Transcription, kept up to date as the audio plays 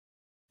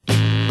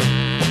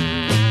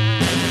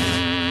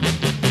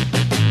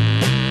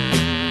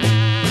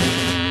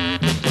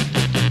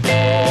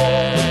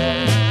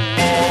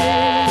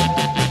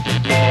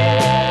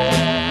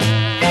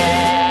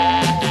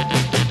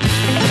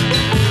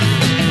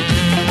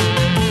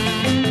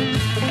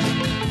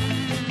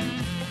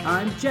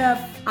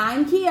Jeff.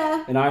 I'm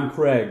Kia. And I'm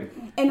Craig.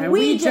 And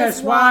we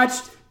just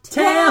watched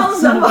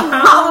Tales of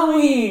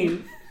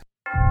Halloween.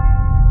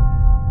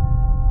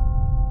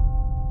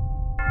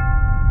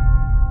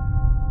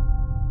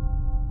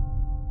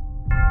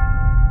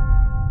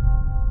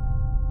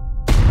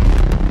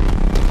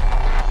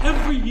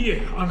 Every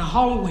year on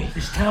Halloween,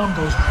 this town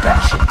goes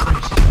batshit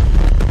crazy.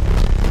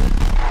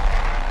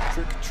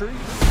 Trick or treat.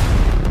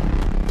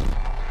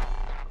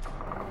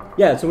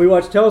 Yeah, so we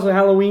watched Tales of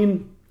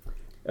Halloween.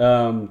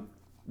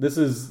 This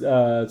is,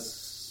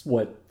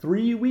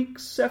 3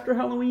 weeks after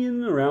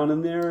Halloween? Around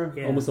in there?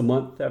 Yeah. Almost a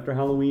month after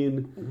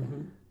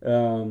Halloween.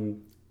 Mm-hmm.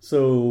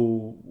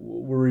 So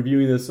we're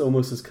reviewing this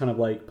almost as kind of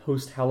like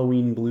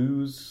post-Halloween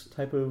blues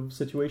type of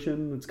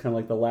situation. It's kind of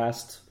like the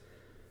last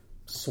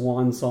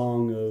swan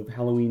song of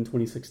Halloween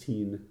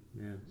 2016.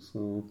 Yeah.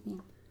 So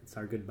It's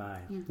our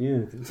goodbye.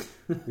 yeah.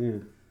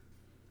 Yeah.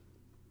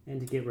 And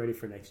to get ready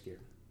for next year.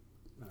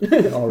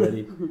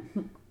 Already.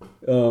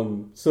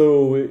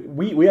 So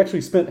we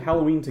actually spent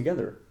Halloween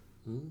together.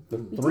 The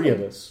three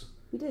of us.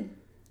 We did.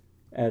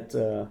 At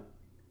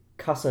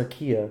Casa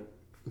Kia,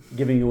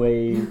 giving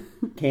away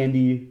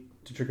candy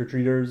to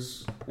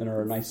trick-or-treaters in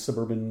our nice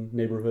suburban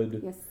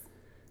neighborhood. Yes.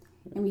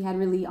 And we had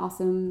really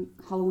awesome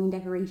Halloween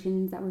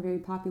decorations that were very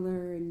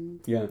popular. And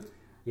Yeah.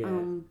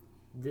 Yeah.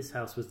 This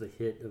house was the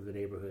hit of the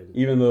neighborhood.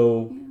 Even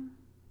though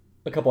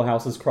a couple of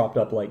houses cropped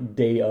up like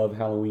day of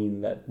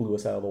Halloween that blew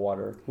us out of the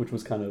water, which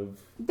was kind of...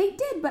 They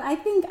did, but I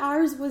think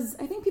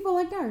people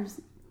liked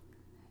ours.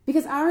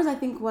 Because ours, I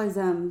think, was,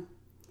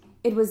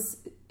 it was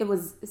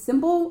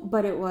simple,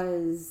 but it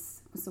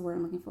was, what's the word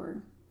I'm looking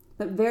for?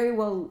 But very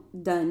well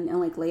done and,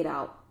 like, laid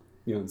out.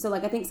 Yeah. So,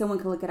 like, I think someone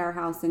could look at our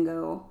house and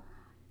go,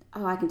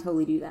 oh, I can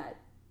totally do that.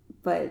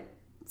 But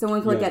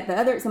someone could look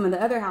at some of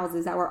the other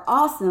houses that were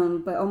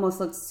awesome, but almost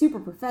looked super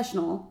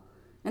professional.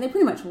 And they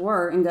pretty much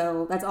were, and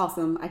go, that's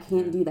awesome, I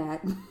can't do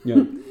that.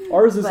 Yeah.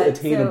 Ours is But,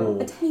 attainable.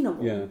 So,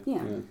 attainable. Yeah.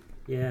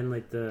 Yeah, and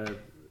like the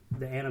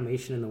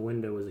animation in the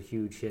window was a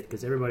huge hit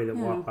because everybody that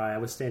walked by, I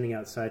was standing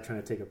outside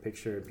trying to take a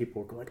picture, and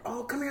people were like,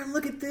 "Oh, come here,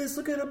 look at this!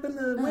 Look it up in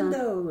the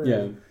window!"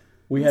 Yeah,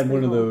 we had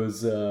one of cool.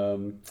 those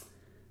kind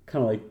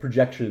of like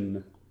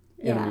projection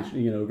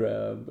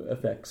animation,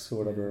 effects or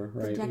whatever,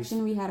 right?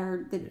 Projection. We had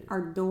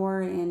our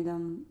door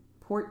and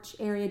porch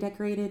area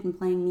decorated and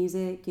playing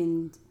music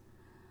and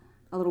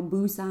a little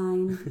boo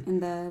sign in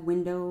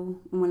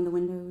one of the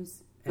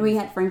windows. And we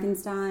had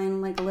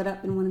Frankenstein like lit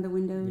up in one of the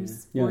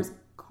windows. Yeah. Boris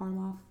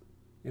Karloff.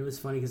 It was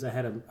funny because I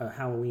had a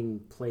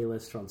Halloween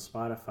playlist on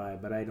Spotify,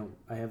 but I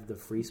have the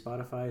free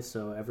Spotify,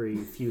 so every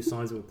few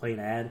songs it would play an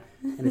ad,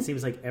 and it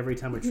seems like every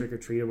time a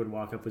trick-or-treater would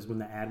walk up was when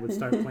the ad would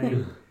start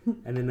playing,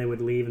 and then they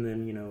would leave, and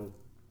then,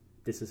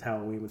 This Is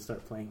Halloween would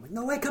start playing. Like,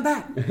 no way, come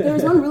back! There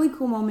was one really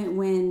cool moment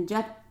when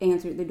Jeff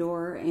answered the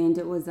door, and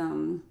it was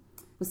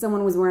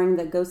someone was wearing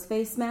the ghost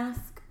face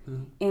mask,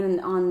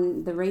 and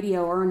on the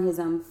radio or on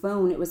his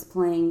phone, it was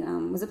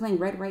playing. Was it playing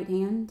Red Right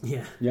Hand?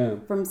 Yeah.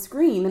 From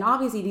Scream, and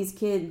obviously these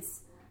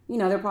kids,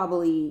 they're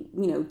probably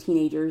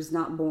teenagers,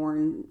 not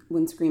born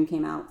when Scream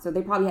came out, so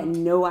they probably had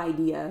no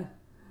idea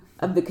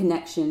of the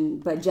connection.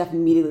 But Jeff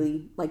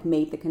immediately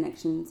made the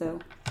connection, so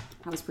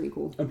that was pretty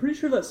cool. I'm pretty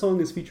sure that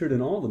song is featured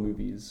in all the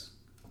movies,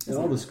 in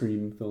all the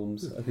Scream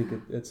films. I think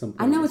at some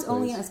point. I know it's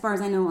only, as far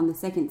as I know, on the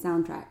second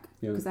soundtrack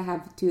because Yeah. I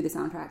have 2 of the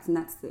soundtracks, and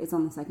it's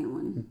on the second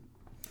one.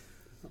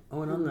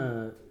 Oh,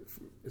 and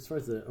as far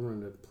as I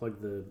wanted to plug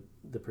the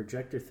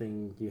projector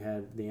thing, you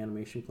had the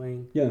animation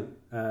playing. Yeah.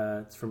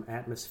 It's from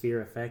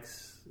Atmosphere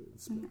FX.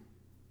 It's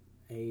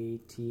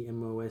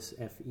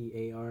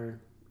ATMOSFEAR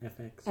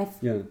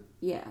FX.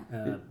 Yeah.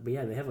 But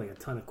yeah, they have like a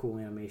ton of cool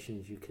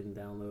animations you can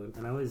download.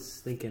 And I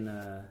was thinking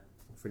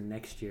for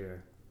next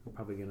year, I'm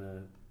probably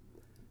gonna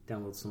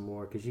download some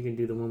more because you can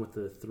do the one with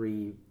the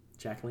 3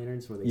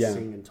 jack-o'-lanterns where they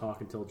sing and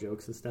talk and tell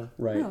jokes and stuff.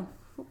 Right.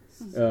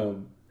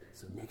 Oh.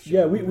 So next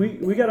year,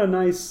 we got a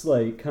nice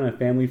kind of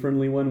family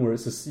friendly one where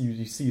it's just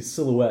you see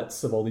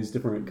silhouettes of all these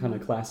different kind of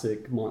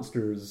classic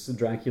monsters: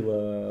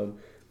 Dracula,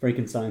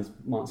 Frankenstein's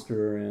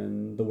monster,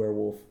 and the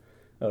werewolf,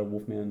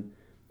 Wolfman.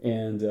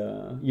 And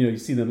you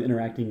see them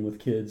interacting with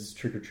kids,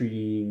 trick or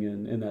treating,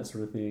 and that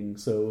sort of thing.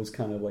 So it was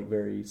kind of like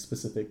very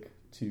specific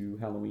to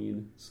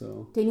Halloween.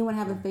 So Did anyone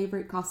have a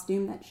favorite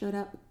costume that showed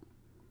up?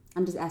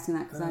 I'm just asking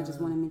that because I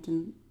just want to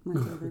mention my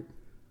favorite.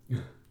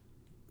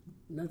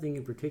 Nothing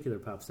in particular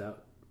pops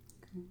out.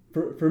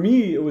 For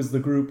me, it was the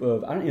group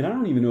of, I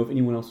don't even know if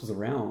anyone else was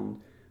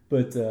around,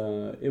 but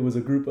it was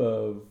a group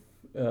of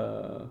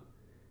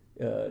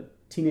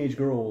teenage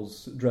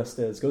girls dressed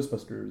as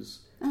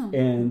Ghostbusters. Oh.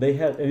 And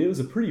it was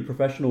a pretty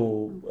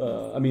professional,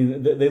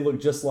 they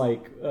looked just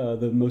like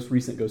the most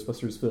recent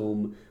Ghostbusters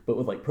film, but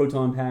with like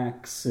proton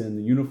packs and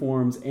the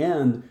uniforms.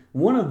 And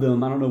one of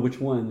them, I don't know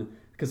which one,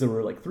 because there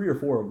were like 3 or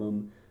 4 of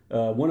them,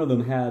 one of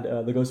them had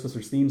the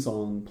Ghostbusters theme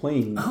song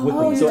playing with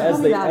them. So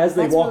as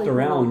they walked really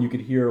around, cool. you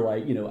could hear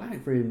like, I'm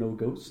afraid of no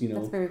ghosts,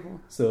 That's very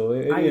cool. So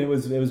it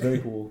was very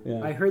cool.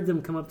 Yeah. I heard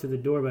them come up to the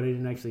door, but I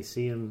didn't actually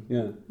see them.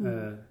 Yeah.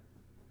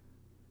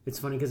 It's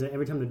funny because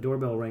every time the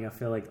doorbell rang, I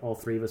feel like all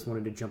three of us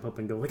wanted to jump up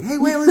and go like, "Hey,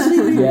 wait, listen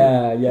to me!"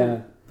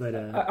 Yeah. But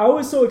I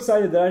was so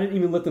excited that I didn't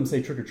even let them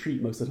say trick or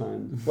treat most of the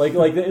time. Like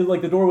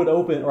the door would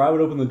open, or I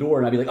would open the door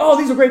and I'd be like, "Oh,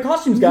 these are great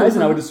costumes, guys!"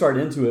 And I would just start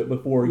into it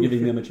before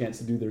giving them a chance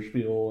to do their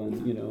spiel,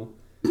 and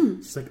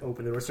just like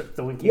open the door, start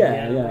throwing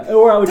candy at them.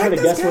 Or I would try to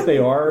guess what they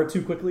are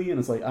too quickly, and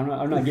it's like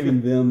I'm not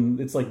giving them.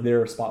 It's like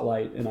their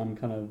spotlight, and I'm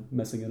kind of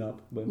messing it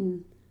up. But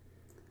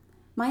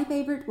my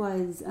favorite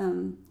was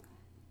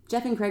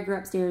Jeff and Craig were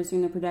upstairs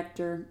doing the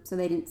projector, so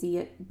they didn't see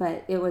it.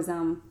 But it was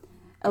a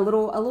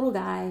little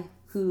guy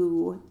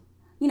who,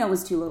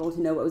 was too little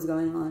to know what was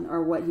going on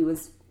or what he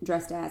was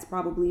dressed as,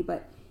 probably.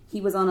 But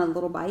he was on a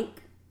little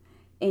bike,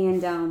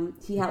 and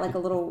he had like a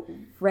little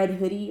red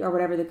hoodie or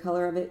whatever the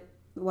color of it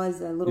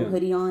was, a little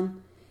hoodie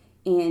on,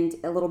 and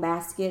a little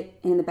basket.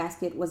 And in the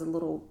basket was a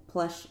little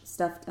plush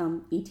stuffed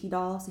E.T.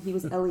 doll. So he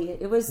was Elliot.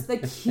 It was the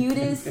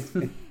cutest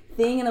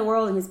thing in the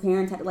world, and his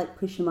parents had to like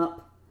push him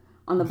up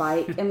on the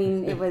bike. I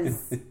mean, it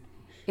was, and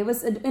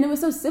it was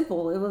so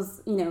simple. It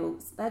was,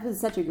 that was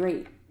such a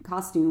great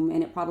costume,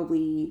 and it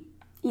probably,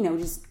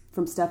 just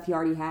from stuff he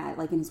already had,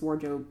 like in his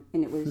wardrobe,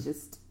 and it was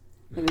just,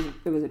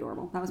 it was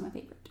adorable. That was my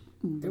favorite.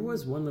 There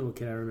was one little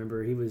kid I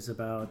remember. He was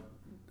about,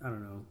 I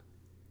don't know,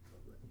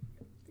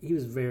 he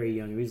was very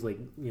young. He was like,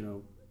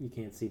 you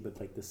can't see, but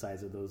like the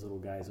size of those little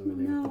guys over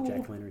there with the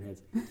jack-o'-lantern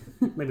heads.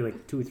 Maybe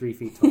like 2 or 3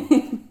 feet tall.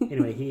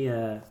 Anyway,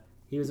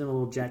 he was in a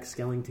little Jack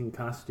Skellington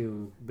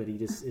costume, but he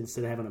just,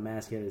 instead of having a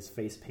mask, he had his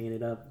face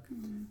painted up.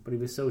 But he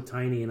was so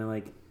tiny, and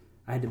I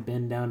had to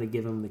bend down to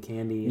give him the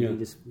candy, and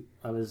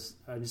I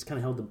just kind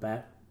of held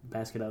the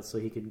basket out so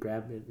he could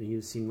grab it, and he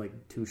seemed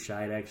like too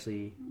shy to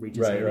actually reach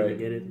his hand in to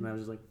get it, and I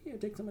was just like, "Here,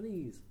 take some of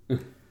these."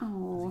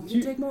 Oh,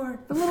 you take more.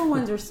 The little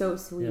ones are so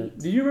sweet. Yeah.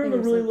 Do you remember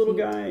the really so little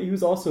cute. guy? He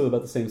was also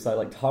about the same size,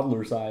 like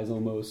toddler size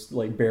almost,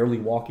 like barely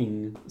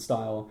walking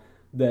style.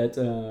 That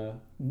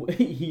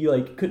he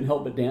like couldn't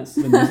help but dance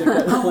to the music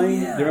that was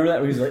playing. Yeah. Do you remember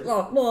that? Where he was like,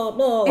 blah, blah,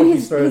 blah. And Like,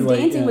 his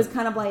dancing was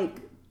kind of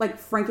like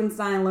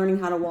Frankenstein learning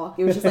how to walk.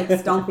 It was just like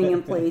stomping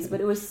in place, but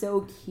it was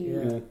so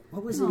cute. Yeah.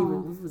 What was it even?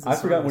 What was the I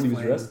song forgot what he was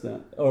playing? dressed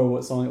at, or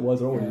what song it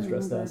was, or what he was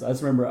dressed as. I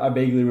just remember, I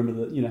vaguely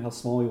remember how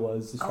small he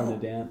was, just trying to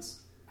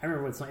dance. I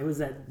remember what song. It was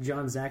that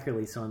John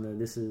Zachary song,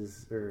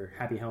 or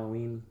Happy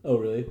Halloween. Oh,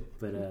 really?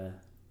 But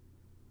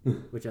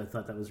which I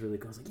thought that was really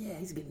cool. I was like, yeah,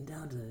 he's getting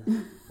down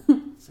to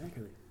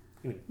Zachary.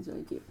 Anyway. It's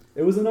really cute.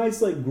 It was a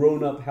nice, like,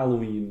 grown-up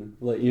Halloween.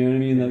 Like, you know what I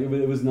mean?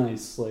 Like, it was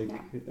nice. Like,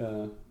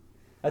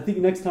 I think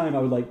next time I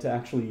would like to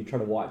actually try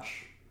to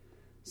watch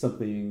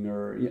something,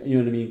 or you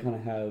know what I mean, kind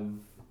of have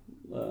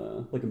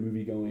like a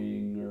movie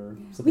going or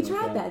something. We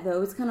tried like that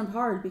though. It's kind of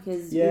hard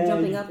because you're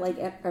jumping up like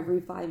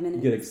every 5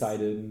 minutes. You get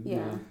excited.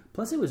 Yeah.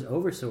 Plus, it was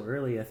over so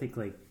early. I think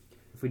like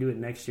if we do it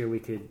next year, we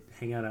could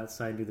hang out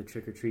outside, do the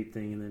trick or treat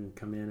thing, and then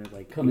come in at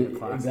like 8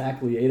 o'clock.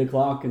 Exactly, 8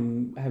 o'clock,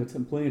 and have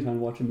plenty of time to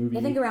watch a movie.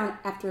 I think around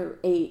after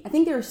 8. I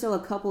think there were still a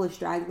couple of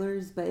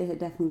stragglers, but it had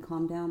definitely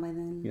calmed down by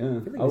then. Yeah, I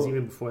feel like it was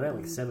even before that,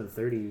 like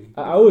 7:30.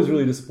 I was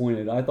really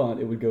disappointed. I thought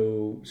it would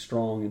go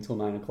strong until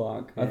 9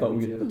 o'clock. I thought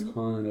we would have a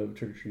ton of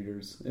trick or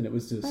treaters, and it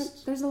was just.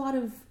 But there's a lot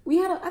of.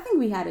 I think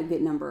we had a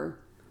good number.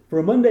 For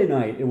a Monday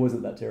night, it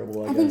wasn't that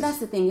terrible. I think that's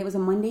the thing. It was a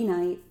Monday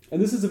night.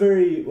 And this is a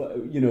very,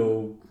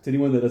 to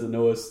anyone that doesn't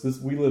know us,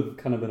 we live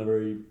kind of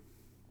in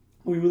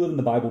we live in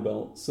the Bible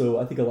Belt. So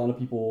I think a lot of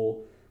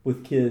people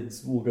with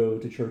kids will go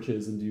to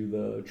churches and do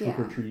the trick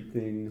or treat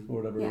thing or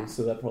whatever. Yeah.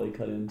 So that probably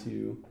cut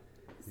into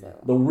So.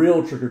 the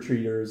real trick or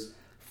treaters.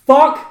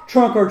 Fuck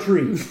trunk or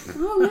treat.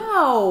 Oh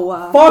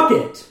no! Fuck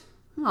it.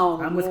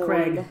 Oh, I'm with Lord.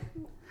 Craig.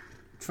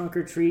 Trunk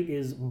or treat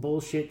is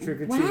bullshit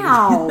trick or treat.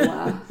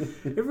 Wow.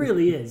 It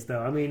really is,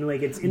 though. I mean,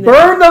 like, it's in the.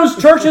 Burn those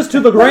churches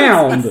to the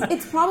ground.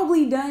 It's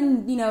probably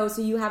done,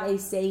 so you have a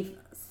safe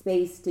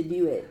space to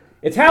do it.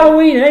 It's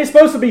Halloween. It ain't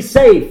supposed to be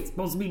safe. It's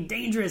supposed to be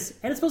dangerous,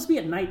 and it's supposed to be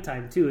at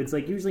nighttime too. It's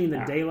like usually in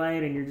the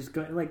daylight, and you're just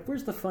going like,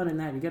 "Where's the fun in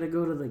that?" You got to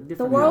go to like different.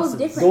 The world's houses.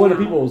 different. Go into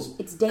now. people's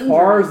It's dangerous.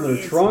 cars and their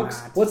It's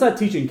trunks. not. What's that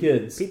teaching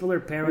kids? People are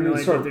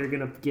paranoid start- that they're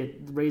gonna get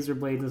razor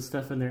blades and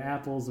stuff in their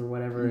apples or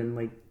whatever, and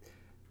like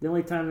the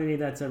only time any of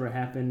that's ever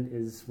happened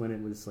is when it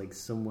was like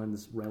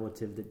someone's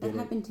relative that did That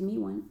happened to me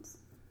once.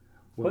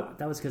 Well, What?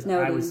 that was because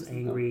No, it I was didn't.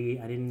 angry.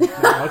 I didn't.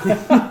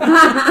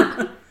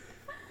 Okay.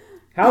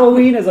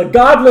 Halloween is a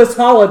godless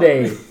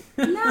holiday.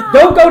 No.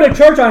 Don't go to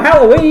church on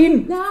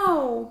Halloween.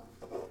 No.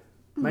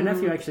 My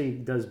nephew actually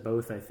does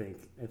both. I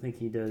think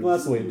he does. Well,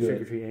 that's the way to do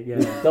trick it. or treat.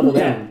 Yeah, Double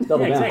down.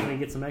 Double yeah, down. exactly.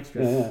 Get some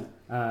extras.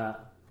 Yeah.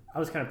 I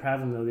was kind of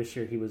proud of him though. This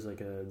year he was like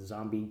a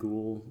zombie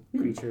ghoul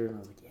creature, and I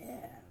was like,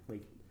 yeah,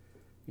 like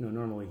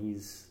normally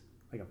he's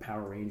like a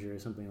Power Ranger or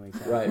something like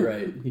that.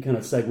 Right. He kind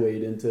of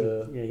segued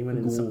into. Yeah, he went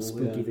into something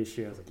ghoul, spooky yeah. this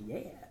year. I was like,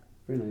 yeah,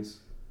 Very nice.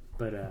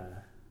 but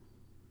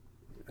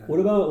What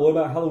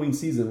about Halloween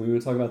season? We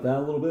want to talk about that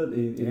a little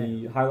bit.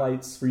 Any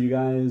highlights for you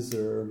guys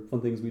or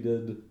fun things we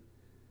did?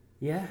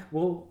 yeah.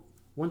 Well,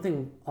 one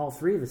thing all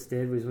three of us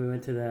did was we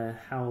went to the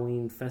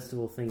Halloween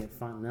festival thing at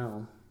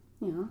Fontenelle.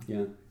 Yeah.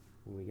 Yeah.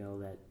 When we got all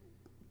that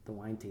the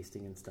wine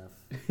tasting and stuff.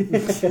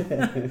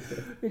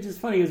 Which is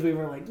funny because we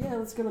were like, yeah,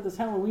 let's go to this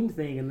Halloween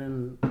thing, and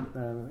then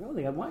oh,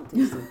 they got wine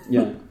tasting.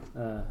 Yeah.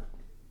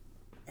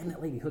 And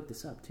that lady hooked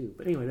us up too.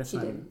 But anyway, that's She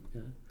not. did.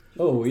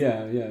 Oh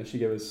yeah. She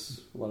gave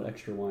us a lot of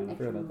extra wine. I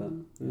forgot about that.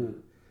 Yeah.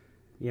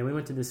 Yeah, we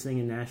went to this thing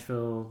in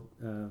Nashville,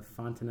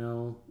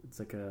 Fontanelle. It's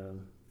like a,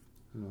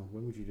 I don't know,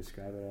 what would you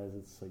describe it as?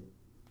 It's like,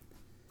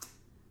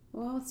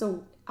 Well,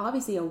 so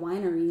obviously a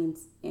winery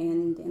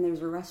and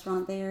there's a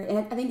restaurant there, and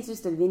I think it's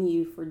just a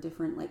venue for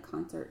different like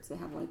concerts. They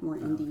have like more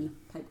indie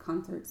type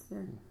concerts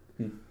there.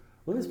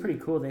 well, it was pretty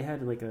cool. They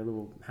had like a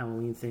little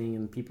Halloween thing,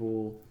 and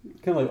people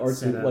Kind of like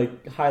arts, and, Set up.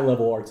 like high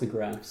level arts and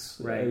crafts,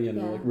 Right. You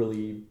know, Yeah. like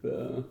really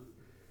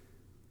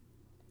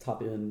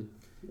top end.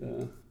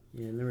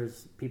 Yeah, and there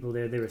was people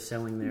there. They were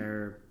selling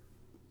their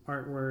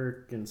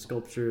artwork and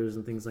sculptures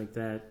and things like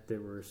that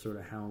were sort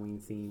of Halloween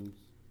themed.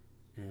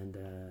 And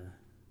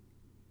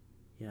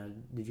yeah,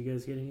 did you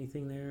guys get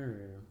anything there?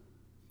 Or?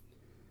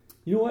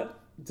 You know what?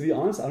 To be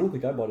honest, I don't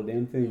think I bought a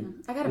damn thing.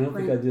 Yeah. I got a don't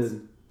print. think I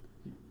did.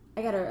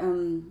 I got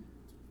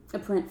a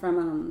print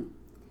from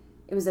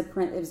it was a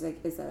print. It was like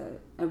it's a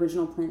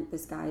original print.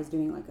 This guy is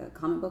doing like a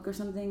comic book or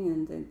something,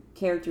 and the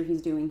character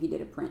he's doing, he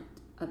did a print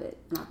of it,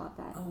 and I bought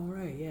that. Oh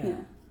right, yeah.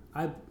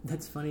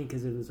 That's funny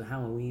because it was a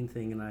Halloween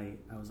thing, and I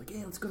was like,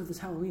 hey, let's go to this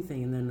Halloween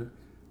thing, and then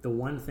the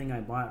one thing I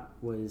bought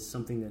was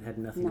something that had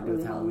nothing Not to do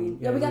really with Halloween.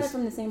 Yeah, we got was, it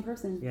from the same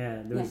person.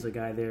 Yeah, there was a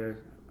guy there.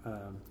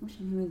 I wish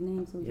I knew his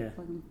name so we Yeah, could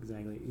plug him.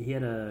 exactly. He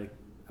had I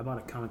bought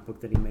a comic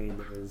book that he made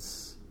that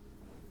was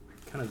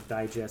kind of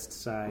digest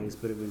size,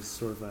 but it was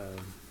sort of a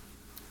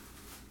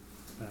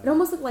It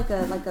almost looked like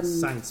a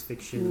science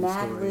fiction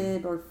Mad story.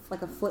 Lib or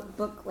like a flip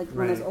book, like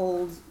one of those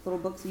old little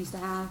books you used to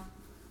have.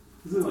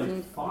 Is it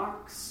like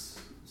Fox?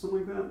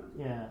 Something like that?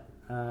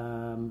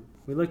 Yeah.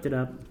 We looked it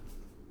up.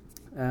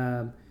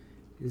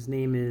 His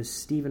name is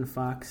Stephen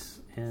Fox,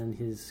 and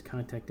his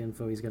contact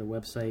info, he's got a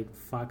website,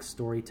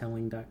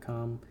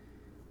 foxstorytelling.com.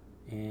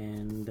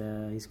 And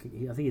I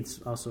think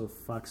it's also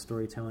Fox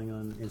Storytelling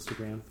on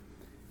Instagram.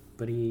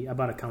 But I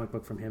bought a comic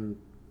book from him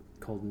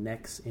called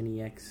Nex,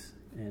 N-E-X,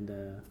 and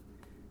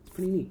it's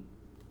pretty neat.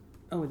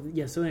 Oh,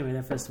 yeah, so anyway,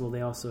 that festival,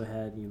 they also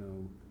had,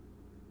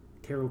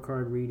 tarot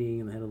card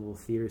reading, and they had a little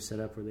theater set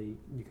up where you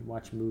could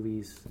watch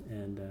movies,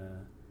 and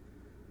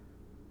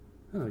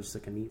I don't know, just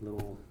like a neat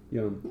little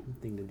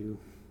thing to do.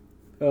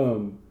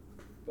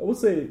 I will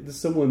say there's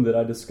someone that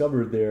I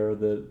discovered there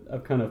that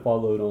I've kind of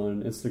followed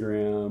on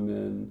Instagram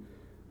and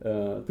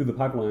through the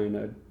pipeline.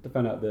 I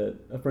found out that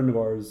a friend of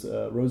ours,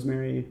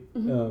 Rosemary,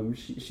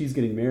 she's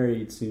getting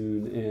married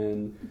soon,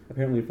 and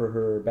apparently for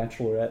her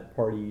bachelorette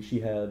party, she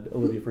had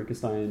Olivia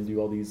Frankenstein do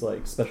all these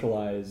like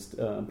specialized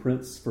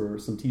prints for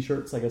some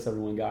T-shirts. I guess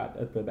everyone got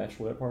at the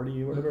bachelorette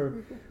party or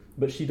whatever.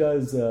 But she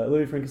does.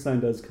 Olivia Frankenstein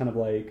does kind of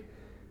like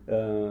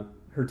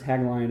her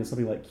tagline is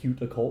something like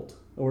 "cute occult"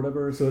 or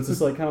whatever. So it's just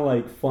like kind of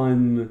like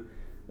fun.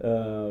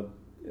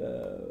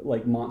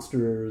 Like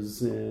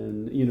monsters,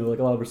 and like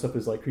a lot of her stuff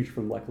is like Creature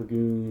from Black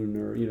Lagoon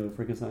or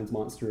Frankenstein's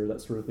monster,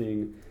 that sort of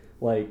thing,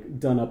 like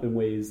done up in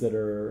ways that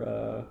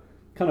are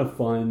kind of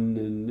fun,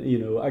 and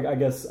I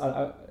guess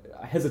I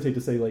hesitate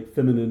to say like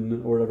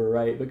feminine or whatever,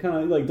 right? But kind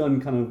of like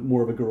done kind of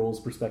more of a girl's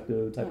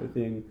perspective type of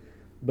thing.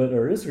 But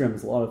her Instagram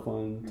is a lot of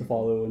fun to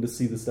follow and to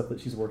see the stuff that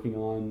she's working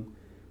on.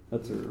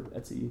 That's her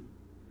Etsy.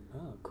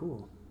 Oh,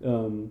 cool.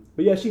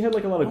 But yeah, she had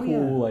like a lot of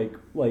cool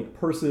like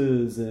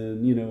purses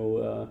and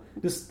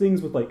just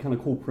things with like kind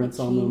of cool prints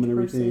like on them and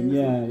everything.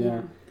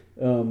 Purses.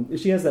 And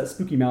she has that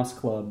Spooky Mouse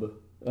Club,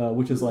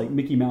 which is like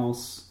Mickey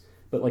Mouse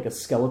but like a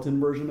skeleton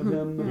version of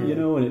him, and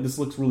it just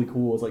looks really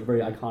cool. It's like very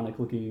iconic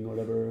looking or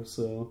whatever.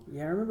 So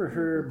yeah, I remember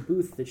her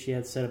booth that she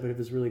had set up, and it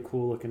was really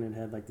cool looking, and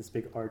had like this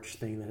big arch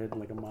thing that had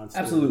like a monster.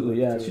 Absolutely,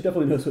 yeah, to she it.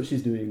 definitely knows what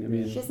she's doing. I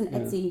mean, She has an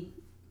Etsy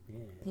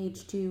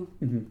page too.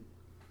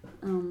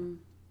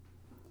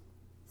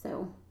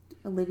 So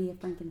Olivia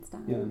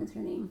Frankenstein is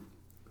her name.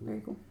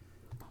 Very cool.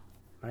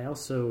 I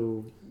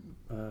also,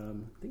 I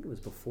think it was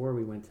before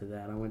we went to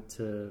that, I went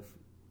to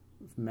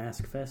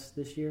Mask Fest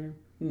this year,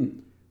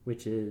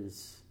 which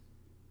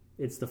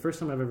it's the first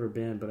time I've ever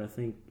been, but I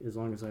think as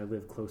long as I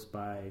live close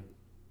by,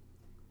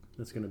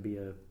 that's going to be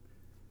a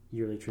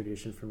yearly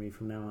tradition for me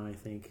from now on, I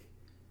think,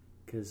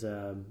 because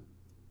it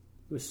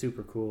was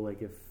super cool. I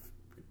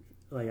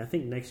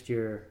think next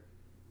year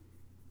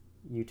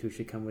you two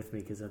should come with me,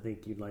 because I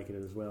think you'd like it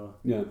as well.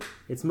 Yeah.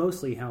 It's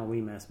mostly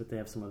Halloween masks, but they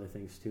have some other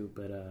things too.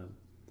 But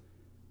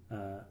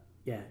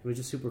yeah, it was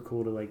just super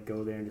cool to like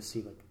go there and just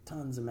see like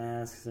tons of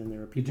masks, and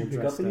there were people Did you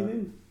pick dressed up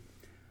anything?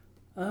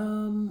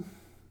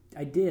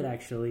 I did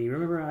actually.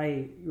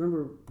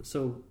 Remember?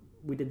 So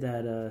we did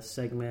that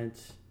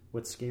segment,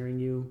 "What's Scaring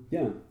You?"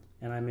 Yeah.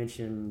 And I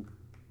mentioned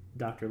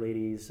Dr.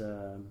 Lady's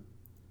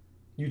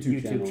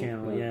YouTube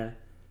channel. Yeah.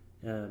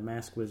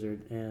 Mask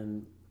Wizard,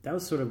 and that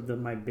was sort of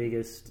my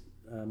biggest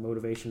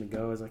motivation to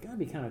go. I was like, that'd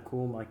be kind of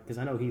cool, like, because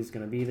I know he's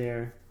going to be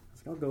there. I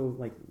was like, I'll go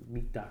like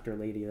meet Dr.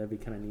 Lady. That'd be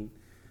kind of neat.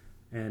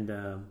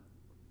 And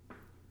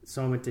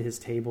so I went to his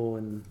table,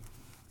 and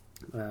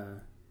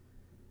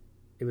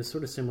it was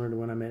sort of similar to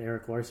when I met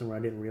Eric Larson, where I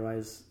didn't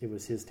realize it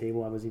was his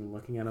table I was even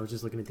looking at. I was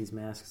just looking at these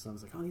masks, and I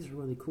was like, oh, these are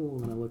really cool.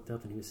 And then I looked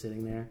up, and he was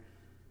sitting there.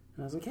 And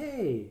I was like,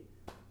 hey.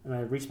 And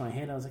I reached my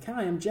hand. I was like,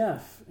 hi, I'm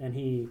Jeff. And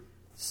he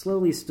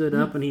slowly stood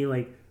up, and he,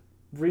 like,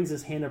 brings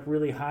his hand up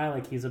really high,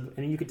 like he's a...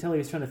 And you could tell he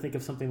was trying to think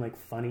of something, like,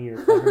 funny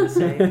or clever to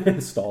say.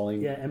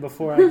 Stalling. Yeah, and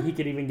before he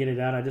could even get it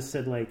out, I just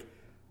said, like...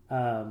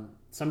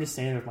 so I'm just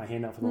standing there with my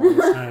hand out for the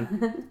longest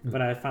time.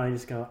 But I finally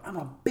just go, I'm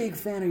a big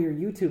fan of your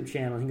YouTube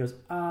channel. And he goes,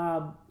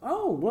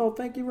 oh, well,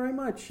 thank you very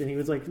much. And he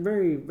was like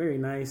very, very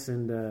nice.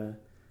 And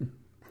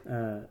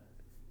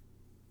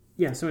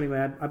yeah, so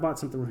anyway, I bought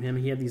something from him.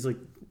 He had these like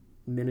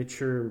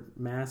miniature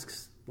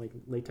masks, like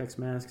latex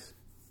masks.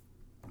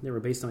 They were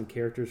based on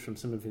characters from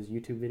some of his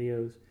YouTube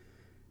videos.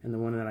 And the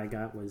one that I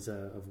got was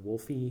of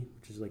Wolfie,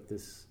 which is like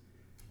this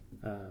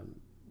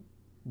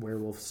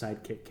werewolf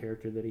sidekick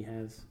character that he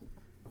has.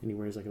 And he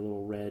wears like a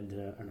little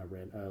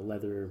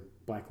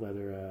black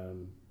leather,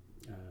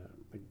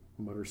 like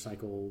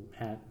motorcycle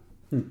hat.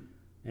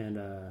 And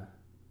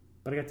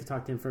but I got to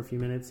talk to him for a few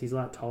minutes. He's a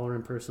lot taller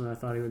in person than I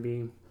thought he would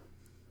be.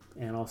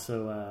 And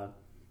also,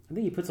 I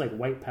think he puts like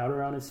white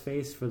powder on his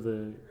face for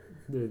the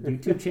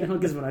YouTube channel.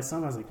 Because when I saw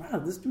him, I was like, wow,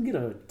 did this dude get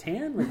a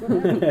tan? Like,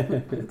 what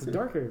happened? It's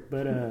darker.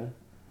 But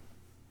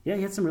yeah,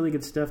 he had some really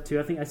good stuff too.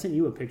 I think I sent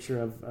you a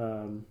picture of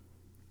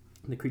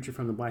the Creature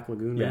from the Black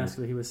Lagoon mask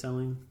that he was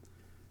selling.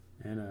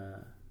 And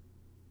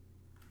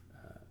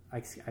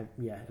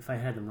if I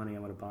had the money, I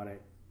would have bought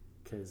it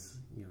because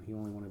he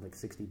only wanted like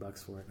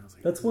 $60 for it. And I was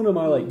like, that's one of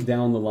my like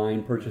down the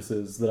line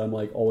purchases that I'm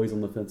like always on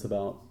the fence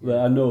about.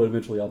 Yeah. I know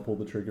eventually I'll pull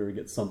the trigger and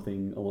get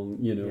something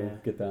along,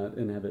 get that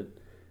and have it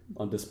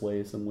on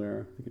display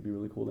somewhere. I think it'd be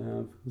really cool to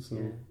have. So.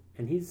 Yeah.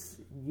 And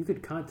you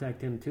could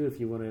contact him too if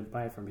you want to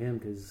buy it from him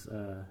because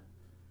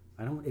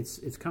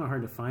it's kind of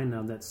hard to find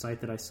now. That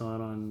site that I saw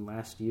it on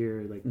last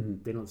year, like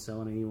they don't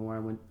sell it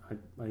anymore.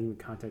 I even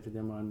contacted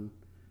them on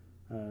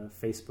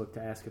Facebook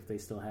to ask if they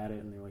still had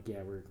it, and they're like,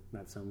 yeah, we're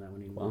not selling that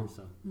one anymore. Wow.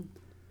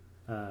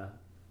 So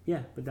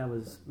yeah, but that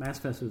was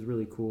MassFest was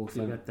really cool.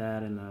 So I got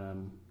that, and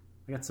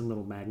I got some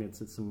little magnets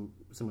that some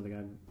of the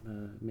guy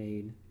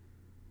made.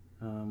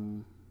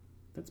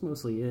 That's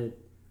mostly it,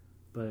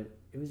 but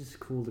it was just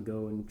cool to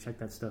go and check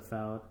that stuff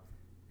out.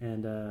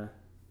 And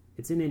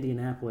it's in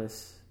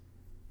Indianapolis.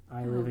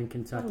 I live in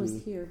Kentucky. I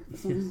was here.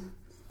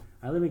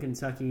 I live in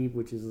Kentucky,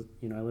 which is,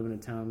 I live in a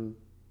town,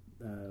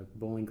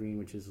 Bowling Green,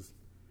 which is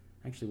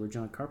actually where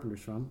John Carpenter's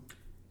from.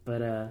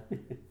 But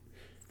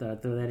thought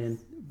I'd throw that in.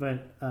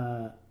 But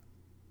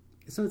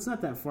so it's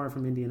not that far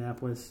from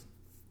Indianapolis.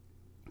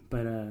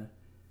 But I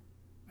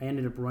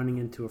ended up running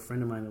into a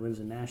friend of mine that lives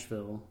in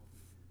Nashville,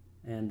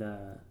 and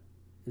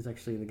is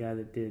actually the guy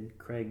that did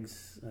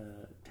Craig's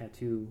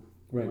tattoo,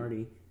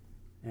 Marty,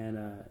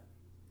 and.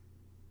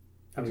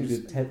 Actually,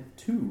 did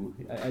tattoo.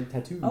 I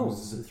tattoos. Oh,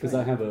 because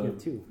I have a.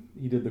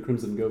 He did the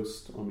Crimson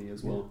Ghost on me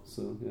as well.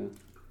 So yeah.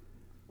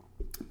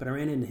 But I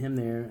ran into him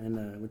there,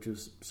 and which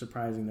was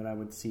surprising that I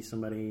would see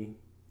somebody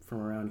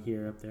from around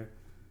here up there.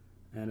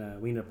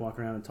 And we ended up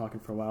walking around and talking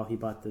for a while. He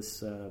bought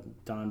this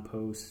Don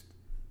Post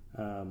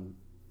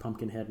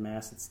pumpkin head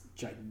mask. It's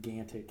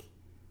gigantic.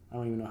 I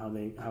don't even know how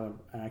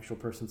an actual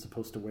person's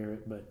supposed to wear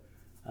it, but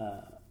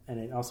and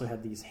it also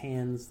had these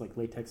hands, like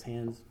latex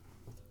hands,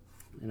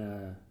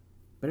 and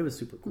but it was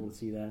super cool to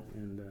see that.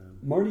 And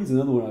Marty's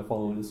another one I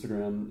follow on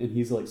Instagram, and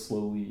he's like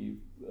slowly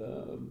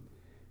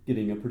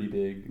getting a pretty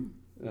big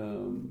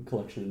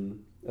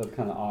collection of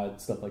kind of odd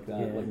stuff like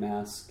that, like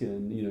masks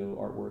and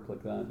artwork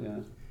like that.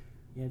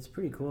 Yeah, it's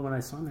pretty cool. When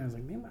I saw him there, I was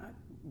like, man,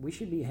 we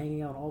should be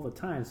hanging out all the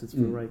time since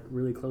we're like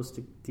really close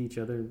to each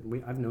other.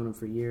 I've known him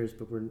for years,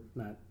 but we're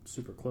not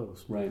super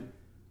close. Right.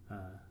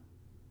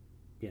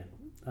 Yeah.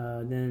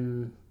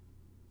 Then,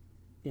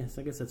 yes,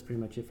 I guess that's pretty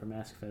much it for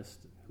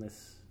MaskFest.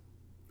 Unless.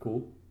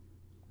 Cool.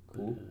 I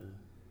feel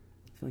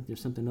like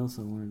there's something else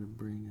I wanted to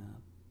bring up.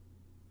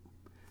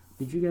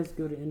 Did you guys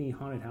go to any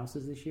haunted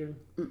houses this year?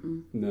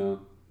 Mm-mm.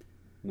 No.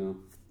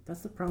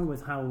 That's the problem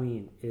with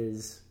Halloween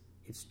is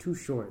it's too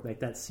short. Like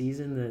that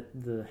season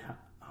that the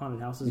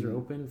haunted houses are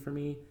open for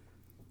me,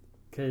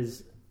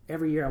 because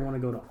every year I want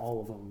to go to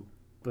all of them,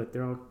 but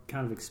they're all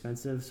kind of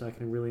expensive, so I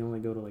can really only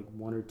go to like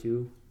one or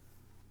two.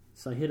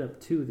 So I hit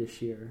up 2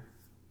 this year.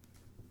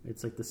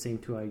 It's like the same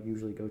 2 I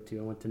usually go to.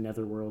 I went to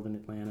Netherworld in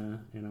Atlanta,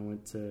 and I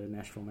went to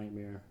Nashville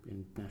Nightmare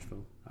in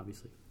Nashville,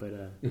 obviously. But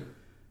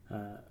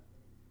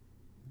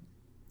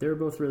they were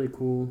both really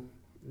cool.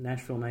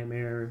 Nashville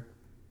Nightmare,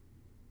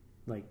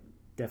 like,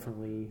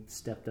 definitely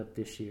stepped up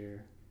this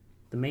year.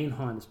 The main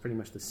haunt is pretty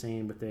much the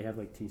same, but they have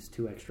like these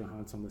 2 extra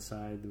haunts on the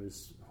side. There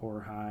was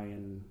Horror High,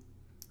 and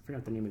I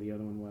forgot the name of the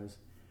other one was.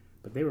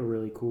 But they were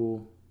really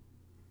cool.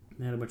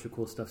 They had a bunch of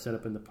cool stuff set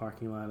up in the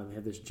parking lot, and they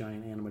had this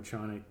giant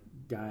animatronic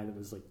guy that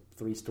was like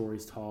 3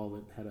 stories tall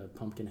that had a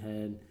pumpkin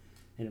head,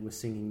 and it was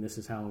singing "This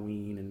Is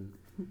Halloween,"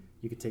 and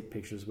you could take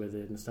pictures with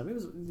it and stuff. It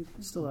was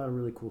just a lot of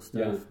really cool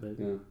stuff, but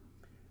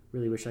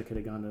really wish I could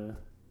have gone to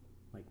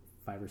like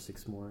 5 or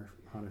 6 more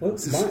haunted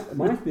houses.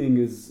 My thing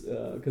is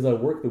because I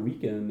work the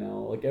weekend now.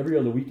 Like every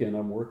other weekend,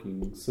 I'm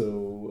working.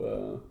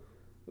 So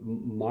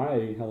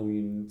my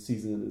Halloween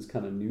season is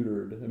kind of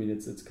neutered. I mean,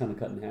 it's kind of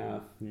cut in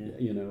half,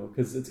 you know,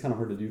 because it's kind of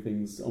hard to do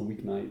things on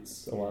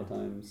weeknights a lot of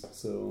times.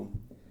 So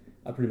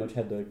I pretty much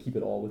had to keep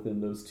it all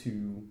within those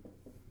 2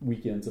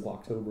 weekends of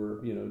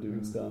October, you know,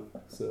 doing stuff.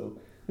 So,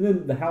 and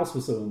then the house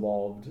was so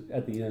involved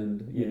at the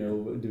end, you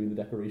know, doing the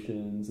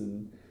decorations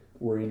and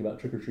worrying about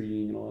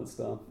trick-or-treating and all that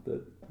stuff,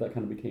 that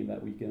kind of became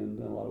that weekend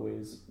in a lot of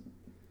ways.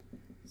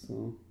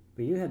 So,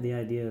 but you had the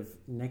idea of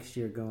next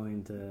year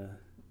going to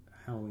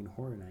Halloween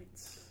Horror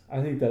Nights.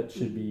 I think that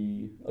should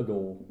be a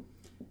goal,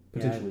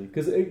 potentially,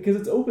 because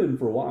it's open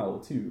for a while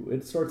too.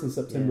 It starts in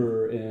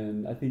September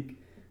and I think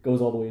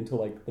goes all the way until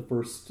like the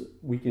first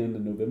weekend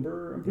in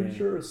November. I'm pretty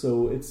sure.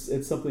 So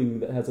it's something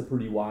that has a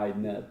pretty wide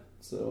net.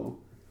 So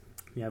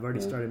yeah, I've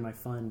already started my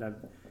fund.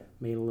 I've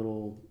made a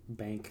little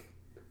bank,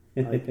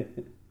 like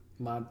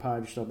Mod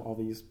Podged up all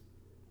these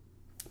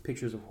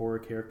pictures of horror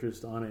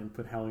characters on it and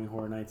put Halloween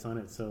Horror Nights on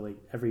it. So like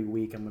every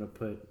week I'm gonna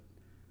put,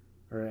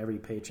 or every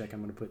paycheck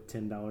I'm gonna put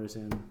 $10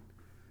 in,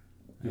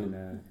 and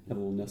have a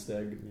little nest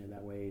egg. Yeah,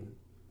 that way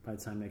by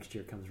the time next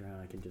year comes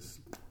around, I can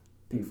just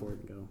pay for it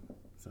and go.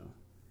 So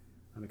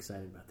I'm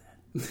excited about that.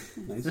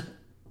 Nice.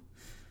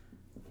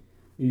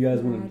 You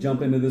guys want to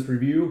jump into this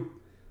review?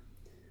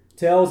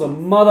 Tales of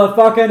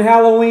motherfucking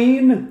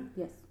Halloween.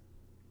 Yes.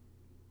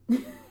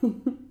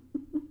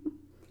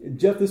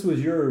 Jeff, this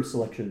was your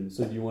selection,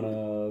 so do you want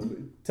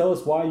to tell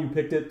us why you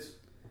picked it?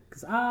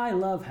 Because I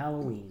love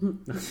Halloween.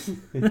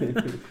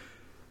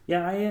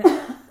 Yeah,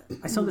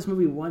 I saw this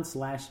movie once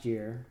last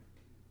year,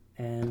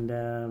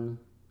 and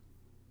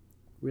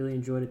really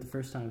enjoyed it the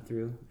first time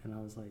through. And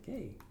I was like,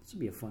 hey, this would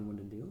be a fun one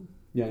to do.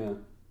 Yeah.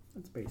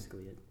 That's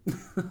basically it.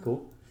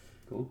 Cool.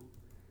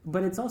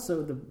 But it's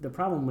also, the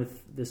problem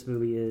with this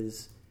movie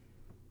is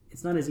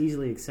it's not as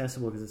easily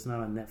accessible because it's not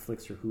on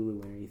Netflix or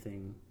Hulu or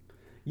anything.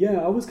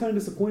 Yeah, I was kind of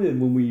disappointed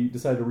when we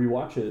decided to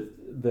rewatch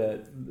it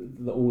that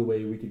the only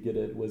way we could get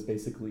it was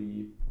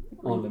basically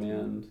on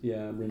demand.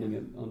 Yeah, renting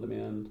it on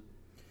demand.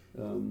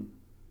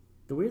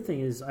 The weird thing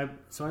is, I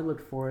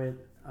looked for it.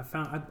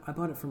 I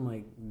bought it from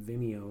like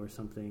Vimeo or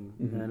something,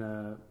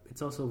 and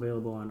it's also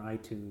available on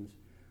iTunes.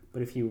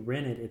 But if you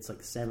rent it, it's like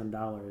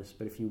 $7.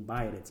 But if you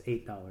buy it, it's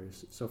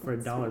 $8. So for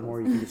 $1 more,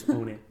 you can just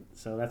own it.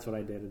 So that's what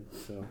I did.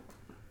 So,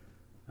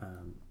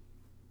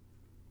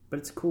 but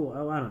it's cool.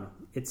 Oh, I don't know.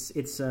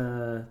 It's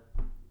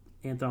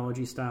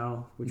anthology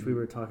style, which we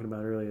were talking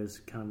about earlier, is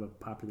kind of a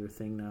popular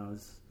thing now.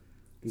 Is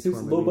these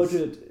low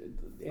budget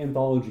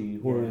anthology,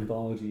 horror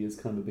anthology is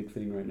kind of a big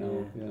thing right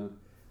now. Yeah.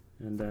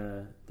 And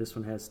this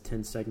one has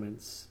 10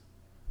 segments.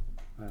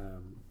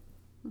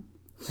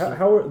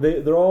 How are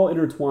they? They're all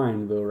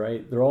intertwined, though,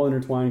 right? They're all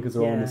intertwined because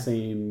they're all in the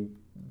same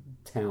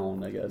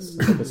town, I guess.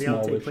 Like they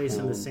all take place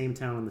in the same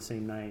town on the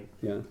same night.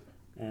 Yeah.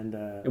 And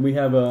we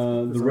have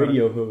the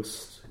radio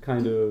host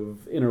kind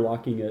of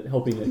interlocking it,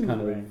 helping it kind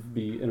of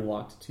be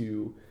interlocked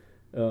too.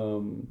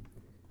 And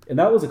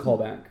that was a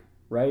callback,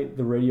 right?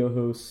 The radio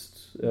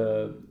host,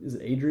 is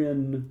it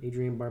Adrian?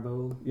 Adrian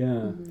Barbeau.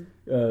 Yeah.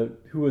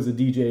 Who was a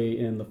DJ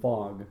in The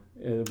Fog,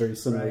 a very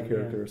similar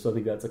character. Yeah. So I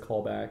think that's a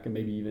callback, and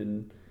maybe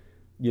even,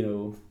 you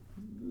know,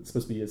 it's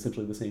supposed to be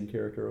essentially the same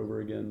character over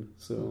again.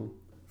 So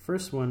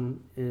first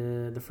one,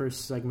 the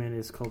first segment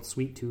is called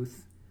Sweet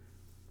Tooth.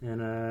 And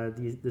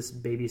this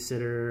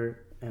babysitter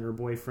and her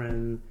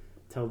boyfriend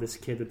tell this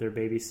kid that they're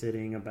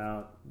babysitting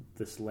about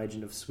this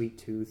legend of Sweet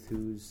Tooth,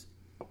 who's,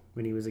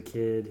 when he was a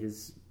kid,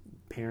 his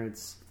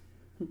parents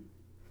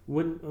they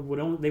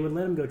would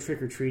let him go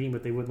trick-or-treating,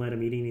 but they wouldn't let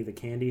him eat any of the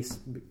candies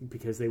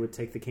because they would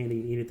take the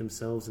candy and eat it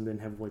themselves and then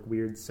have like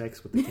weird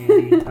sex with the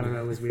candy. I don't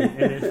know, it was weird.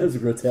 And that was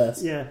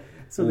grotesque. Yeah.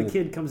 So the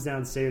kid comes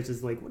downstairs,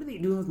 is like, what are they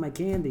doing with my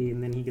candy?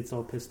 And then he gets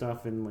all pissed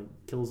off and like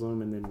kills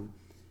them, and then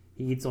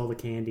he eats all the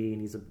candy,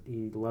 and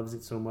he loves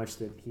it so much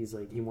that he's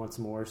like, he wants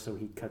more, so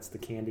he cuts the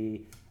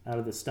candy out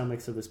of the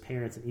stomachs of his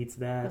parents and eats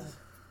that.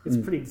 It's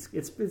pretty.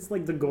 It's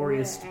like the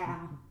goriest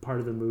part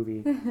of the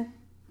movie.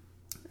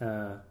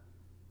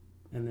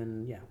 And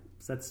then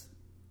so that's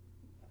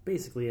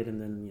basically it. And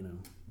then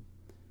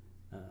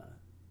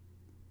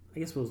I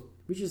guess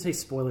we should say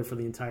spoiler for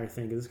the entire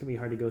thing because it's gonna be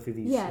hard to go through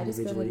these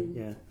individually.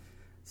 Yeah.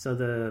 So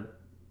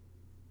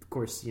of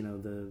course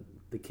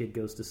the kid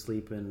goes to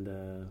sleep and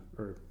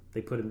or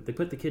they put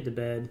the kid to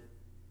bed.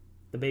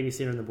 The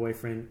babysitter and the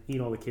boyfriend eat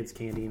all the kids'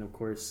 candy, and of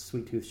course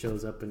Sweet Tooth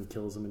shows up and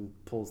kills them and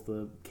pulls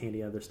the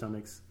candy out of their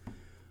stomachs.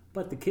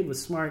 But the kid was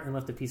smart and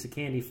left a piece of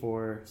candy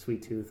for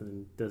Sweet Tooth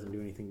and doesn't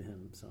do anything to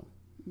him. So,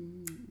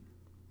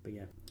 but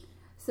yeah.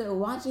 So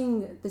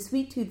watching the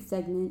Sweet Tooth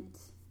segment,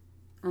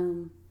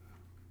 two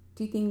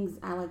things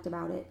I liked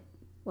about it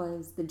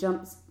was the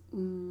jump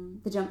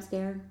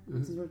scare.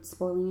 Since we're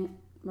spoiling it,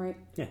 right?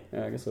 Yeah,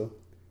 I guess so.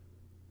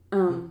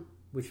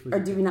 Which was, or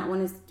do we not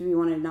want to? Do we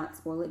want to not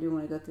spoil it? Do we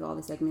want to go through all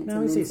the segments? No,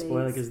 we say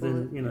spoil it because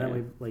then that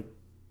way like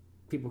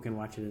people can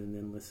watch it and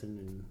then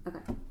listen. And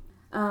okay.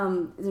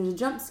 There's a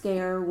jump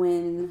scare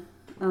when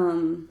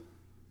I'm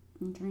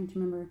trying to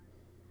remember.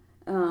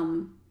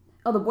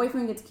 The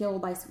boyfriend gets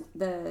killed by Sweet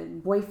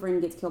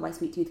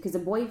Tooth because the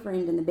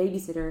boyfriend and the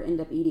babysitter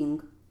end up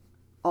eating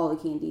all the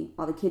candy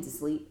while the kid's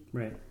asleep.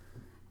 Right.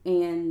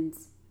 And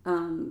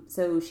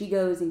so she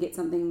goes and gets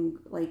something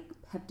like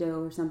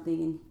Pepto or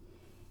something,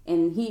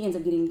 and he ends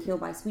up getting killed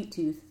by Sweet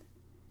Tooth.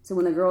 So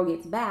when the girl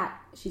gets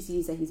back, she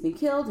sees that he's been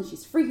killed, and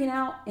she's freaking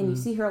out, and you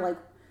see her, like,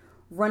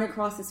 run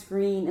across the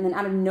screen, and then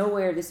out of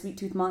nowhere, the Sweet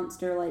Tooth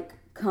monster, like,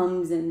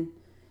 comes and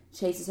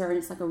chases her, and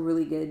it's, like, a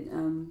really good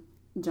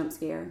jump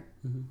scare.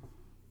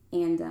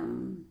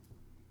 And,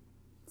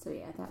 so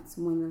yeah, that's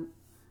one of the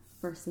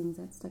first things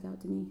that stuck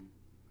out to me.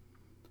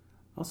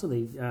 Also,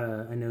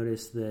 I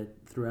noticed that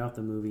throughout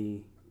the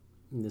movie,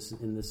 in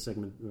this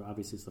segment,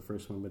 obviously it's the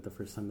first one, but the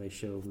first time they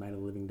show Night of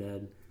the Living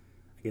Dead,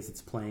 I guess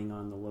it's playing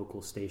on the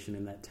local station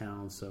in that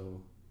town,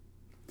 so...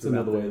 It's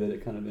another way that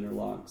it kind of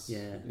interlocks.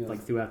 Yeah,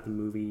 like throughout the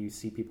movie, you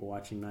see people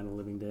watching Night of the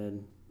Living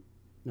Dead,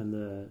 and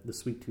the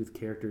Sweet Tooth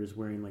character is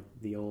wearing, like,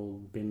 the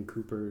old Ben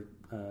Cooper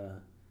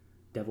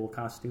devil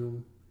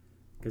costume,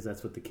 because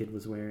that's what the kid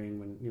was wearing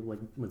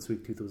when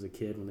Sweet Tooth was a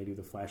kid. When they do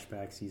the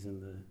flashbacks, he's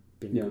in the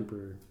Ben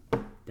Cooper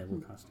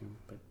devil costume.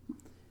 But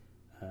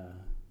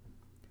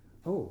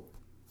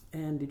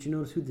and did you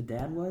notice who the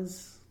dad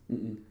was?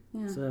 Mm-mm.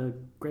 Yeah. It's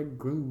Greg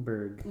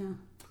Grunberg. Yeah.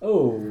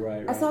 Oh,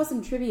 right. I saw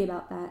some trivia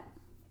about that.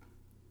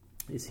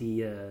 Is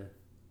he?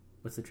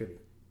 What's the trivia?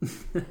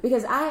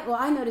 Because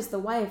I noticed the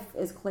wife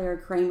is Claire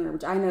Kramer,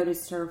 which I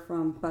noticed her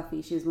from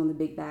Buffy. She was one of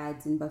the big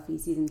bads in Buffy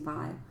season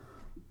 5.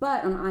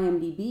 But on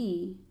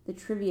IMDb, the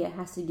trivia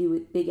has to do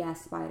with big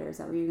ass spiders. Is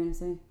that what you're going to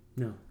say?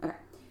 No. Okay.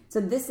 So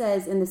this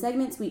says, in the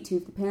segment Sweet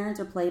Tooth, the parents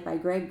are played by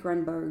Greg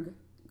Grunberg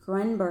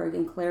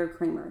and Claire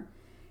Kramer.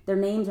 Their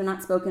names are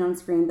not spoken on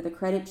screen, but the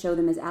credits show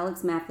them as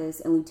Alex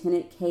Mathis and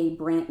Lieutenant K.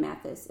 Brant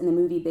Mathis. In the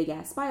movie Big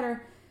Ass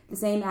Spider, the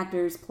same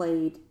actors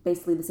played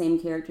basically the same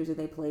characters that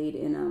they played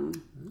in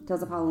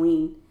Tales of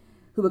Halloween,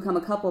 who become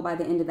a couple by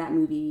the end of that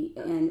movie.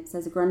 And it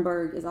says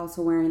Grunberg is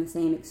also wearing the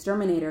same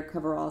Exterminator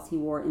coveralls he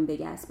wore in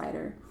Big Ass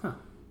Spider. Huh.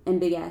 And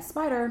Big Ass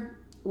Spider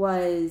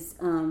was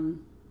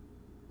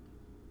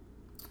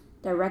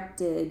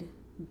directed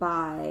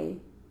by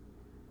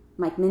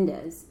Mike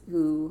Mendez,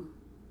 who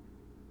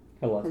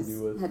had a lot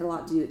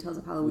to do with Tales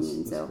of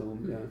Halloween. this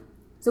film,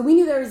 So we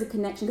knew there was a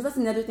connection, because that's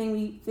another thing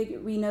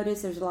we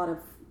noticed. There's a lot of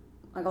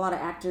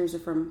actors are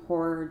from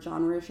horror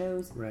genre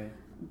shows, Right.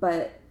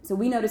 but so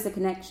we noticed a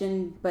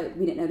connection, but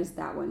we didn't notice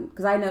that one,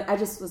 because I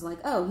just was like,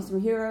 oh, he's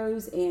from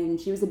Heroes, and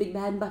she was a big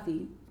bad in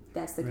Buffy.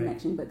 That's the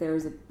connection, but there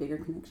was a bigger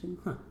connection.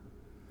 Huh.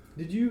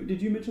 Did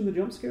you mention the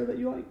jump scare that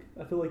you like?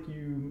 I feel like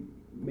you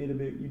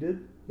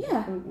did?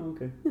 Yeah. Oh,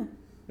 okay.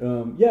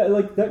 Yeah.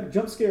 Like that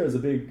jump scare is a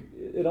big.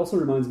 It also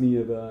reminds me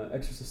of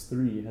Exorcist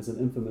 3 has an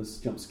infamous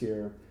jump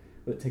scare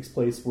that takes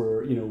place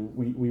where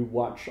we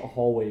watch a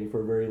hallway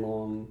for a very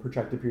long,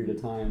 protracted period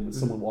of time with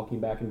someone walking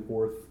back and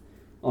forth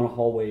on a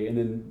hallway, and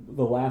then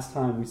the last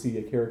time we see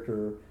a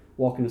character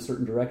walk in a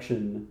certain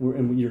direction,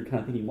 and you're kind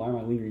of thinking, why am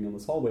I lingering on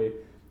this hallway?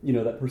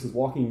 That person's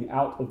walking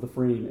out of the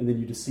frame, and then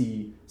you just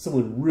see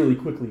someone really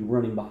quickly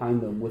running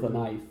behind them with a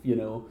knife,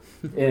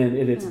 and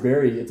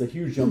it's a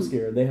huge jump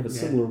scare. They have a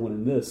similar one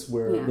in this,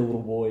 where the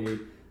little boy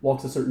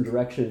walks a certain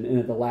direction, and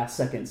at the last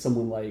second,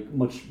 someone like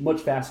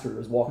much faster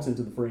walks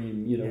into the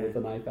frame, with a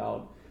knife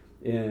out.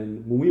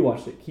 And when we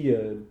watched it,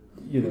 Kia,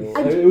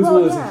 it was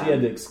one of those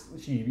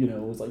things she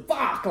was like,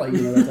 fuck, like,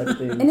 that type of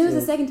thing. And it was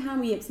the second time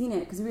we had seen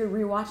it, because we were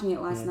rewatching it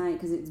last night,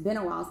 because it's been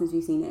a while since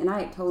we've seen it, and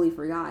I totally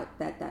forgot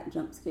that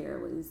jump scare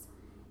was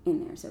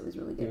in there, so it was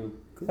really good. Yeah.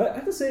 Cool. I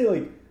have to say,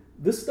 like,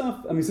 this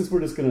stuff, I mean, since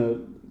we're just going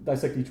to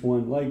dissect each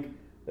one, like,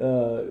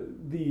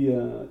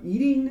 the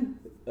eating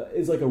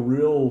is like a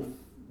real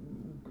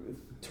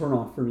turn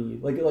off for me.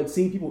 Like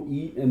seeing people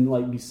eat and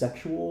like be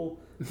sexual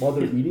while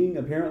they're eating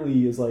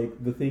apparently is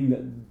like the thing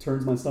that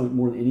turns my stomach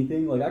more than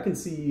anything. Like I can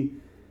see,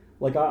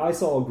 like I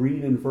saw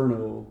Green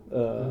Inferno,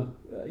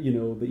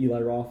 the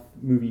Eli Roth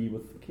movie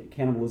with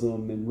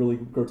cannibalism and really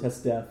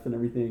grotesque death and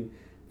everything.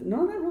 None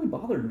of that really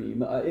bothered me,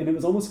 and it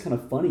was almost kind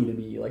of funny to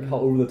me, like how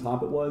over the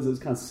top it was. It was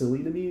kind of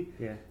silly to me.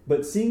 Yeah.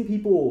 But seeing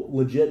people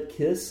legit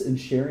kiss and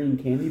sharing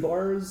candy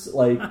bars,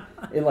 like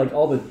and like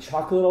all the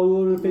chocolate all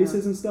over their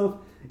faces and stuff,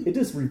 it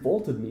just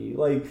revolted me.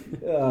 Like,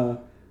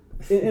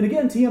 and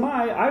again,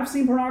 TMI, I've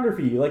seen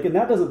pornography, like, and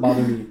that doesn't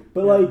bother me.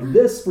 But like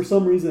this, for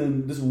some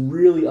reason, just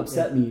really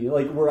upset me.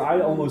 Like where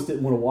I almost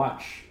didn't want to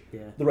watch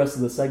the rest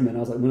of the segment.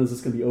 I was like, when is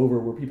this going to be over?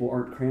 Where people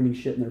aren't cramming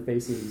shit in their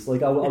faces?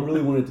 Like I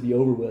really wanted it to be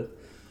over with.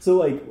 So,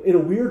 like, in a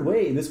weird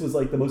way, this was,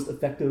 like, the most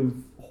effective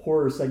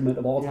horror segment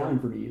of all time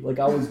for me. Like,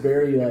 I was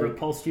very, like... It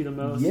repulsed you the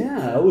most?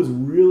 Yeah, I was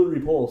really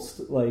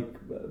repulsed, like,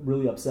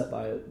 really upset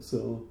by it,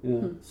 so,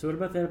 yeah. So what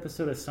about that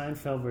episode of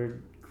Seinfeld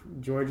where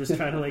George is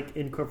trying to, like,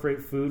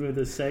 incorporate food with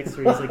his sex,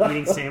 where he's, like,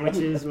 eating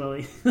sandwiches while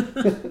he...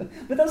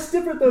 But that's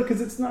different, though,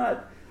 because it's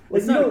not...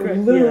 Like, you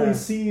don't literally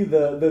see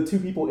the two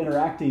people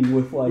interacting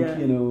with, like, I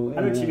know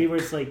what you mean, where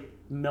it's, like,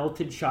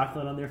 melted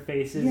chocolate on their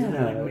faces and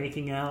they're, like,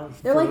 making out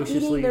They're, like,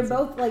 eating... They're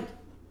both, like...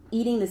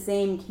 eating the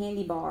same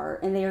candy bar,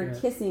 and they are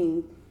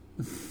kissing,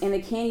 and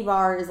the candy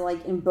bar is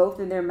like in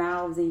both of their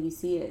mouths, and you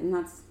see it, and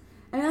that's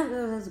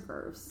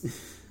gross.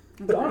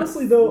 But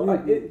honestly, though,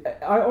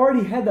 I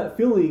already had that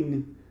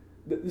feeling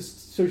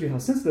this shows you how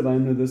sensitive I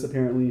am to this.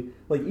 Apparently,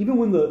 like even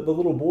when the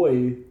little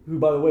boy, who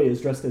by the way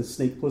is dressed as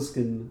Snake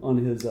Plissken on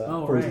his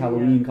his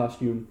Halloween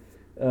costume,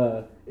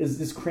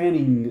 is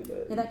cramming.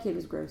 That kid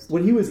was gross.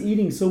 When he was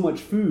eating so much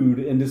food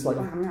and just like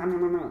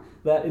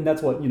that, and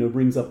that's what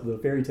brings up the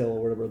fairy tale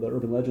or whatever, the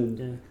urban legend.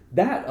 Yeah.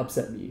 That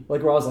upset me.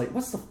 Like where I was like,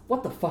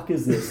 what the fuck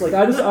is this? Like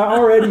I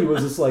already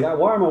was just like,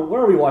 why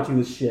are we watching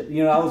this shit?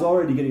 I was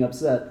already getting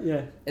upset.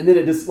 Yeah. And then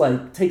it just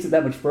like takes it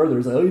that much further.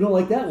 It's like, oh, you don't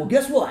like that? Well,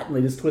 guess what? And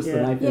they just twist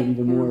the knife in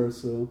even more.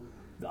 So.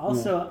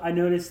 Also, I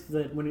noticed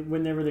that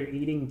whenever they're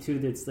eating too,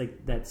 that's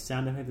like that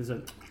sound effect is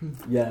like.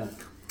 Yeah.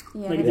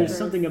 Yeah, like there's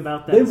something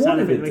about that they sound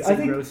wanted effect it. makes I it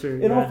think, grosser.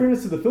 In all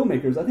fairness to the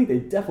filmmakers, I think they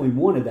definitely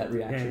wanted that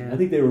reaction. Yeah. I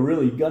think they were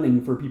really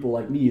gunning for people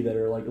like me that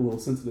are like a little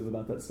sensitive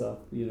about that stuff.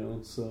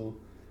 So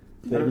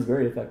that was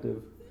very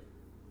effective.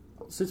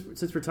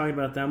 Since we're talking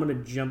about that, I'm going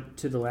to jump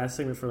to the last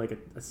segment for like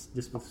just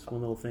this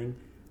one little thing.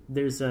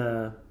 There's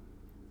a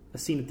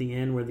scene at the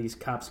end where these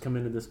cops come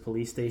into this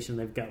police station.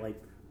 They've got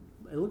like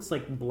it looks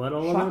like blood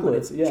all over them, but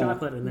it's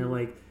chocolate, and they're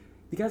like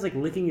the guy's like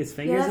licking his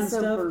fingers and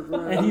stuff,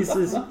 and he's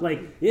just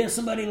like,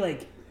 somebody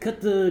like cut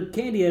the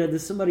candy out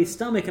of somebody's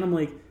stomach, and I'm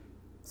like,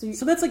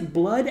 so that's like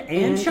blood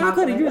and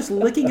chocolate, and you're just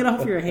licking it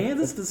off your hands?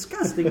 That's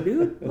disgusting,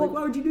 dude. Like,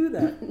 why would you do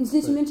that?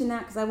 Since you mentioned that,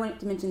 because I wanted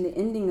to mention the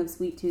ending of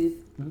Sweet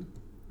Tooth,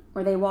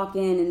 where they walk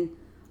in and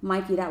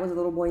Mikey, that was the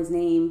little boy's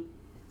name,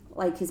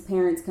 like his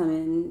parents come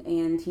in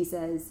and he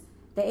says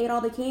they ate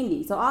all the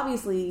candy. So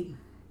obviously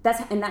that's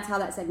how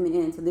that segment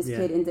ends. So this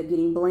kid ends up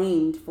getting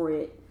blamed for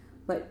it,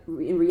 but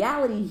in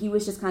reality he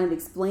was just kind of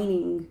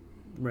explaining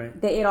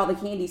they ate all the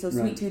candy, so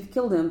Sweet Tooth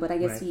killed him. But I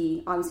guess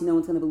obviously no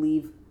one's going to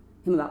believe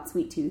him about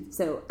Sweet Tooth.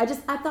 So I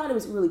thought it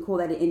was really cool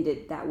that it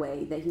ended that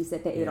way, that he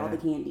said they ate all the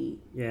candy.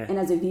 Yeah. And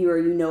as a viewer,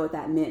 you know what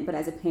that meant, but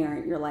as a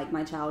parent, you're like,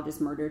 my child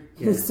just murdered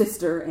his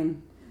sister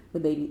and the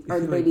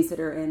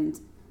babysitter and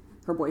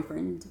her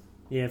boyfriend.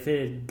 Yeah, if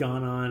it had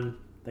gone on,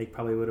 they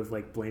probably would have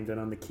like blamed it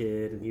on the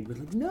kid, and he'd be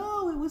like,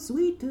 "No, it was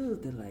Sweet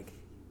Tooth." They're like,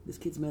 "This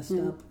kid's messed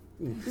up."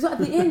 So at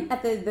the end,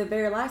 at the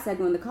very last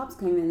segment, when the cops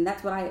came in,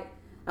 that's what I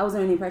was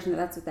under the impression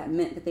that's what that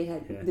meant, that they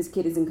had this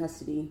kid is in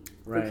custody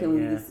for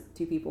killing these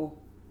two people.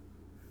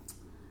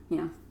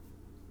 Yeah.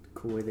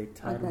 Cool way they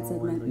tied them all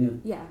segment.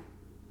 in. Yeah.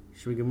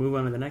 Should we move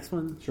on to the next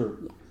one? Sure.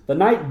 Yeah. The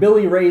night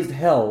Billy raised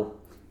hell.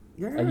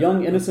 A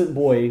young innocent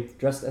boy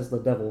dressed as the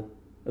devil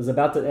is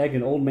about to egg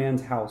an old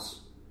man's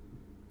house.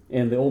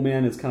 And the old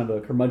man is kind of a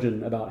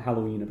curmudgeon about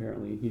Halloween,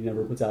 apparently. He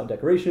never puts out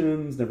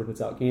decorations, never puts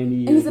out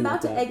candy. And he's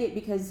about to egg it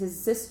because his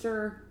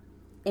sister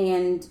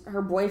and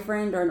her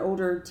boyfriend or an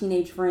older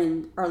teenage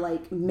friend are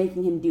like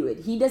making him do it.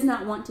 He does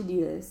not want to do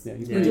this. Yeah, he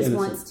just innocent.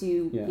 Wants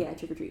to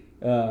trick or treat.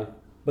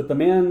 But the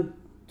man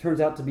turns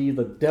out to be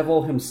the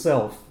devil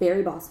himself.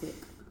 Barry Bostwick.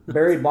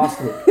 Barry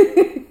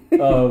Bostwick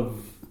of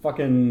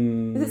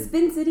fucking... Is it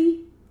Spin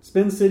City?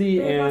 Spin City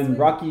Barry and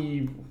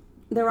Bostwick?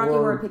 The Rocky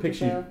Horror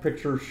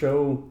Picture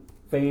Show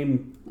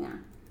fame.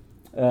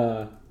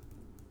 Yeah.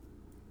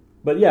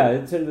 But yeah,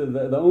 it's,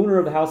 the owner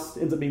of the house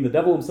ends up being the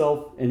devil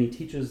himself, and he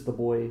teaches the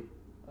boy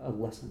a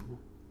lesson.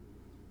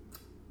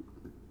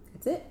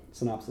 That's it.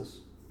 Synopsis.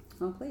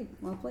 Well played.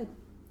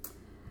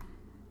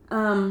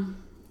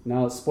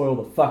 Now let's spoil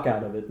the fuck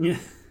out of it. Yeah.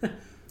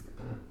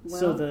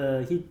 Well,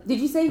 did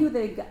you say who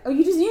the guy... Oh,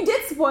 you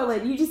did spoil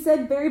it. You just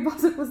said Barry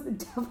Bostwick was the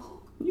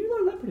devil. You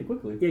learned that pretty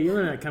quickly. Yeah, you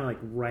learn that kind of like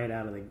right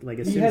out of the... Like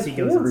as he soon as he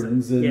goes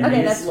inside. Yeah,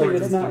 okay, that's true.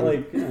 It's not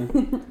like...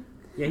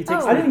 Yeah, he takes.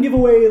 I didn't give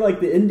away like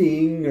the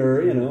ending,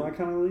 or I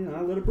kind of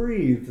I let it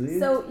breathe. See?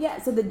 So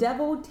the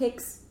devil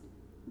takes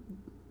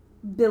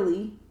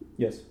Billy.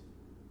 Yes.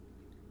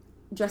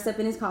 Dressed up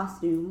in his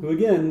costume. Who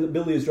again?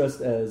 Billy is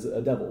dressed as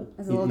a devil.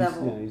 As a little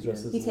devil. Yeah, he's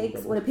dressed as. He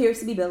takes what appears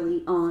to be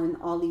Billy on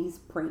all these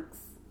pranks.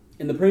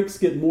 And the pranks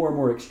get more and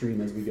more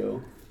extreme as we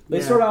go.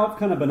 They start out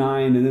kind of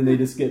benign, and then they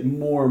just get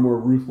more and more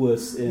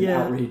ruthless and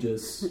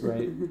outrageous.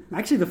 Right.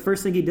 Actually, the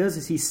first thing he does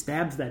is he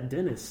stabs that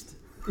dentist.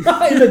 In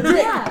the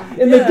dick!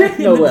 In the dick,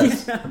 no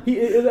less.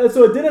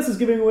 So a dentist is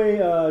giving away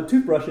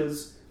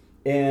toothbrushes,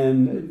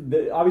 and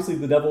obviously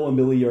the devil and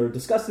Billy are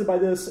disgusted by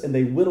this, and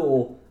they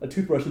whittle a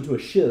toothbrush into a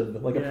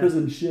shiv, like a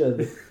prison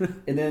shiv,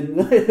 and then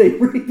they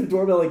ring the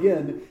doorbell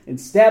again and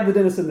stab the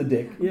dentist in the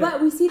dick. Yeah.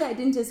 But we see that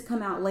dentist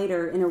come out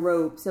later in a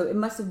robe, so it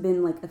must have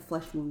been like a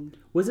flesh wound.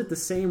 Was it the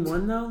same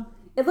one, though?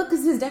 It looked,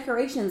 because his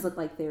decorations look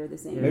like they were the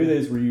same. Yeah. Maybe they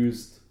just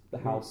reused the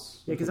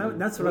house. Yeah, because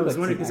that's what I was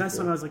wondering, because that's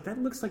when I was like, that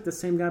looks like the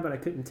same guy, but I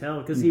couldn't tell,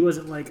 because he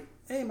wasn't like,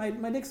 hey, my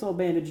dick's all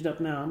bandaged up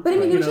now. But I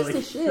mean, it was just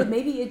a shiv.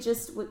 Maybe it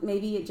just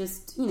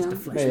just a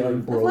flesh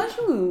wound. A flesh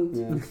wound.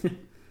 Yeah.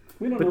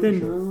 We don't know for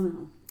sure.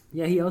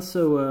 Yeah, he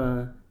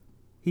also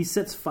he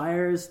sets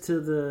fires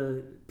to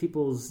the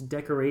people's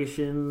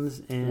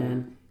decorations,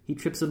 and he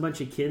trips a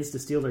bunch of kids to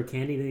steal their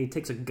candy. Then he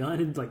takes a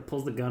gun and like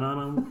pulls the gun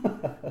on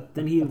them.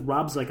 Then he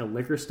robs like a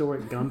liquor store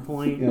at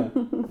gunpoint. Yeah,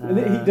 and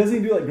then doesn't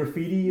he do like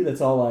graffiti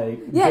that's all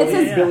like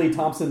Billy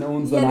Thompson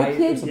owns the night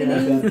or something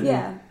like that.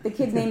 Yeah, the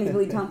kid's name is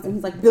Billy Thompson.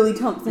 He's like, Billy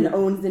Thompson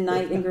owns the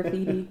night in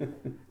graffiti.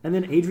 And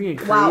then Adrian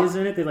Curry Wow. is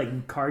in it. They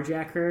like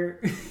carjack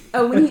her.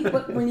 Oh,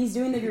 when he's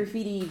doing the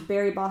graffiti,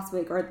 Barry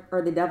Bostwick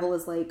or the devil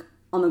is like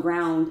on the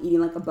ground eating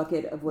like a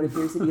bucket of what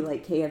appears to be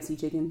like KFC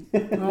chicken.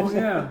 Oh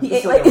yeah. He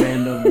It's ate like like a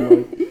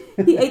random.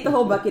 he ate the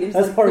whole bucket. And just,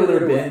 That's like, part of threw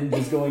their it away. binge,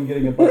 is going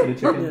getting a bucket of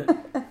chicken. Yeah.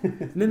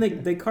 And then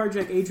they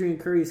carjack Adrian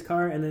Curry's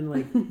car, and then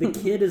like the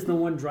kid is the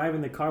one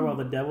driving the car while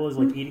the devil is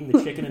like eating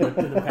the chicken in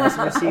the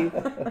passenger seat.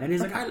 And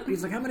he's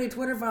like, how many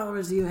Twitter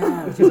followers do you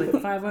have? She's like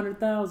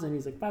 500,000.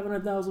 He's like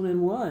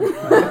 500,001.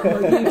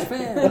 I'm a huge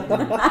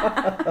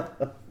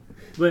fan.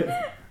 But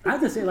I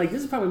have to say, like,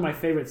 this is probably my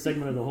favorite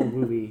segment of the whole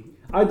movie.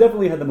 I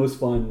definitely had the most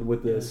fun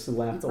with this. And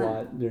laughed It's a fun.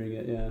 lot during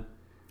it. Yeah.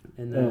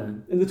 And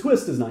And the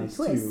twist is nice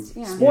Twist, too.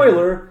 yeah.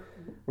 Spoiler: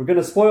 we're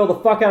gonna spoil the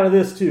fuck out of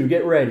this too.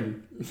 Get ready.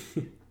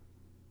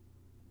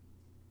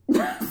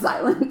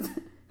 Silence.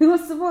 Who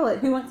wants to spoil it?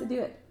 Who wants to do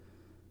it?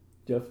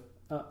 Jeff.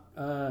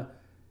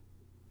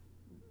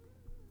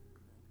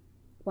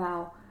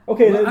 Wow.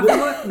 Okay. Well,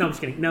 no, I'm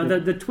just kidding. No,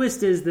 the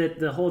twist is that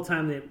the whole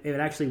time that it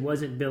actually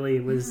wasn't Billy.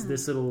 It was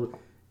this little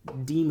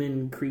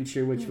demon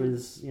creature, which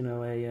was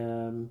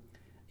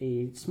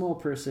a small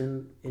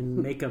person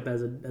in makeup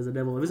as a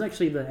devil. It was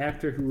actually the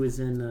actor who was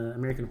in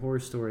American Horror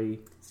Story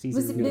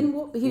season. Was it Ben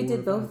Wolf? He 4 did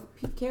or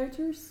both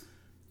characters?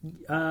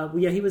 5.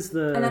 Yeah, he was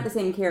the. Not the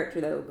same character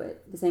though,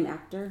 but the same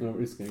actor. No,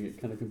 it's gonna get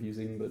kind of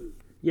confusing, but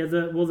Yeah,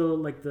 the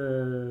little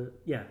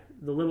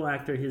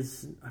actor.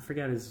 I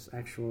forgot his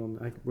actual.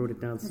 I wrote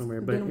it down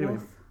somewhere, but Ben anyway.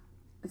 Wolf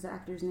is the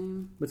actor's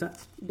name. What's that?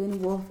 Ben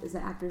Wolf is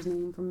the actor's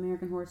name from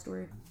American Horror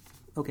Story.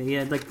 Okay,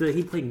 yeah, like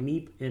he played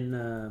Meep in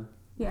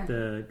Yeah.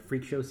 the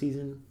Freak Show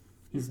season.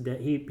 He's dead.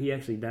 He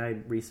actually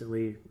died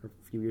recently, or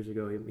a few years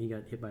ago. He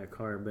got hit by a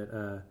car, but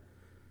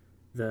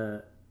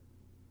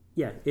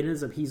it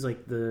ends up he's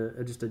like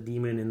just a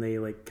demon, and they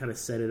like kind of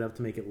set it up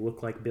to make it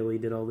look like Billy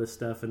did all this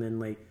stuff, and then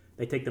like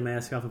they take the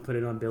mask off and put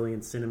it on Billy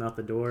and send him out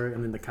the door,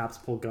 and then the cops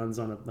pull guns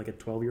on a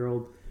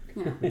 12-year-old,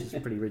 Yeah. which is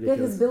pretty Yeah, ridiculous.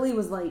 because Billy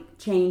was like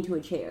chained to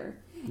a chair.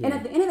 And Yeah.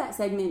 at the end of that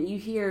segment, you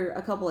hear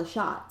a couple of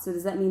shots. So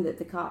does that mean that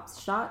the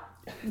cops shot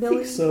I Billy?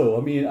 think so.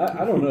 I mean,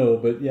 I don't know,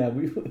 but yeah,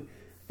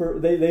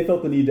 they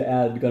felt the need to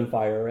add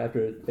gunfire after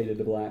it faded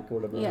to black or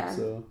whatever. Yeah,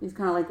 So he's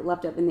kind of like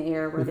left up in the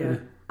air. Whether Yeah.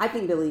 I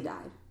think Billy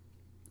died.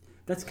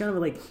 That's kind of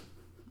like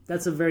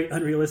that's a very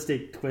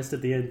unrealistic twist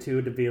at the end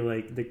too. To be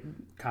like the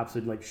cops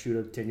would like shoot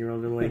a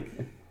 10-year-old and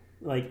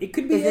like it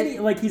could be Is it- any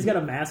like he's got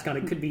a mask on.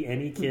 It could be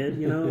any kid,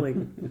 like.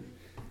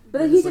 But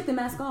then he took the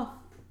mask off.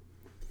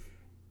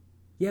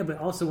 Yeah, but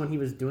also when he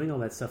was doing all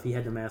that stuff, he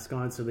had the mask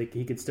on, so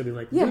he could still be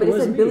like, Yeah, but it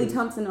said me." Billy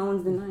Thompson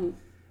owns the knife,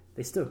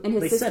 They still and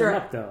they his set him sister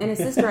up though. and his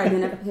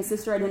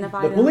sister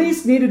identified the him.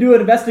 police need to do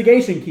an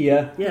investigation,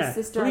 Kia. Yeah, his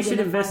sister police should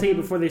identified investigate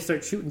him. before they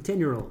start shooting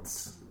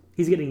 10-year-olds.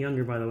 He's getting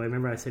younger, by the way.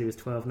 Remember I said he was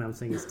 12, now I'm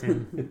saying he's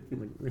 10.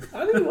 Like,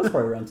 I think he was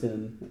probably around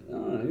 10. I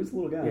don't know. He was a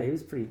little guy. yeah, he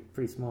was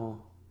pretty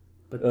small.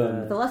 But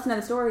The lesson of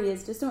the story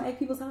is just don't egg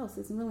people's house.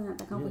 It's really not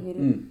that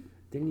complicated.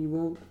 then you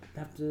won't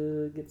have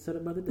to get set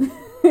up by the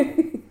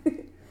devil.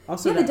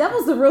 Also, Yeah, the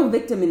devil's the real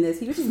victim in this.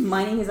 He was just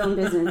minding his own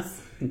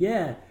business.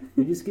 Yeah,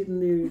 you're just getting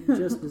their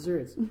just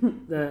desserts.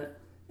 The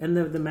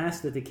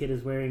mask that the kid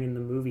is wearing in the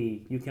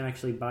movie, you can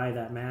actually buy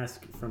that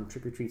mask from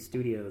Trick or Treat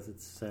Studios.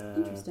 It's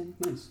Interesting.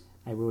 Nice.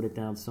 I wrote it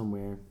down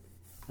somewhere.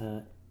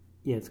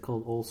 It's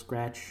called Old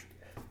Scratch.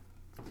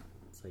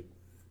 It's like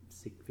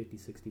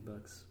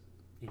 $50-$60.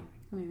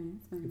 Anyway,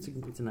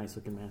 it's a nice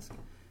looking mask.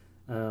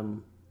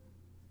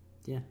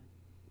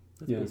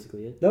 That's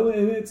basically it. No,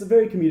 and it's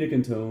very comedic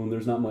in tone.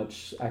 There's not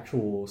much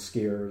actual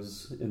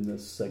scares in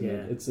this segment.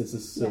 Yeah. It's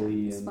just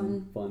silly it's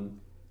and fun.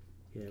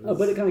 Yeah,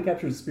 But it kind of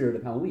captures the spirit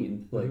of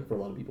Halloween, like for a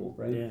lot of people,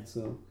 right? Yeah.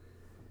 So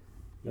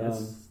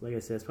like I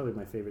said, it's probably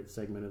my favorite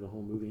segment of the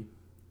whole movie.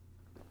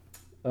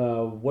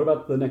 what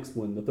about the next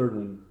one, the third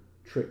one,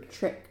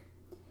 Trick?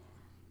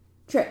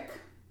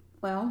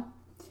 Well,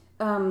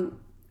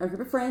 a group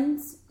of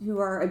friends who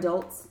are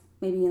adults,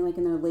 maybe in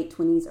their late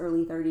 20s,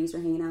 early 30s, are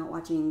hanging out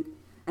watching.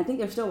 I think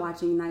they're still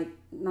watching Night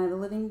of the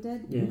Living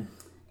Dead. Yeah.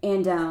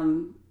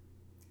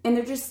 And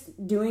they're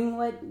just doing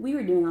what we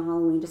were doing on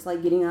Halloween, just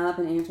like getting up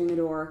and answering the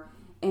door.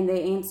 And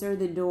they answer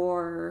the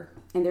door,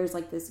 and there's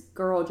like this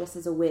girl dressed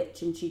as a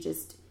witch, and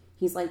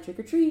he's like, trick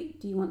or treat,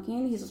 do you want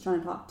candy? He's just trying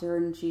to talk to her,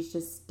 and she's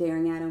just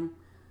staring at him.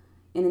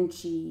 And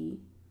then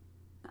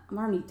I'm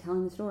already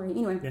telling the story.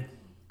 Anyway,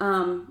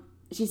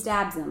 she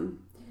stabs him.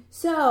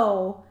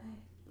 So,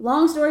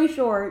 long story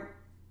short,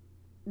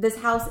 this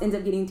house ends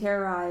up getting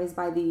terrorized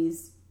by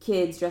these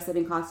kids dressed up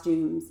in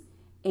costumes.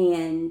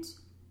 And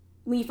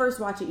when you first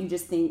watch it, you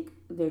just think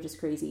they're just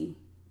crazy.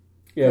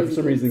 Yeah, for Crazy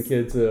some reason,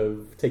 kids. kids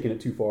have taken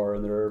it too far,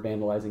 and they're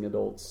vandalizing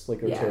adults,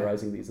 like they're Yeah.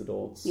 terrorizing these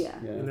adults. Yeah.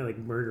 And they're like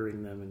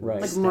murdering them and Right.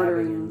 Like stabbing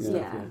murdering and them,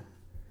 stuff, yeah.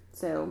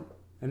 So,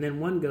 And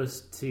then one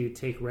goes to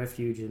take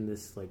refuge in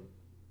this like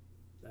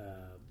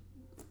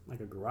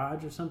a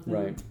garage or something.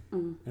 Right.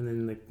 And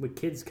then when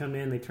kids come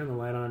in, they turn the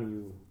light on,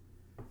 and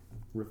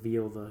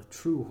reveal the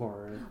true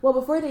horror. Well,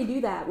 before they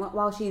do that,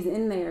 while she's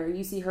in there,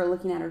 you see her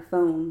looking at her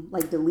phone,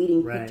 like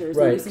deleting Right. pictures.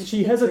 And you Right. see She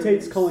pictures.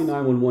 hesitates calling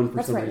 911 for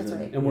That's some right, reason.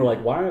 that's right. And we're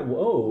like, why?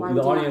 Whoa. Why The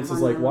would you not audience call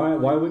is like, why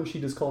 911? wouldn't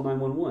she just call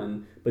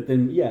 911? But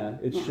then, yeah,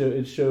 it Yeah.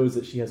 it shows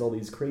that she has all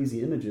these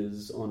crazy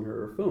images on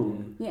her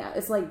phone. Yeah,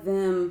 it's like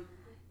them.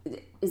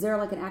 Is there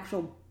like an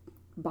actual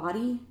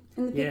body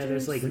in the pictures? Yeah,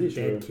 there's like Pretty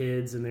dead sure.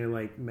 kids, and they're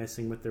like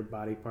messing with their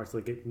body parts.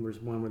 Like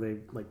there's one where they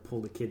like pull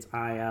the kid's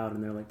eye out,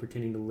 and they're like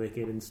pretending to lick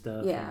it and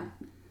stuff. Yeah.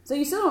 So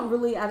you still don't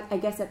really, I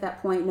guess, at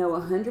that point know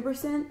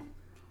 100%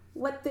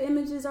 what the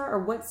images are or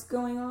what's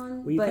going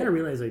on. Well, you but kind of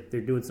realize like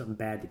they're doing something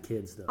bad to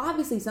kids, though.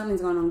 obviously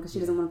something's going on because she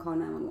doesn't want to call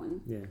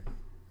 911. Yeah.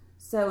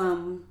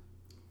 So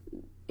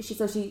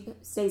she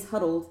stays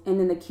huddled, and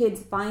then the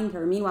kids find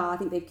her. Meanwhile, I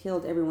think they've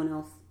killed everyone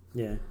else.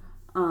 Yeah.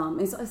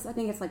 And so I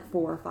think it's like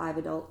 4 or 5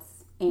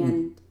 adults,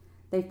 and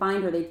they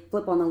find her. They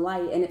flip on the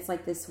light, and it's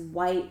like this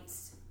white,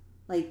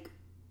 like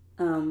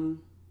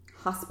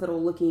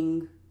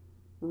hospital-looking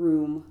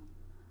room.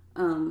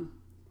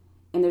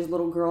 And there's a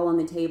little girl on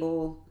the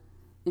table,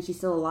 and she's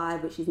still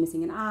alive, but she's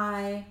missing an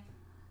eye.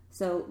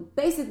 So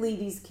basically,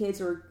 these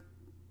kids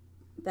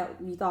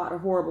that we thought are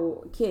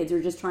horrible kids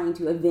are just trying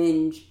to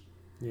avenge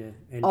Yeah.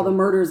 And all the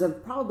murders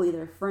of probably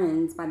their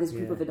friends by this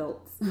group Yeah. of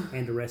adults.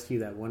 and to rescue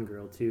that one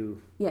girl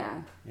too.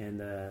 Yeah.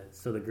 And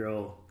so the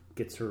girl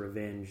gets her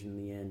revenge in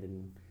the end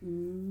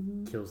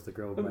and kills the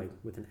girl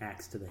with an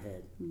axe to the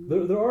head.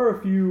 There are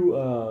a few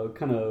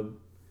kind of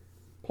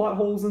plot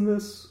holes in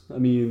this. I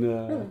mean,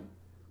 Really?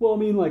 well, I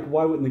mean, like,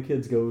 why wouldn't the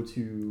kids go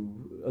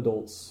to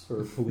adults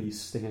or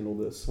police to handle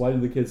this? Why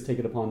did the kids take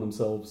it upon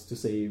themselves to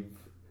save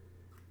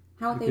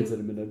How the they kids that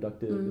had been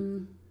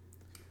abducted?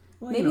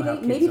 Well, Maybe you know how they-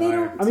 kids maybe they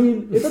are. don't- I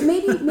mean, it's, But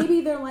maybe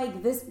they're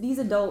like these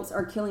adults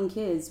are killing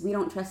kids. We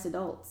don't trust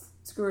adults.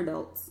 Screw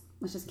adults.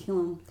 Let's just kill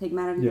them. Take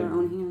matters into Yeah. our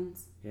own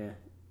hands. Yeah,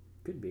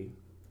 could be.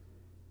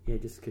 Yeah,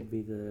 it just could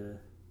be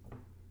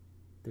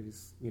they're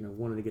just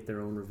wanting to get their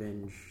own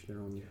revenge, their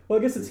own. well,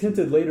 I guess it's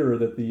hinted later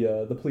that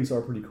the police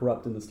are pretty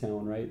corrupt in this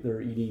town, right?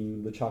 They're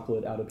eating the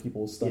chocolate out of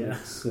people's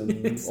stomachs and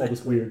all this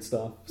Exactly. weird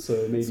stuff. So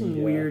maybe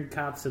Some weird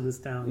cops in this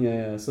town.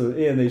 Yeah. So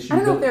and they shoot. I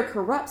don't know if they're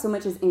corrupt so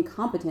much as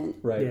incompetent.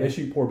 Right. Yeah. They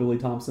shoot poor Billy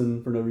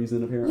Thompson for no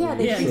reason, apparently. Yeah,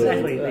 they Yeah, shoot-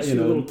 exactly. They you shoot a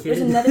know, little There's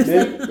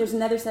kid.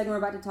 another segment we're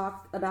about to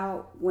talk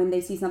about when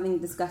they see something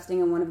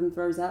disgusting and one of them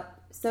throws up.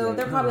 So Right.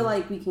 they're probably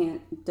like, we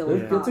can't deal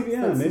with Yeah. cops. Let's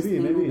just maybe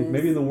handle this.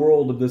 maybe in the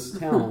world of this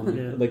town,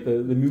 Yeah. like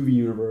the movie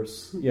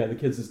universe, yeah, the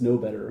kids just know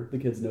better. The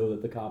kids know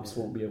that the cops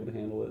won't be able to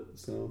handle it.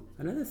 So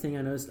Another thing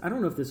I noticed, I don't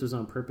know if this was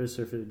on purpose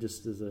or if it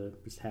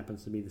just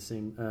happens to be the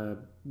same. The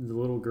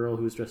little girl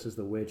who was dressed as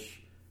the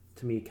witch,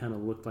 to me, kind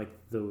of looked like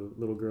the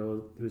little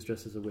girl who was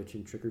dressed as a witch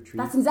in Trick or Treat.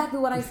 That's exactly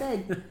what I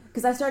said.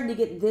 Because I started to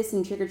get this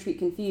and Trick or Treat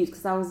confused.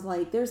 Because I was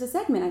like, there's a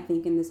segment, I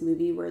think, in this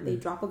movie where they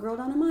drop a girl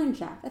down a mine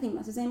shaft. I think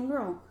that's the same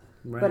girl.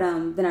 Right. But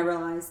then I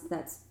realized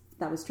that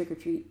was Trick or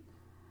Treat.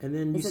 And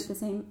then Is it the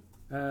same?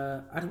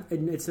 I don't.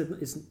 It's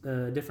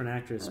a different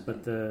actress, Okay.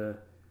 but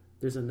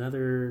there's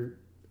another.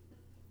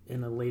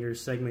 In a later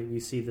segment,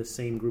 you see the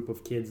same group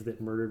of kids that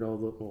murdered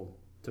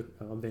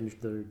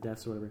avenged their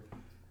deaths or whatever.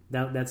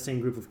 That same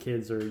group of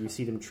kids, or you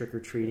see them trick or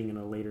treating in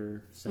a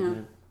later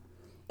segment.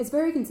 It's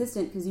very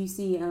consistent because you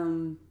see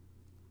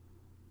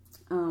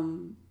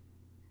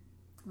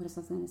what else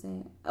was I going to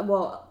say?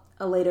 Well,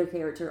 a later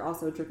character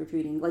also trick or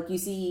treating. Like you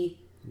see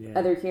Yeah,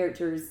 other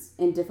characters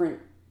in different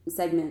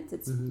segments.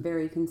 It's Mm-hmm.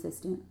 very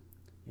consistent.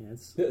 yeah,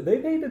 it's they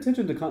paid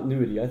attention to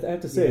continuity. I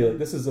have to say, Yeah. like,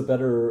 this is a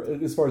better,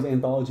 as far as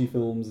anthology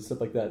films and stuff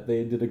like that.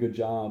 They did a good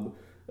job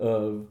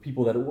of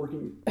people that are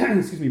working,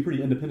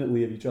 pretty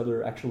independently of each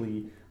other.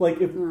 Actually, like,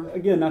 if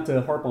again, not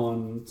to harp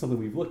on something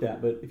we've looked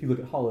at, but if you look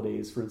at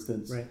Holidays, for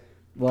instance, right.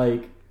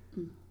 like,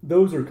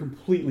 those are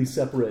completely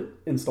separate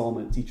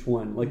installments, each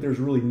one. Like, there's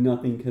really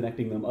nothing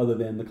connecting them other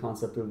than the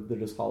concept of they're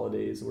just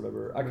holidays or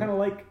whatever. I kind of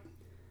like,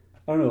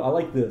 I don't know, I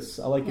like this.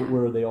 I like it Yeah.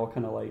 where they all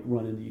kind of like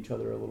run into each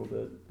other a little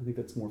bit. I think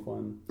that's more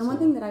fun. And one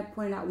So- thing that I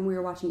pointed out when we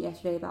were watching it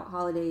yesterday about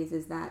holidays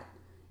is that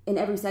in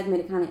every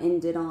segment it kind of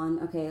ended on,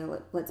 okay,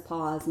 let's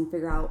pause and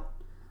figure out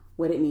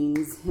what it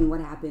means and what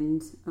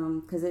happened.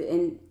 Because they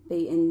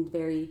end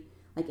very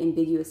like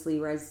ambiguously,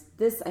 whereas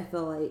this, I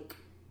feel like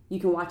you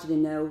can watch it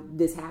and know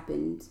this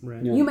happened.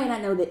 Right. Yeah. You may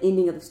not know the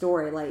ending of the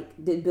story,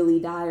 like did Billy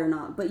die or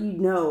not, but you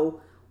know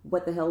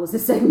what the hell was the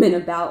segment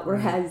about.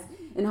 Whereas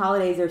in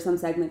holidays, there are some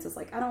segments it's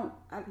like I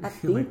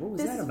think Like, what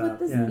was this that is about? what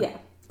this Yeah. yeah.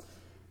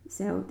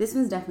 So this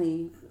one's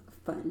definitely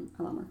fun,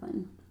 a lot more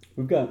fun.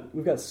 We've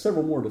got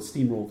several more to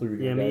steamroll through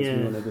here, Yeah, guys. yeah.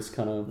 We want to just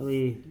kind of.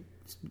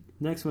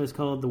 Next one is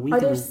called The Week. Are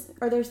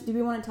there? Do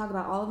we want to talk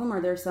about all of them? Or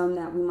are there some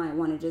that we might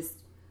want to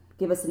just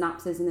give a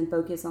synopsis and then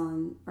focus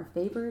on our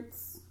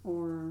favorites?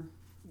 Or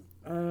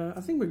I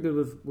think we're good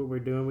with what we're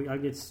doing. I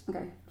guess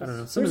okay, I don't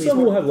know. There's some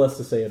we'll have less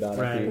to say about,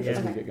 I Right, think, yeah. as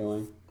we Okay. get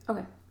going.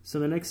 okay. So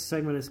the next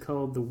segment is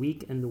called The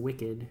Weak and the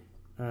Wicked.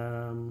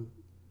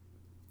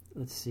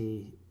 Let's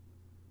see.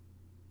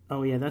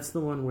 Oh yeah, that's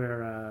the one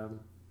where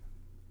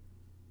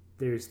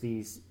there's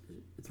these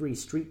 3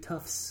 street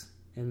toughs,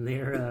 and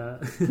they're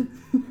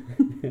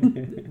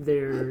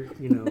they're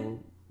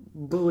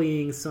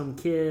bullying some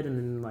kid, and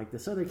then like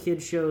this other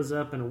kid shows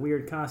up in a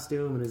weird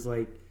costume and is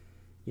like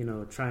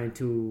trying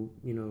to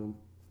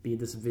be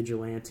this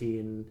vigilante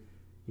and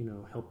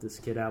help this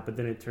kid out. But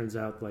then it turns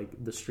out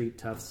like the street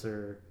toughs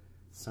are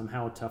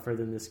somehow tougher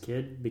than this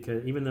kid,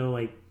 because even though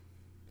like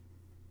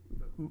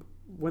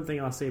one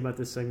thing I'll say about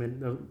this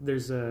segment,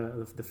 there's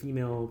the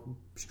female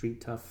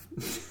street tough,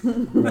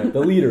 right? The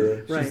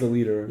leader, she's right. the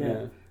leader.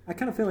 Yeah, I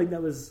kind of feel like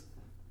that was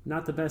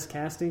not the best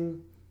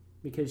casting,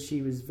 because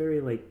she was very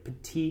like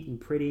petite and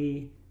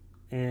pretty,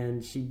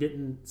 and she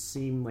didn't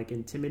seem like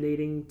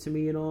intimidating to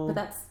me at all. But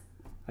that's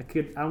I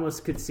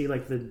almost could see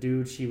like the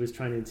dude she was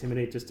trying to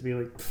intimidate just to be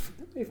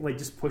like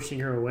just pushing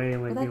her away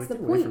and like, that's the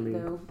get away from point, me.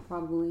 though.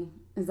 Probably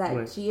is that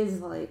What? she is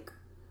like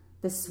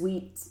the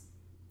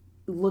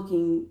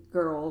sweet-looking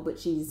girl, but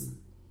she's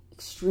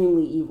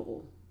extremely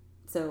evil.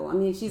 So I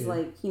mean, she's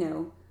like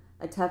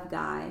a tough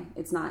guy.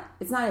 It's not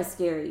as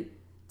scary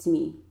to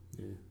me.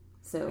 Yeah.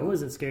 So It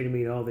wasn't scary to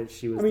me at all that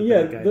she was. I mean, the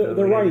bad guy, though.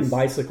 they're Like, riding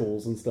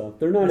bicycles and stuff.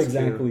 They're not That's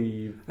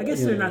exactly. I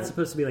guess they're not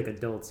supposed to be like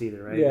adults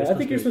either, right? Yeah, They're I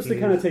think you're supposed to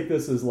kind of teenagers. take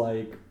this as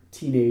like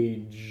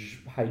teenage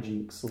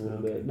hijinks a little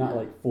Okay. bit, not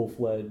like full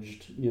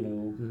fledged.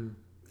 Mm.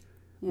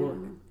 yeah. Well,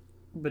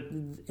 but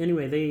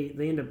anyway,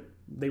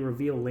 they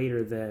reveal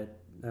later that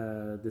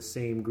the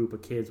same group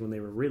of kids, when they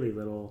were really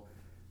little,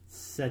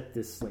 set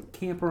this like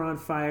camper on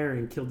fire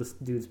and killed this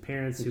dude's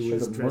parents, They who should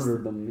was have dressed.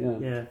 murdered them. Yeah.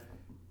 Yeah,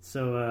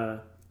 so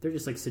they're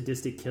just like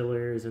sadistic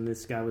killers, and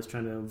this guy was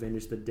trying to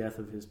avenge the death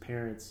of his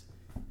parents,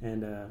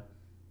 and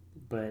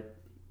but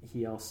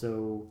he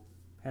also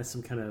has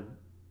some kind of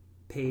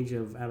page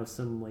out of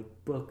some like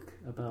book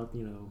about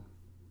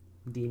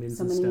demons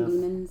and Summoning stuff.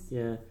 demons.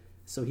 Yeah,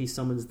 so he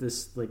summons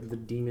this like the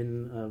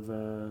demon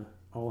of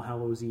All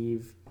Hallows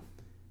Eve,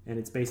 and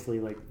it's basically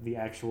like the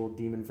actual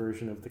demon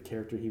version of the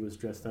character he was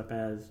dressed up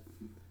as.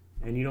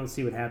 And you don't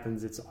see what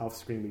happens; it's off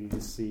screen,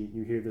 but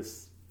you hear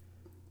this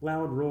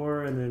loud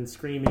roar and then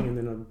screaming, and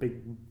then a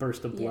big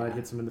burst of blood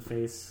hits him in the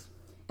face.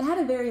 It had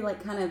a very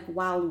like kind of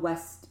Wild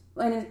West,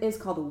 and it is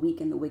called The Weak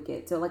and the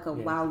Wicked, so like a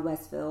Yeah. Wild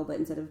West feel, but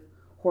instead of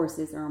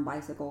horses, they're on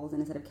bicycles, and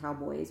instead of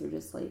cowboys, they're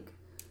just like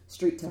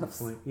street toughs.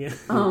 Point. Yeah.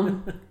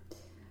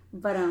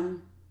 But I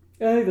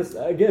think that's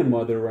again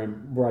why they were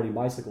riding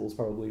bicycles.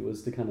 Probably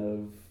was to kind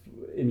of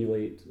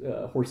emulate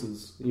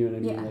horses. You know what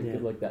I mean? Yeah. Like, Yeah.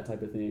 like that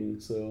type of thing.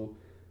 So.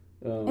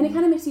 and it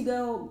kind of makes you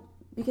go,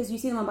 because you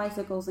see them on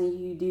bicycles and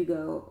you do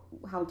go,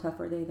 how tough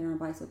are they? They're on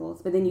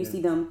bicycles. But then you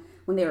see them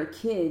when they were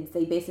kids,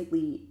 they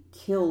basically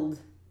killed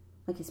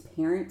like his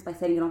parents by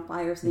setting it on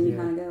fire. So then you Yeah.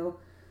 kind of go,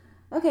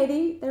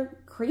 okay, they're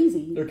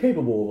crazy. They're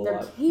capable of a They're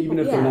lot, even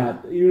if capable,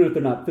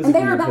 they're not And physically.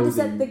 they were about to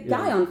opposing, set the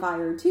guy on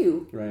fire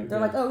too. Right. They're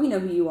yeah. like, oh, we know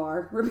who you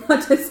are. We're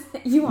about to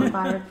set you on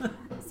fire.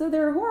 So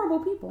they're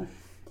horrible people.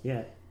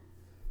 Yeah.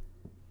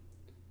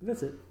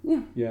 That's it.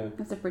 Yeah, Yeah.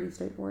 that's a pretty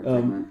straightforward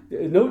segment.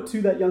 Note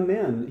to that young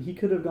man: he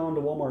could have gone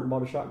to Walmart and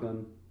bought a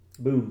shotgun.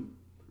 Boom.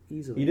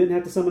 Easily. He didn't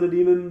have to summon a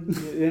demon. He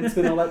didn't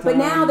spend all that time. But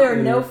now there are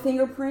and- no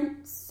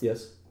fingerprints.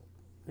 Yes.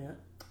 Yeah.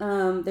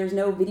 There's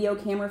no video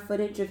camera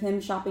footage of him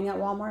shopping at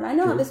Walmart. I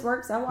know how True. this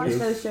works. I watch True.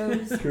 those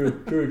shows. True.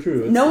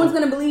 It's- No one's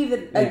going to believe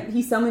that Yeah.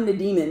 he summoned a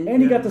demon.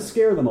 And he got to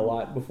scare them a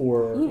lot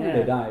before Yeah.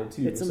 they died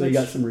too. It's a So he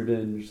got much- some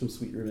revenge, some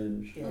sweet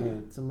revenge. Yeah. Yeah.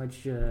 It's a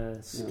much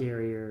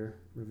scarier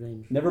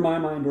revenge. Never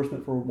mind my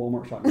endorsement for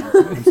Walmart shotguns.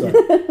 I'm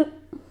sorry.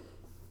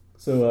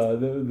 So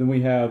then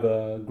we have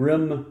a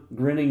grim,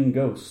 grinning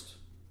ghost.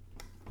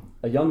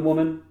 A young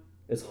woman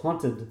is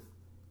haunted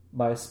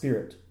by a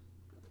spirit.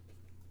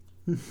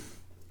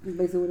 That's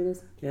basically what it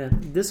is. Yeah.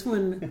 This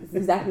one, That's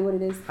exactly what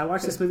it is. I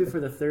watched this movie for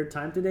the third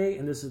time today,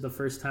 and this is the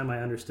first time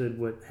I understood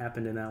what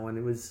happened in that one.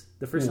 It was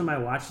the first time I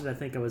watched it. I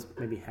think I was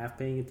maybe half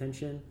paying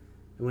attention,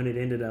 and when it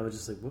ended, I was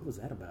just like, "What was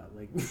that about?"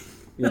 Like,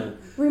 Yeah.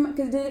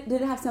 Because did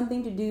it have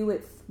something to do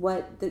with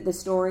what the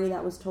story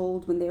that was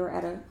told when they were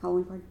at a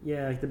Halloween party?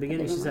 yeah, like the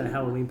beginning, she's at a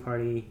Halloween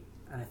party.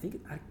 And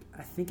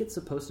I think it's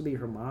supposed to be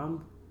her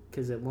mom,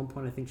 because at one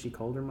point I think she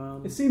called her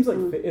mom. It seems like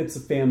it's a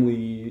family,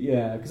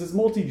 yeah, because it's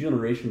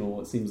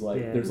multi-generational, it seems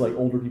like. Yeah. There's like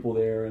older people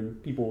there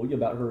and people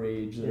about her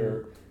age that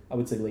are, I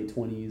would say, late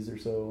 20s or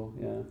so,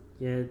 yeah.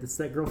 Yeah, it's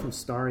that girl from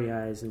Starry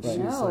Eyes, and Right.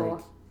 she's No.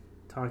 like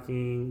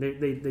talking.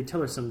 They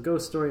tell her some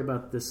ghost story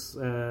about this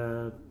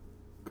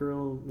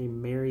girl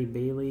named Mary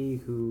Bailey,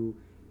 who,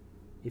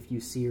 if you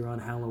see her on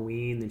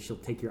Halloween, then she'll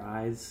take your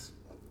eyes.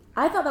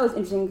 I thought that was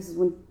interesting because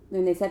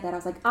when they said that, I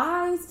was like,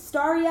 eyes,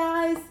 starry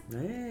eyes,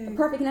 Hey. a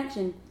perfect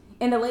connection.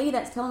 And the lady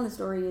that's telling the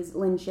story is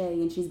Lynn Shay,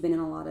 and she's been in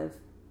a lot of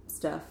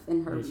stuff.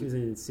 And her Yeah, she was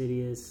in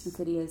Insidious.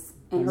 Insidious,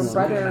 and her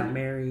Something About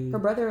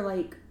brother, Mary.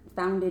 like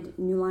founded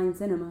New Line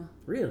Cinema.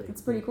 Really?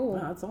 It's pretty cool.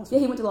 Wow, that's awesome.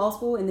 Yeah, he went to law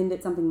school and then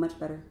did something much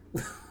better.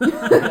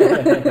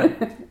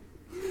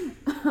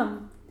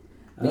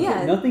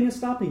 Yeah. Nothing is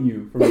stopping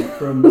you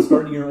from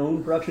starting your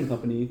own production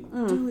company.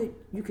 Do it.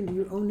 You can do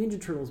your own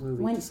Ninja Turtles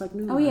movie, just like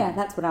New Oh Line. yeah,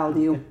 that's what I'll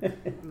do.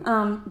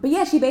 But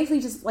yeah, she basically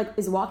just like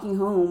is walking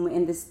home,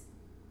 and this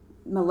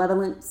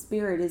malevolent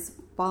spirit is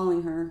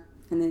following her,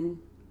 and then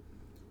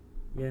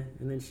Yeah,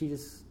 and then she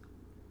just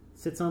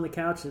sits on the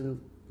couch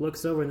and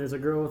looks over and there's a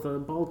girl with a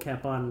ball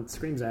cap on and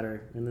screams at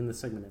her, and then the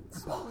segment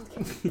ends.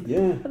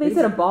 Yeah. They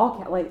said a ball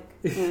cat, like.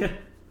 Yeah,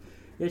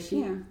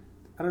 Yeah.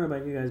 I don't know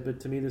about you guys, but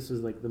to me this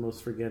was like the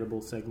most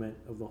forgettable segment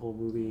of the whole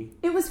movie.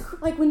 It was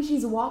like when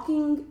she's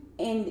walking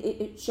and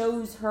it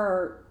shows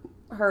her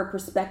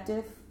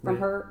perspective from Right.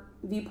 her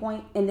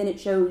viewpoint, and then it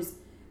shows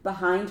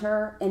behind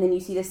her, and then you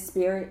see the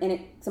spirit, and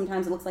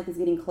sometimes it looks like it's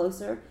getting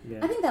closer. Yeah.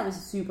 I think that was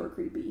super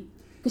creepy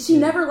because she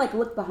never like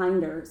looked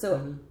behind her,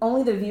 so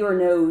only the viewer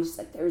knows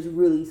like there's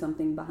really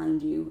something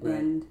behind you, Right.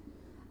 and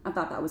I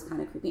thought that was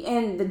kind of creepy.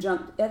 And the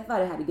jump, I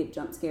thought it had a good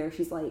jump scare.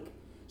 She's like.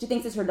 She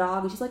thinks it's her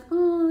dog, and she's like,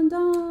 "Oh,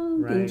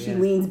 dog!" Right, and she yeah.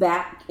 leans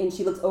back, and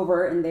she looks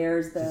over, and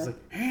there's the It's like,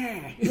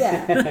 "Ah."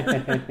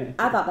 yeah.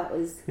 I thought that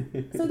was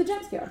so the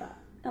jump scare. I thought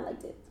I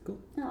liked it. Cool.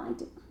 I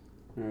liked it.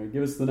 All right,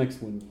 give us the next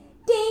one.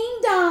 Ding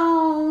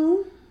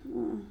dong.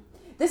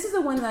 This is the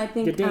one that I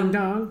think The ding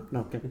dong. No,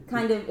 okay.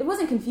 kind of. It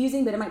wasn't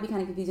confusing, but it might be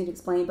kind of confusing to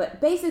explain. But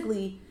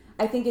basically,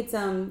 I think it's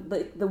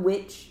the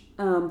witch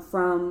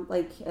from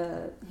like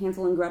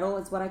Hansel and Gretel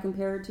is what I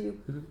compare her to,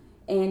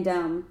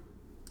 and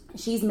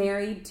she's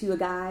married to a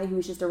guy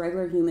who's just a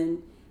regular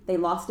human. They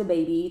lost a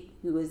baby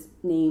who was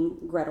named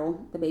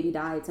Gretel. The baby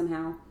died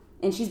somehow,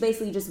 and she's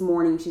basically just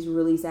mourning. She's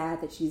really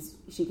sad that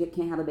she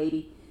can't have a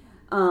baby.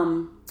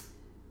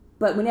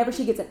 But whenever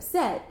she gets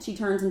upset, she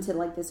turns into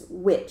like this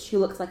witch who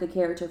looks like a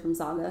character from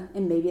Saga,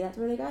 and maybe that's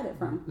where they got it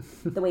from.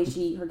 The way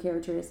her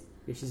character is.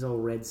 Yeah, she's all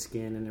red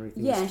skin and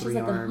everything. Yeah, Has and she's three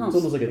like a arms. hump. It's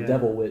almost like a Yeah.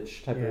 devil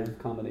witch type Yeah. of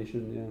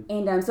combination. Yeah.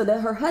 And so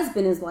her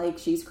husband is like,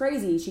 she's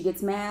crazy. She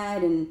gets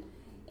mad, and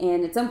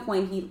at some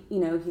point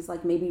he's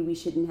like, maybe we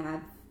shouldn't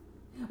have.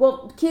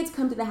 Well, kids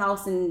come to the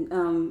house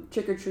and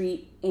trick or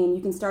treat, and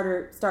you can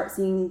start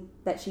seeing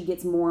that she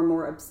gets more and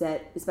more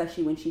upset,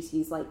 especially when she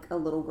sees like a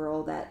little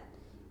girl that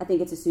I think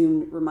it's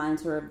assumed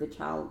reminds her of the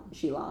child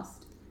she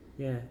lost.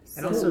 Yeah, and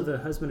So- also the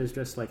husband is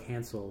dressed like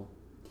Hansel.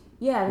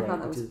 Yeah, I Right, thought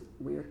that which was is-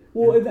 weird.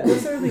 Well, and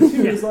that's the other thing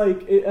too. Yeah. Is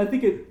like I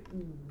think it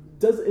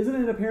does. Isn't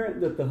it apparent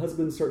that the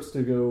husband starts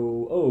to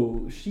go,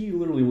 "Oh, she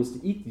literally wants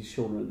to eat these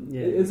children."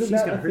 Yeah, isn't she's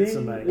that gonna a hurt thing?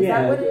 somebody. Is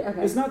Yeah, that what it-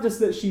 okay. It's not just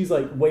that she's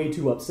like way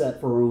too upset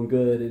for her own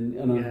good and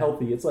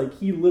unhealthy. It's like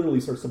he literally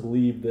starts to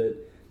believe that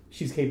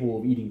she's capable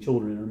of eating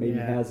children, or maybe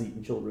Yeah. has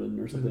eaten children,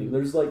 or something. Mhm.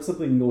 There's like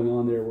something going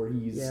on there where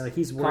he's Like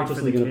he's worried for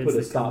consciously the going to kids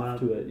put a that come stop up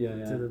to it. Yeah,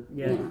 to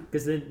yeah. the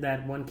because then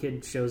that one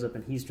kid shows up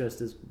and he's dressed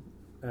as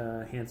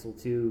Hansel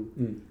too,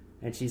 Mm.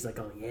 and she's like,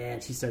 "Oh yeah,"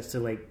 and she starts to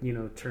like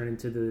turn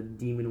into the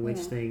demon witch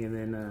Yeah. thing, and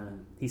then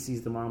he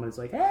sees the mom and it's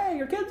like, "Hey,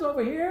 your kid's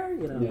over here,"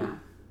 Yeah.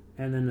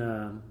 and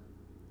then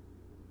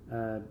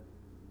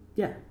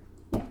yeah,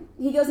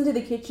 He goes into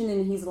the kitchen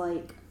and he's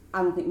like,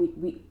 I don't think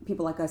we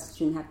people like us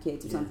shouldn't have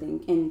kids or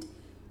something. And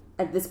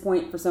at this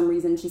point, for some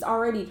reason, she's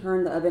already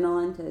turned the oven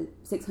on to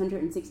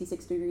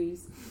 666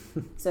 degrees.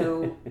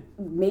 So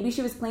maybe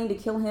she was planning to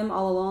kill him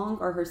all along,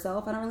 or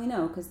herself. I don't really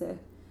know.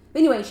 But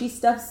anyway, she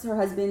stuffs her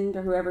husband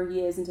or whoever he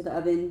is into the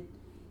oven,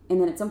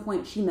 and then at some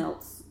point she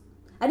melts.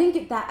 I didn't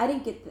get that. I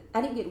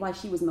didn't get why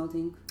she was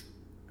melting.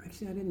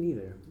 actually I didn't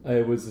either.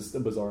 It was just a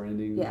bizarre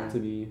ending Yeah. to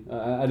me.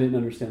 I didn't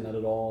understand that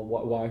at all.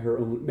 Why her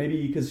own?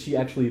 Maybe because she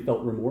actually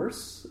felt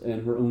remorse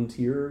and her own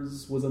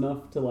tears was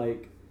enough to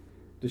like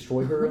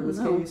destroy her in this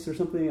No. case or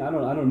something. I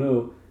don't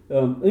know.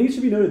 I think it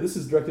should be noted this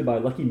is directed by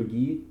Lucky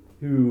McGee,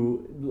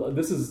 who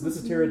this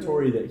is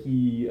territory that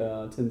he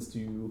tends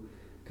to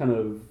kind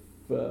of.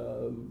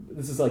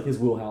 This is like his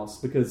wheelhouse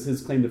because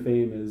his claim to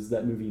fame is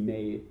that movie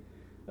May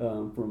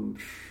from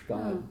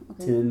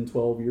 10,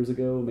 12 years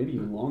ago, maybe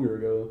even longer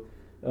ago.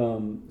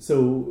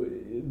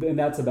 And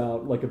that's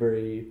about like a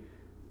very,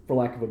 for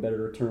lack of a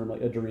better term,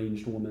 like a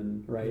deranged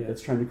woman, right? Yeah.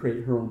 That's trying to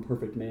create her own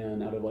perfect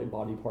man out of like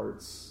body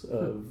parts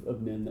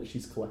of men that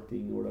she's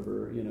collecting or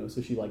whatever,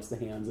 So she likes the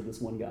hands of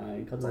this one guy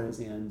and cuts off his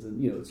hands,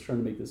 and it's trying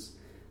to make this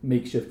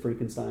makeshift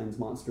Frankenstein's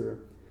monster.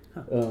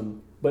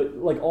 But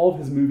like all of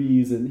his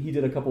movies, and he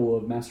did a couple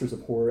of Masters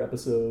of Horror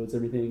episodes,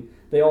 everything,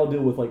 they all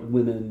deal with like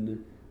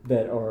women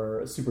that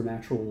are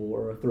supernatural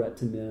or a threat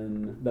to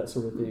men, that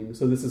sort of thing.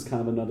 So this is kind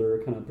of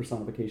another kind of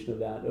personification of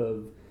that,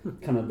 of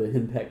kind of the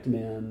henpecked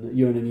man,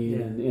 you know what I mean?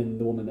 Yeah. And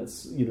the woman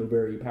that's,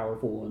 very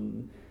powerful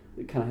and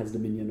it kind of has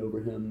dominion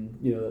over him.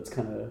 That's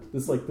kind of,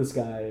 this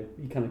guy,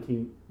 he kind of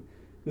came,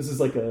 this is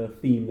like a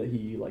theme that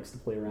he likes to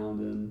play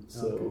around in.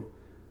 So,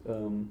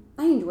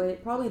 I enjoyed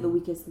it. Probably the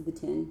weakest of the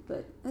 10, but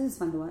it was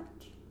fun to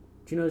watch.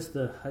 Do you notice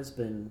the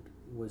husband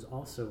was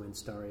also in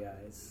Starry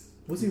Eyes?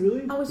 was he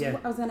really? I was Yeah.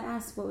 going to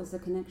ask what was the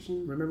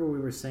connection. Remember we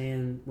were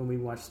saying when we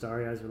watched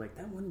Starry Eyes, we're like,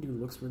 that one dude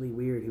looks really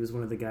weird. He was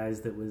one of the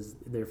guys that was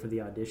there for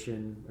the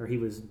audition, or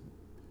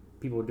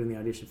people were doing the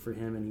audition for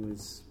him, and he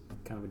was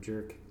kind of a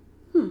jerk.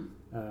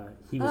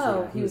 He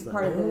was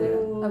part of the...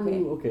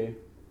 Okay. Okay.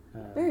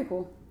 Very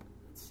cool.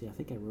 Let's see, I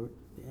think I wrote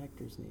the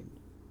actor's name.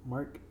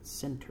 Mark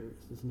Center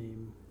is his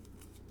name.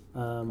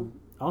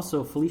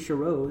 Also, Felicia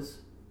Rose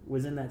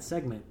was in that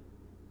segment.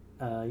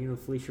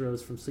 Felicia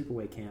Rose from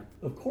Sleepaway Camp.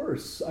 Of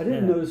course. I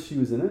didn't Yeah. notice she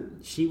was in it.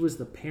 She was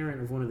the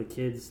parent of one of the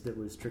kids that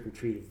was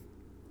trick-or-treating.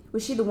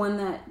 Was she the one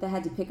that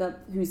had to pick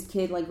up whose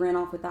kid like ran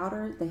off without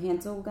her? The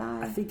Hansel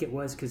guy? I think it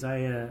was because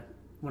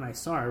when I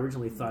saw her, I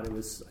originally thought it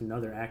was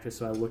another actress,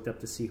 so I looked up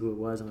to see who it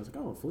was, and I was like,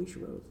 "Oh, Felicia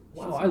Rose."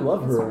 Wow, I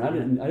love her,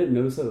 and I didn't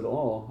notice that at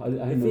all. I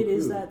had no clue.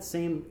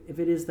 If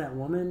it is that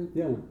woman,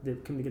 Yeah,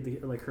 that come to get the,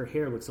 like her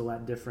hair looks a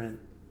lot different.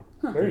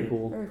 very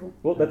cool. Very cool.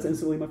 Well, that's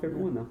instantly my favorite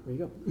one now. There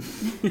you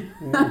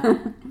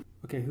go.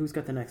 Okay, who's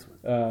got the next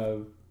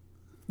one?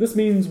 This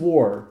Means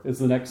War is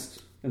the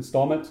next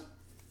installment.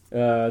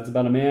 It's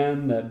about a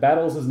man that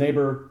battles his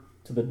neighbor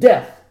to the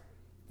death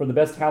for the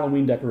best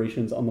Halloween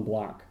decorations on the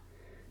block.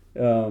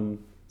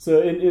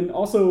 And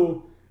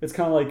also, it's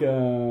kind of like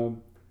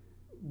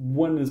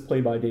one is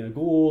played by Dana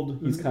Gould.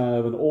 He's kind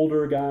of an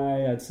older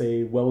guy, I'd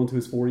say well into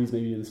his 40s,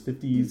 maybe in his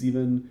 50s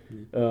even.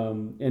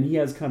 And he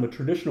has kind of a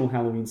traditional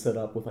Halloween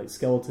setup with like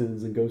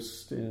skeletons and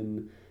ghosts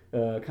and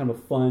kind of a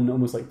fun,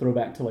 almost like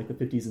throwback to like the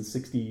 50s and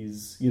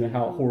 60s, you know,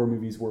 how horror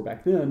movies were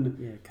back then.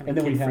 Yeah, kind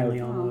of kid-friendly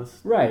almost.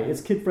 Right,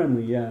 it's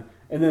kid-friendly, yeah.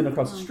 And then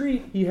across the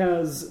street, he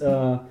has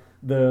the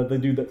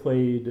dude that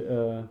played...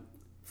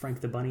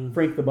 Frank the Bunny.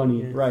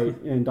 Yeah. Right,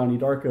 and Donnie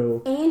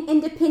Darko. And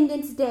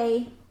Independence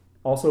Day.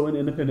 Also in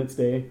Independence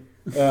Day.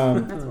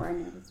 That's where I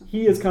know this one.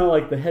 He is kind of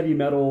like the heavy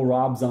metal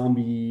Rob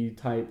Zombie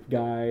type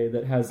guy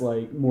that has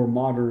like more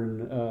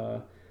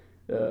modern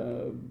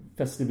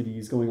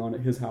festivities going on at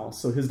his house.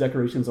 So his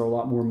decorations are a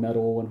lot more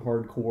metal and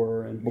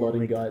hardcore and blood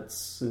and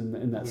guts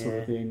and that sort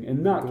of thing.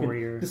 And not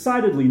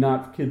decidedly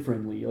not kid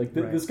friendly. Like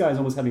this guy's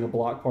almost having a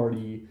block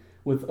party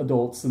with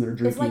adults and they're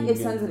drinking. It's like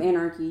if Sons of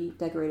Anarchy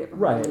decorated for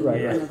Halloween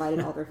and invited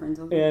all their friends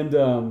over.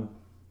 And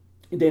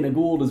Dana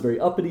Gould is very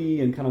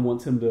uppity and kind of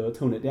wants him to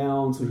tone it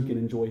down so he can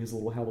enjoy his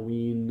little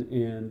Halloween,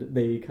 and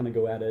they kind of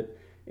go at it,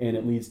 and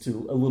it leads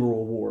to a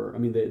literal war. I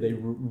mean, they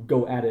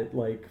go at it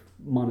like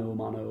mano a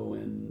mano,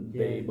 and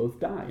they both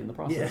die in the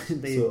process.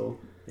 Yeah,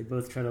 they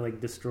both try to like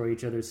destroy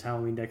each other's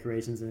Halloween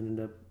decorations and end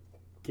up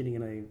getting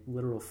in a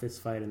literal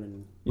fist fight,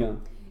 and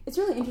then it's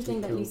really interesting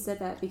that you said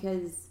that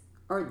because,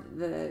 or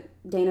the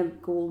Dana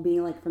Gould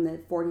being like from the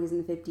 40s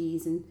and the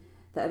 50s, and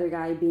the other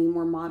guy being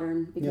more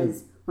modern,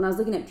 because when I was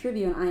looking at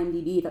trivia on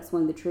IMDb, that's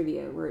one of the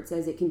trivia where it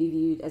says it can be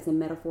viewed as a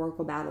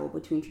metaphorical battle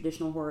between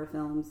traditional horror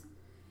films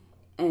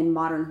and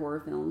modern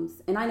horror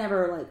films. And I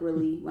never like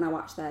really, when I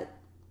watched that,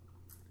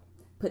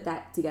 put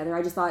that together.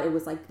 I just thought it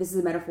was like, this is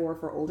a metaphor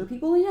for older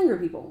people and younger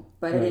people,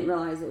 but I didn't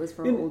realize it was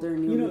for older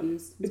and newer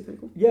movies. It's pretty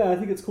cool. Yeah, I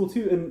think it's cool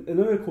too. And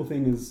another cool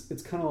thing is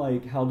it's kind of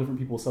like how different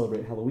people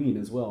celebrate Halloween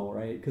as well,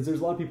 right? Because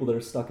there's a lot of people that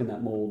are stuck in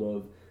that mold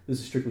of this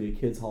is strictly a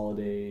kids'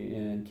 holiday,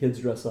 and kids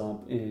dress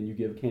up, and you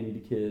give candy to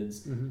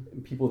kids.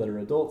 And people that are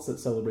adults that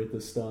celebrate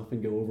this stuff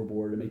and go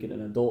overboard and make it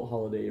an adult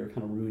holiday are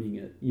kind of ruining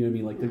it. You know what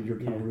I mean? Like you're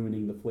kind of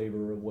ruining the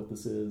flavor of what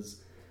this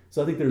is.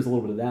 So I think there's a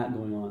little bit of that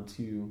going on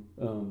too.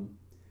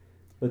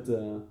 But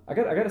I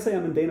got to say,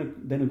 I'm in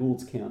Dana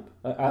Gould's camp.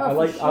 I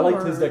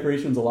liked his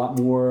decorations a lot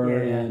more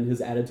and his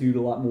attitude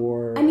a lot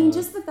more. I mean,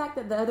 just the fact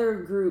that the other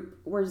group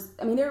was,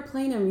 I mean, they were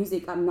playing their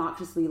music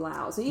obnoxiously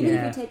loud. So even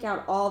if you take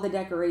out all the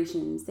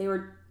decorations, they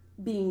were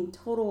being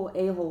total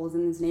a-holes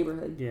in this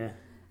neighborhood. Yeah.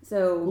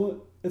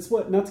 So it's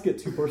not to get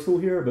too personal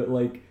here, but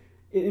like,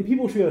 and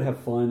people should be able to have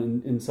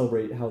fun and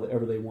celebrate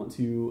however they want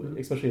to,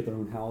 especially at their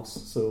own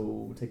house.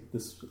 So take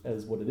this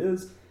as what it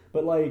is.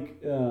 But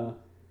like I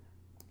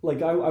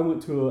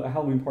went to a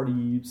Halloween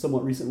party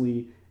somewhat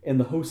recently, and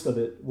the host of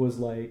it was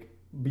like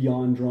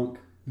beyond drunk,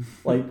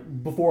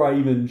 like before I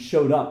even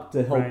showed up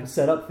to help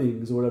set up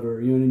things or whatever.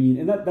 You know what I mean?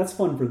 And that's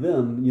fun for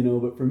them, you know.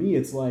 But for me,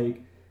 it's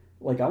like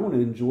I want to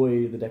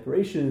enjoy the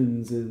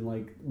decorations and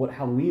like what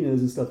Halloween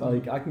is and stuff.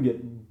 Like I can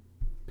get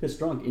pissed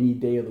drunk any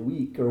day of the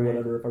week or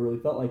whatever if I really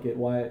felt like it.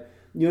 Why?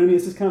 You know what I mean?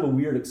 It's just kind of a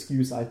weird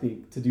excuse, I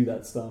think, to do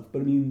that stuff.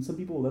 But I mean, some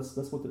people that's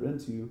what they're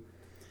into.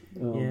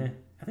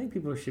 I think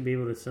people should be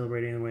able to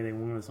celebrate any way they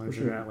want as long as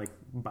they're not like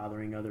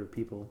bothering other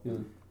people.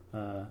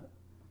 I'm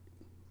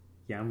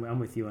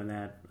with you on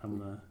that.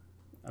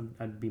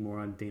 I'd be more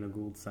on Dana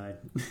Gould's side.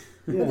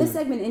 But this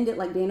segment ended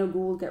like Dana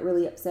Gould got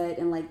really upset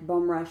and like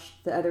bum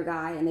rushed the other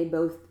guy, and they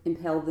both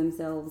impaled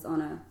themselves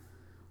on a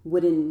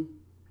wooden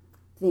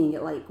thing.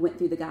 It like went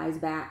through the guy's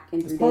back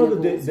and through Dana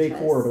Gould's chest.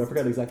 Decor, but I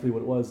forgot exactly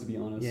what it was, to be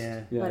honest.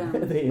 Yeah.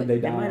 But, they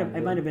died.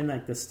 It might have been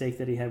like the stake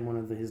that he had one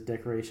of his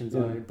decorations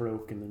on it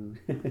broke, and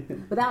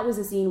then. But that was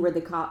a scene where the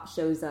cop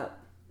shows up.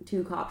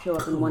 2 cops show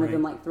up, and one of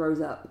them like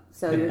throws up.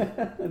 So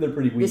they're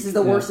pretty weak. This is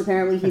the worst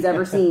apparently he's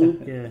ever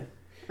seen. Yeah.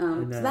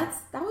 So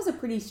that was a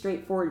pretty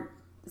straightforward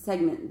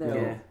segment though.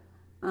 Yeah.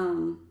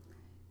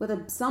 With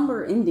a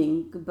somber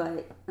ending,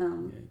 but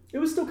it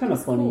was still kind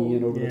of funny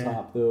and over the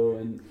top though,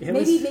 and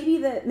maybe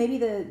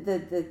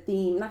the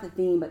theme, not the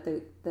theme, but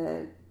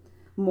the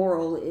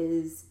moral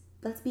is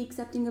let's be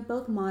accepting of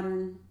both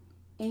modern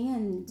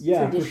and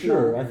traditional. For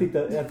sure. I think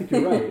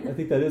you're right. I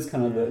think that is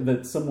kind of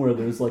that somewhere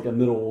there's like a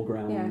middle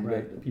ground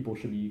that people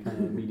should be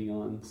kind of meeting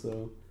on.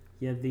 So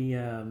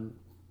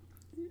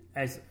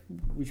as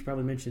we should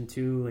probably mention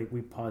too, like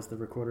we paused the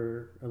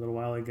recorder a little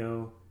while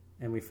ago,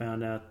 and we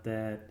found out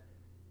that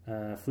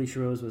Felicia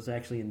Rose was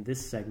actually in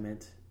this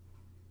segment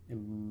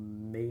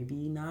and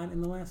maybe not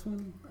in the last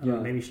one. Yeah.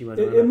 Maybe she was.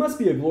 It must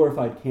be a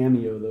glorified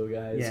cameo, though,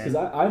 guys. Yeah. Because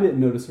I didn't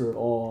notice her at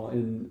all,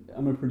 and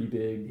I'm a pretty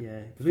big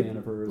fan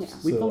of hers. Yeah.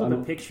 We so pulled I up a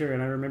don't- picture,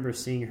 and I remember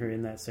seeing her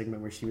in that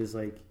segment where she was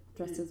like,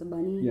 Dressed as a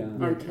bunny Yeah.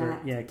 or a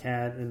cat. Yeah,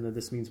 cat in the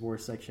This Means War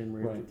section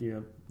where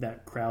Right.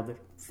 that crowd that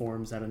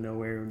forms out of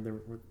nowhere and they're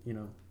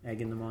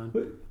egging them on.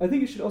 But I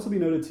think it should also be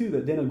noted too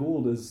that Dana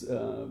Gould is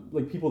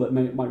like people that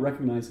might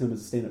recognize him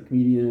as a stand-up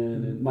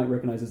comedian and might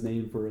recognize his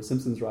name for a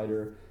Simpsons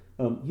writer.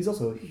 He's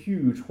also a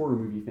huge horror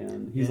movie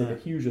fan. He's like a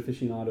huge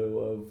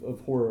aficionado of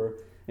horror,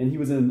 and he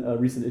was in a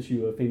recent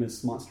issue of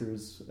Famous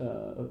Monsters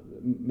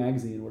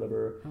magazine or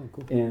whatever. Oh,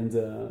 cool. And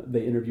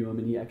they interview him,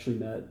 and he actually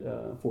met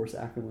Forrest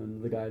Ackerman,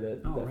 the guy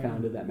that right.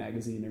 founded that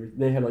magazine.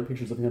 They have like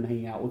pictures of him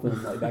hanging out with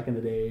him like back in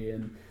the day,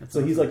 and That's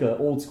so he's awesome. like an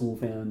old school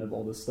fan of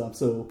all this stuff.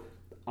 So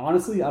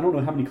honestly, I don't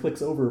know how many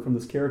clicks over from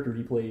this character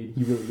he played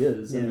he really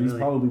is. Yeah, I mean, he's really.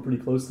 probably pretty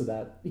close to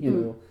that, you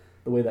know,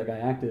 the way that guy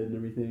acted and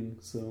everything.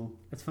 So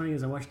That's funny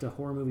because I watched a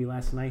horror movie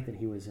last night that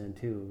he was in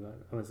too.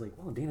 I was like,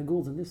 "Well, Dana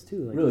Gould's in this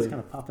too." Like, Really? it's kind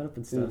of popping up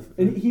and yeah. stuff.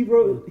 And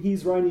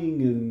he's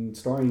writing and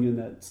starring in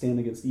that Stand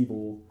Against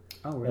Evil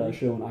Oh, really?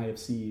 show on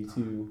IFC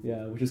too.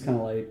 Yeah, which is kind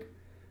of like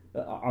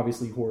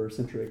obviously horror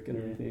centric and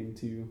Yeah. everything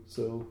too.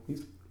 So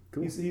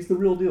Cool. he's the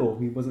real deal.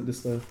 He wasn't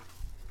just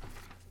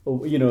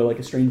like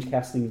a strange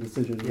casting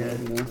decision. Yeah.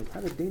 You know? Like,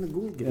 how did Dana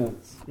Gould get Yeah.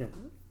 this? Yeah.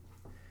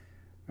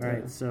 All right.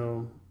 Yeah.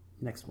 So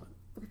next one.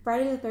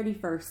 Friday the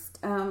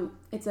 31st.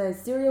 It's a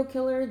serial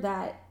killer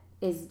that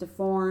is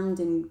deformed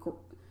and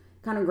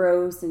kind of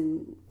gross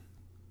and,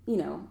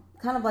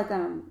 kind of like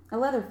a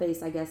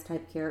Leatherface, I guess,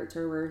 type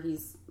character where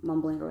he's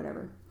mumbling or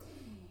whatever.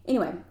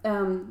 Anyway,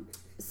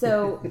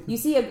 so you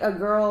see a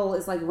girl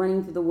is like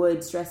running through the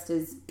woods dressed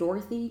as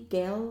Dorothy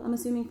Gale, I'm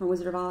assuming, from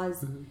Wizard of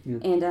Oz. Yeah.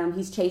 And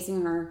he's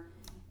chasing her.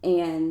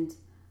 And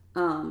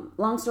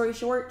long story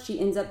short, she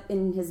ends up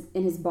in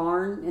his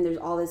barn, and there's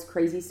all this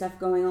crazy stuff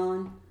going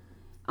on.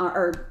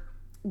 Or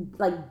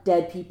like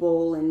dead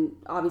people, and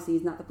obviously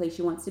he's not the place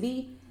she wants to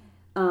be.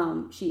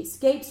 She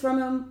escapes from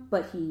him,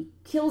 but he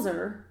kills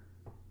her,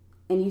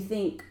 and you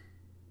think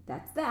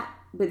that's that.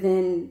 But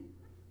then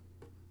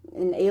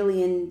an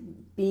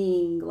alien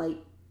being like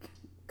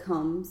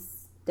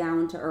comes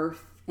down to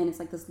Earth, and it's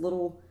like this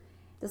little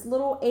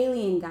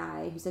alien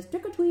guy who says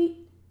trick or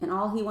treat, and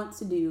all he wants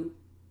to do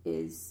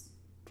is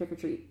trick or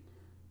treat.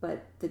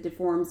 But the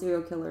deformed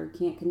serial killer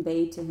can't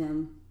convey to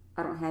him,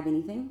 I don't have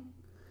anything.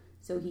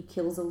 So he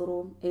kills a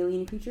little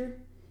alien creature,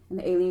 and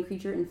the alien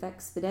creature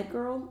infects the dead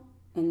girl,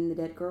 and the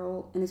dead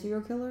girl and the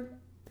serial killer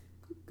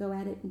go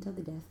at it until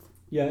the death.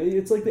 Yeah,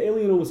 it's like the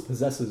alien almost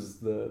possesses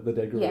the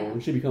dead girl, Yeah.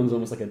 and she becomes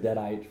almost like a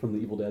Deadite from the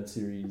Evil Dead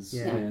series,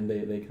 Yeah. and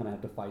they kind of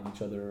have to fight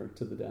each other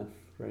to the death,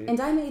 right? And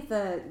I made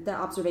the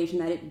observation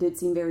that it did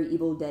seem very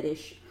Evil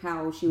Dead-ish,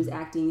 how she was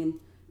acting, and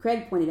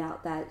Craig pointed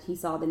out that he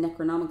saw the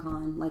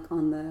Necronomicon like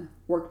on the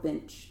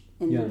workbench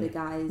in Yeah. the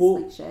guy's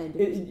Well, like shed.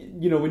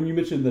 when you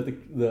mentioned that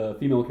the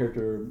female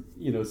character,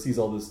 sees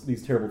all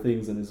these terrible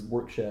things in his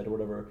work shed or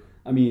whatever,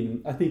 I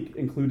mean, I think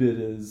included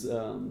is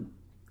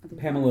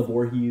Pamela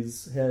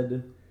Voorhees'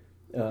 head.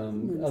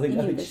 I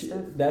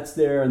think that's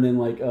there, and then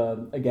like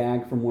a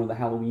gag from one of the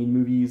Halloween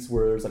movies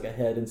where there's like a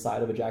head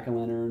inside of a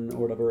jack-o'-lantern or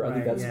whatever. I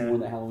think Right, that's yeah. one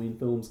of the Halloween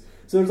films.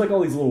 So there's like all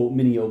these little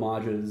mini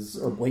homages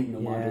or blatant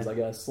homages, Yeah. I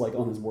guess, like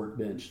on his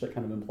workbench that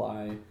kind of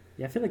imply.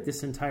 Yeah, I feel like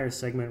this entire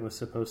segment was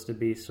supposed to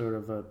be sort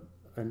of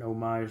an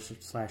homage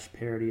 /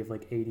 parody of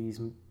like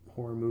 80s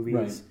horror movies.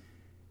 Right.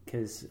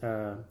 Because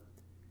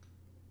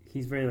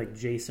he's very like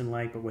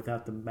Jason-like, but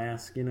without the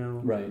mask,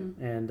 Right.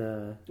 And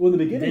Well, in the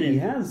beginning, Then he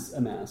it- has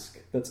a mask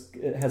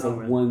it has like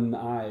really? one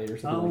eye or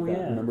something Oh, like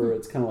that. yeah. Remember,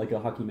 it's kind of like a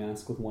hockey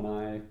mask with one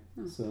eye.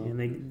 So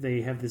and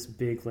they have this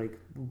big like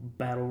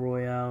battle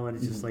royale, and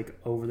it's just like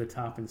over the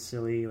top and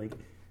silly. Like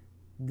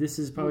this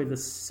is probably the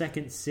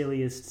second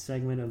silliest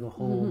segment of the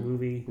whole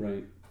movie.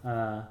 right.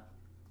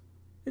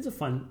 It's a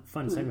fun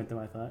segment though.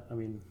 I thought. I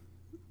mean,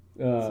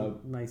 it's a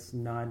nice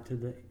nod to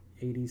the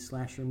 80s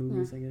slasher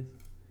movies, I guess.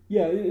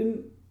 Yeah,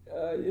 and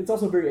it's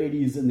also very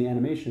 80s in the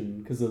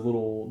animation because the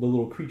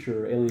little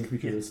creature, alien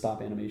creature, is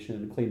stop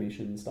animation,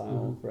 claymation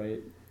style,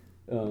 right?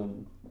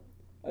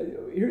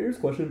 Here's a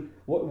question: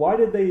 why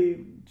did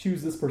they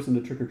choose this person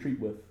to trick or treat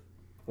with?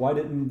 Why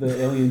didn't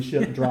the alien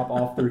ship drop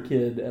off their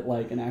kid at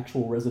like an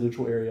actual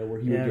residential area where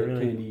he would get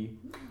really. candy?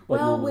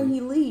 Well, when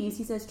he leaves,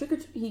 he says trick or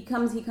treat. He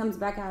comes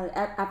back out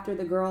after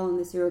the girl and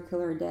the serial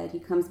killer are dead. He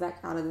comes back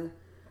out of the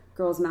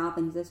girl's mouth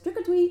and he says trick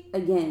or treat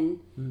again,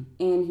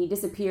 and he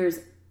disappears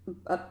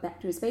up back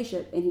to his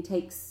spaceship, and he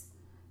takes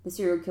the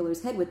serial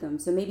killer's head with him.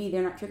 So maybe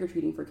they're not trick or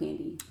treating for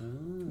candy,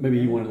 maybe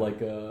he wanted like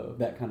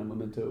that kind of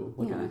memento,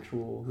 like an Yeah.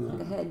 actual.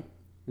 like a head.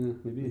 Yeah,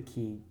 maybe.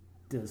 He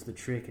does the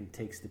trick and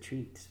takes the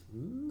treat.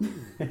 And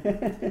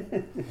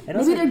Maybe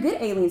also, they're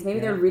good aliens. Maybe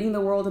they're Yeah. ridding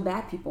the world of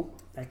bad people.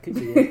 that could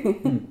be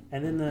it.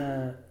 And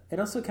then it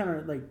also kind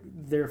of like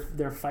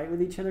their fight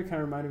with each other kind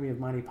of reminded me of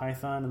Monty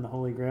Python and the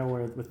Holy Grail,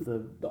 where with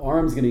the The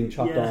arms getting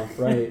chopped Yeah. off,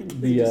 right?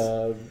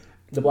 The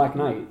Black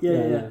Knight.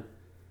 Yeah.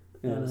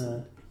 Yeah,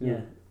 and,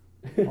 yeah.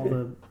 all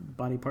the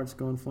body parts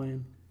going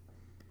flying.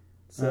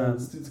 So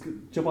let's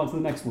jump on to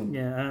the next one.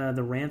 Yeah,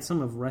 The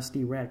Ransom of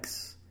Rusty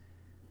Rex.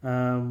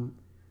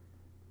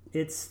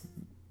 It's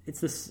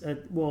this.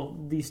 Well,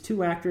 these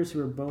two actors who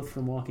are both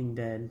from Walking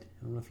Dead.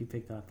 I don't know if you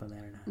picked up on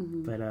that or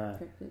not,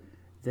 but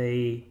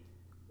they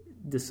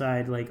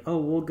decide like, oh,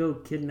 we'll go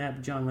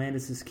kidnap John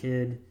Landis's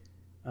kid,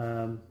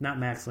 not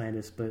Max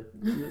Landis, but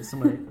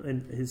somebody,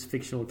 his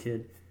fictional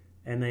kid,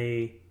 and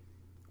they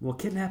will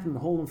kidnap him,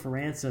 hold him for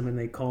ransom, and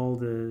they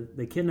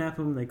kidnap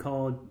him. They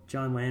call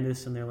John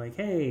Landis, and they're like,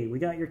 hey, we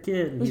got your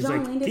kid, and he's John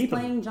like, Landis keep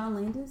playing him. John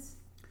Landis?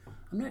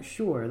 I'm not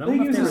sure. I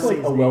think he was just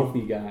like a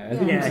wealthy guy. I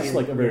think he was just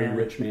like a very Yeah.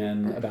 rich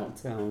man about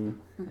town.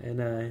 And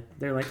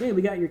they're like, hey,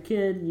 we got your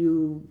kid.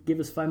 You give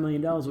us $5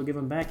 million, we'll give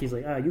him back. He's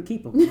like, you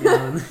keep him. You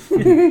know?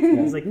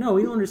 He's like, no,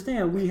 we don't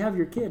understand. We have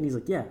your kid. And he's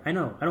like, yeah, I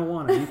know. I don't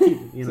want it. You keep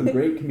him. You know? Some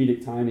great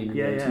comedic timing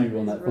too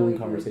on that really phone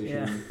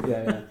conversation.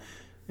 Yeah.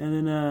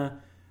 And then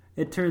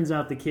it turns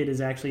out the kid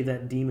is actually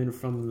that demon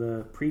from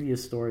the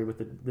previous story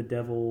with the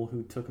devil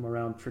who took him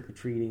around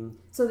trick-or-treating.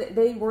 So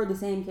they were the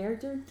same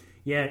character?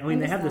 Yeah, I mean,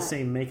 they have the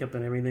same makeup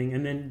and everything.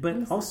 And then,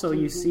 but also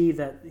you see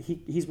that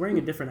he's wearing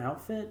a different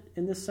outfit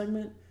in this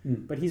segment,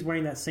 but he's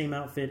wearing that same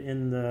outfit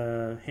in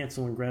the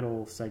Hansel and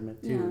Gretel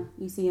segment too.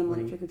 Yeah, you see him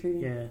like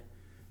trick-or-treating. Yeah.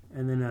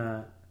 And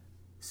then,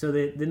 so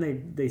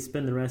they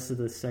spend the rest of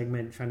the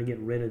segment trying to get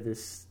rid of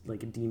this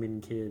like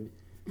demon kid,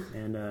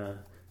 and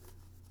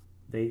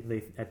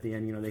they at the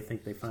end, they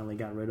think they finally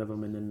got rid of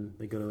him, and then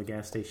they go to the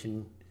gas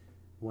station.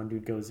 One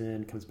dude goes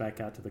in, comes back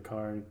out to the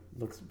car,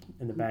 looks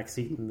in the back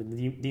seat, and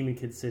the demon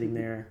kid's sitting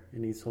there,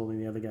 and he's holding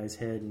the other guy's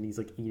head, and he's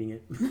like eating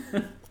it.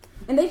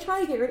 And they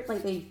try to get rid,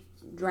 like they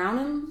drown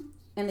him,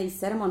 and they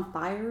set him on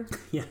fire.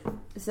 Yeah.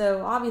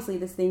 So obviously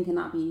this thing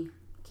cannot be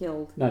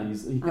killed. Not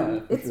easy.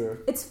 Yeah, for sure.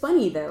 It's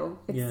funny though.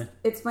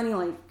 It's funny.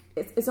 Like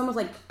it's almost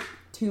like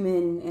two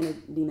men and a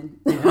demon.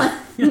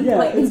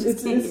 Yeah,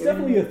 it's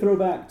definitely a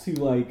throwback to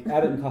like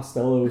Abbott and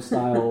Costello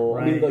style.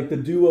 Right. I mean, like the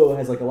duo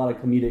has like a lot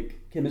of comedic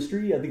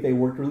chemistry. I think they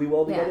worked really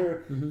well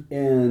together. Yeah. Mm-hmm.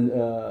 And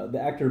the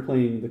actor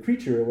playing the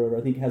creature or whatever,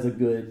 I think has a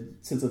good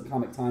sense of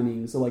comic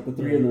timing. So like the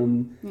three of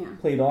them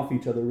played off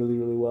each other really,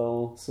 really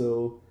well.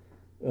 So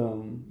there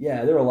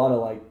were a lot of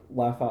like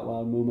laugh out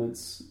loud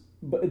moments,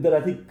 but that I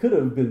think could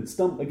have been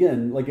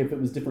again, like if it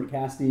was different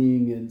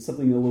casting and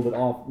something a little bit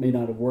off, may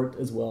not have worked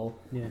as well.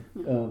 Yeah.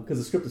 Because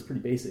the script is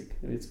pretty basic.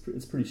 I mean,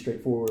 it's pretty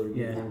straightforward.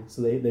 Yeah.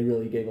 So they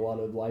really gave a lot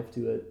of life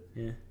to it.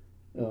 Yeah.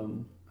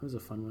 That was a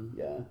fun one.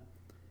 Yeah.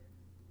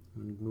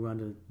 Move on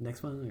to the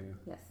next one? Or?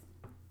 Yes.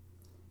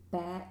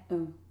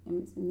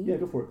 Me? Yeah,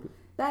 go for it.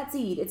 Bat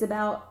Seed. It's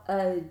about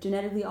a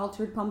genetically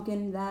altered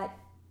pumpkin that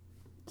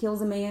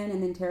kills a man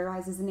and then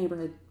terrorizes the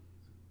neighborhood.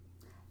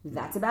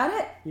 That's about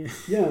it.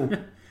 Yeah.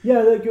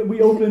 Like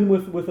we open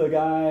with a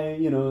guy,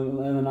 in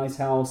a nice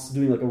house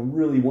doing like a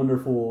really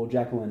wonderful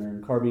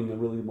jack-o'-lantern, carving a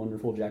really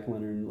wonderful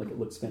jack-o'-lantern. Like it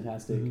looks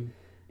fantastic.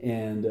 Mm-hmm.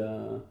 And,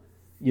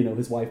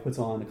 his wife puts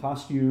on a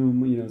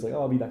costume, it's like,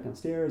 oh, I'll be back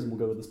downstairs and we'll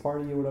go to this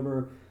party or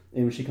whatever.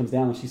 And when she comes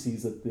down, she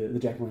sees that the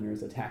jack-o'-lantern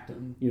has attacked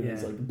him.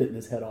 It's like bitten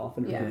his head off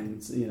and everything.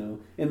 It's,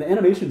 and the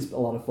animation's a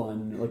lot of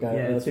fun. Like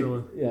I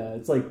think,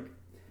 it's like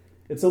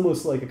it's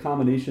almost like a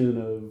combination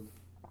of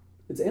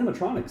it's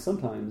animatronic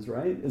sometimes,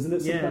 right? Isn't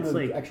it some kind of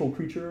like actual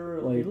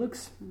creature? Like it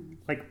looks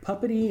like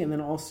puppety, and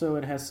then also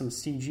it has some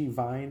CG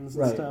vines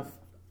and stuff.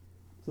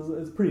 So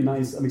it's pretty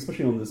nice. I mean,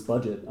 especially on this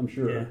budget, I'm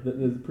sure it's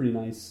a pretty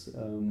nice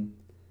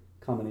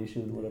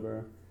combination.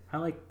 Whatever. I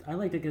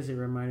liked it because it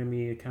reminded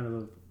me kind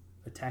of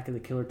Attack of the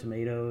Killer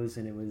Tomatoes,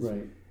 and it was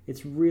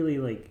it's really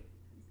like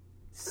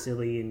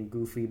silly and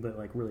goofy, but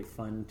like really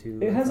fun too.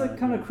 It has a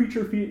kind of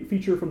creature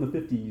feature from the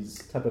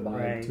 50s type of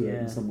vibe to it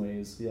in some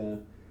ways. Yeah.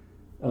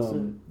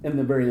 And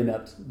the very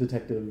inept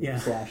detective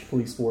 /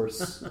 police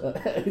force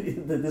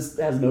that this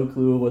has no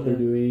clue of what they're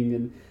doing,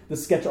 and the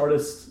sketch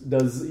artist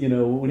does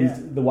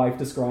when the wife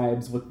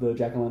describes what the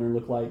jack-o'-lantern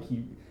looked like,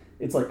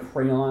 it's like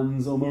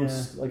crayons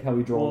almost, like how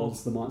he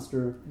draws the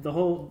monster. The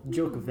whole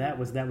joke of that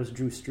was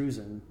Drew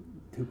Struzan,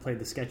 who played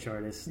the sketch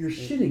artist. You're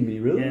shitting me,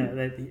 really?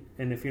 Yeah,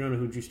 and if you don't know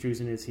who Drew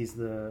Struzan is, he's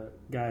the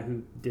guy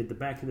who did the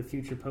Back to the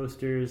Future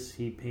posters.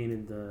 He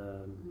painted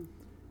the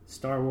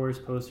Star Wars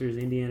posters,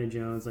 Indiana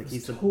Jones. Like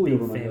he's totally a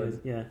big famous.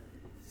 Yeah.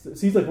 So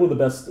he's like one of the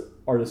best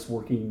artists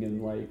working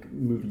in like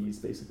movies,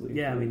 basically.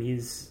 Yeah, I mean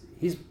he's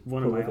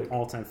one of my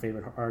all-time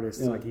favorite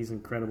artists. Like he's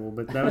incredible.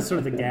 But that was sort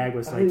of the gag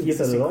was like he's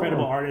this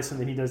incredible artist, and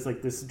then he does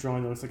like this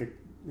drawing that looks like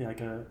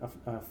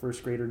a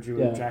first grader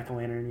drew a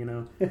jack-o'-lantern,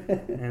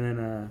 and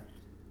then.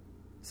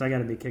 So I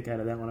got a big kick out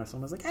of that when I saw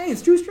him. I was like, hey,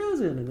 it's Drew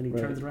Struzan. And then he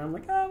turns around, I'm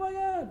like, oh my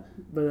God.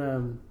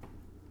 But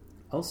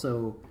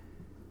also,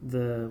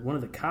 one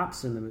of the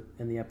cops in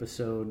the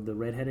episode, the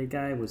redheaded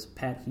guy, was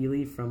Pat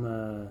Healy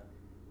from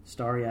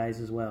Starry Eyes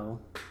as well.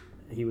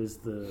 He was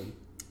the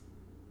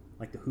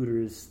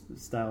Hooters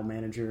style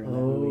manager in that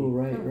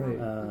movie.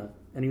 Right.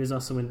 And he was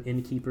also in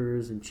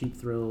Innkeepers and Cheap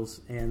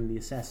Thrills and The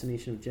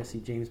Assassination of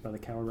Jesse James by the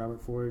Coward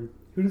Robert Ford.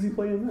 Who does he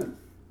play in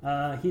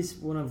that? He's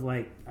one of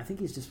I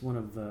think he's just one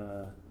of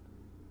the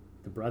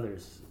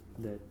brothers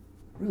that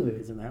Really?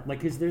 is in that.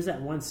 Like, cause there's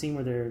that one scene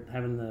where they're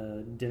having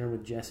the dinner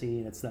with Jesse,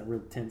 and it's that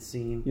real tense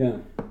scene. Yeah.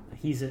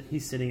 He's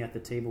sitting at the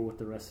table with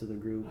the rest of the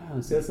group.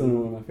 See, that's one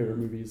of my favorite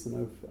movies,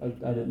 and I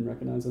didn't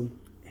recognize him.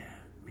 Yeah,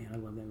 man, I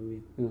love that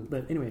movie. Yeah.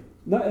 But anyway,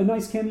 A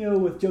nice cameo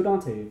with Joe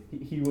Dante.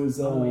 He was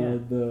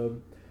the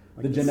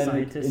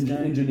genetic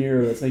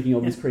engineer that's making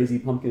all these crazy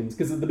pumpkins.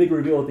 Because the big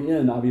reveal at the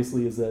end,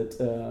 obviously, is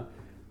that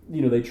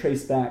they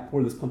trace back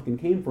where this pumpkin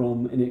came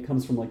from, and it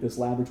comes from like this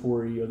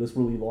laboratory or this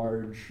really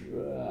large,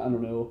 I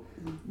don't know,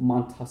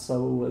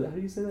 Montasso. How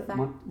do you say that?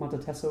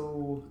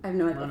 Montatesso. I have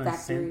no idea.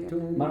 Factory.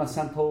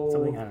 Monsanto.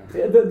 Something, I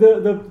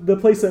don't know. The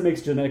place that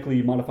makes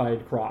genetically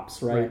modified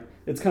crops, right? Right.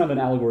 It's kind of an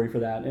allegory for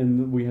that.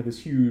 And we have this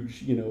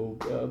huge,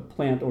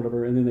 plant or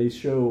whatever, and then they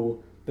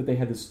show that they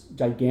had this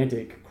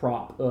gigantic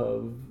crop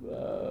of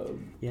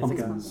it's like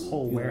a pumpkins.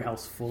 whole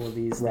warehouse full of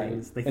these Right.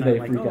 things. They And thought they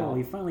like, freak oh, out.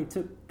 we finally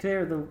took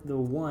care of the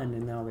one,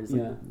 and now there's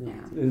like,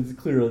 It's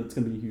clear that it's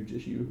going to be a huge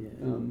issue.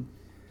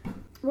 Yeah.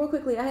 Real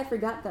quickly, I had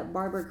forgot that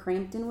Barbara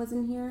Crampton was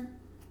in here,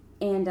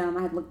 and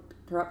I had looked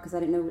her up because I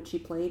didn't know what she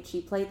played.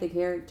 She played the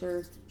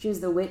character. She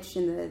was the witch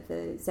in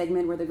the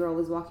segment where the girl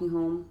was walking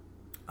home.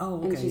 Oh,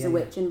 okay. And she's a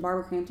witch. And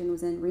Barbara Crampton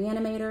was in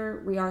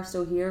Reanimator, We Are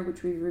Still Here,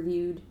 which we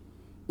reviewed,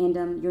 and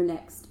You're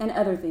Next, and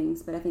other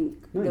things. But I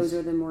think those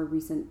are the more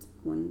recent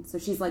ones. So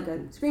she's like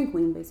a scream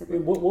queen, basically.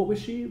 What was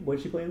she? What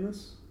did she play in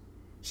this?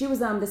 She was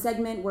the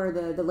segment where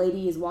the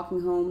lady is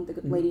walking home.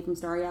 The lady from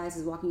Starry Eyes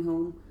is walking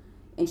home,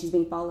 and she's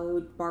being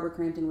followed. Barbara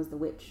Crampton was the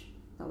witch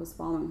that was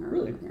following her.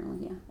 Really?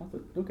 Apparently, yeah.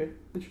 Okay,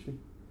 interesting.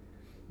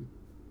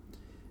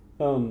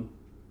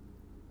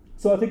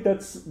 So I think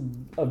that's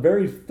a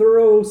very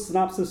thorough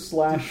synopsis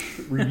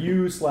 /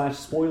 review /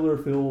 spoiler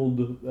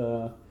filled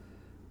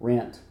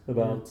rant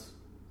about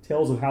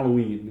Tales of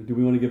Halloween. Do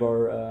we want to give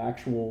our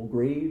actual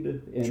grade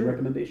and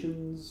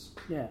recommendations?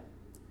 Yeah.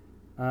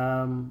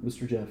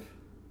 Mr. Jeff.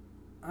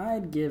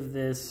 I'd give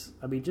this,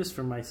 just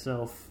for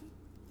myself,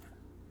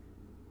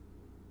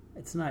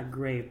 it's not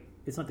great.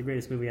 It's not the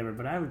greatest movie ever,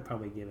 but I would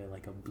probably give it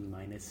like a B-.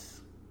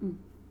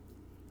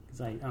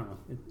 Because I don't know,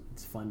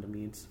 it's fun to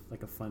me. It's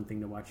like a fun thing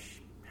to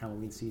watch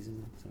Halloween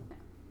season. So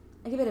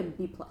I give it a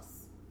B+.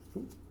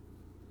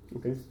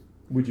 Okay.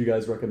 Would you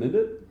guys recommend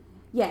it?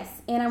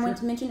 Yes, and I want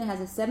to mention it has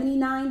a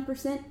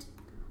 79%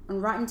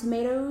 on Rotten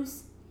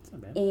Tomatoes, it's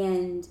not bad.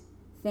 and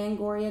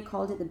Fangoria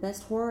called it the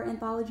best horror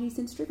anthology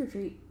since Trick or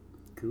Treat.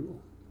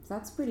 Cool. So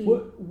that's pretty.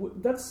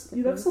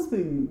 That's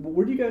something.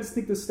 Where do you guys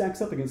think this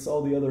stacks up against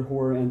all the other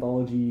horror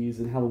anthologies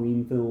and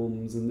Halloween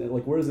films? And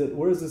like, where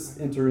does this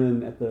enter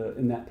in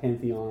in that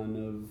pantheon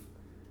of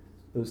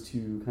those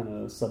two kind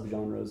of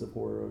subgenres of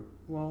horror?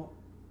 Well,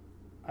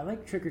 I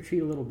like Trick or Treat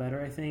a little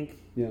better, I think.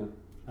 Yeah.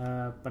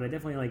 But I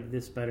definitely like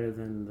this better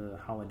than the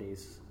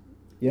Holidays.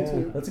 Yeah,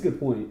 too. that's a good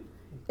point.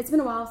 It's been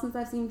a while since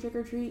I've seen Trick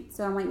or Treat,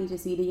 so I might need to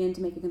see it again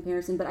to make a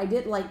comparison. But I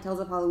did like Tales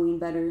of Halloween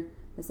better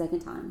the second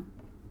time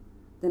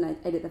than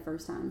I did the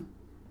first time.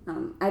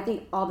 I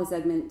think all the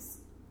segments,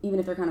 even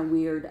if they're kind of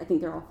weird, I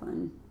think they're all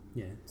fun.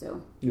 Yeah.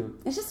 So Yeah.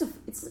 it's just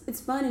it's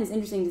fun and it's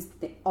interesting. Just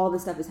all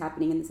this stuff is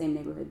happening in the same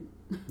neighborhood.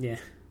 Yeah.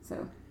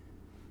 So,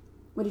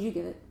 what did you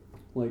give it?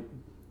 Like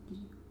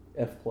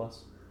F+.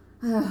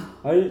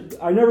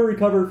 I never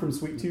recovered from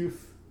Sweet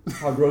Tooth.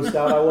 How grossed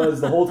out I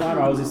was the whole time.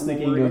 I was just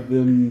thinking of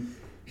them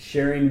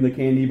sharing the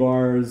candy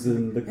bars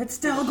and the It's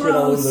still shit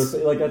all over gross. their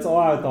face. Like that's all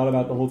I thought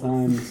about the whole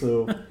time.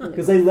 So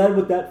because they led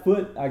with that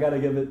foot, I gotta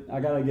give it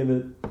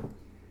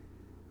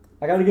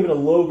a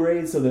low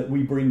grade so that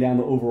we bring down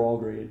the overall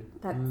grade.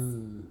 That's You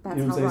know what I'm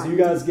how saying? So Rotten, you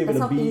guys give it that's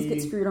a how things B.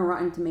 get screwed on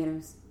Rotten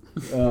Tomatoes.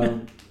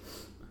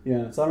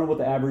 Yeah, so I don't know what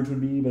the average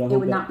would be, but I It hope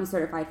would that- not be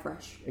certified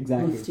fresh.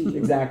 exactly To you.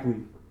 exactly.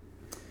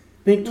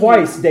 Think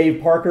twice,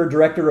 Dave Parker,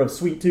 director of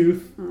Sweet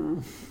Tooth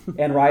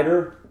and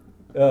writer.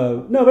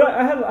 No, but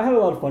I had a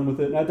lot of fun with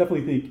it, and I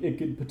definitely think it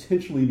could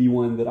potentially be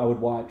one that I would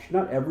watch,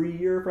 not every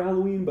year for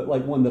Halloween, but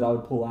like one that I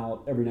would pull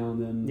out every now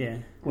and then Yeah.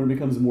 when it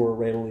becomes more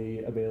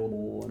readily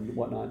available and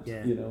whatnot.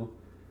 Yeah. You know,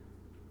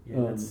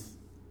 Yeah,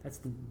 that's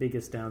the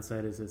biggest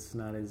downside is it's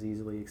not as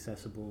easily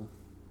accessible.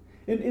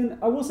 and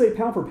I will say,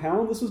 pound for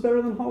pound, this was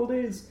better than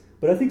Holidays,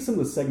 but I think some of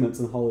the segments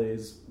in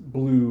Holidays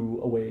blew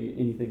away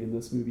anything in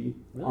this movie.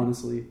 Really?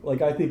 Honestly,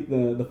 like I think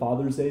the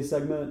Father's Day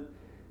segment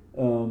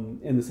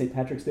and the St.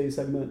 Patrick's Day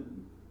segment.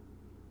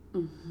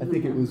 I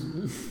think it was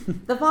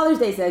The Father's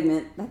Day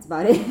segment, that's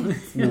about it.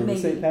 the Maybe.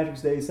 St.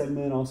 Patrick's Day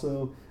segment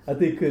also. I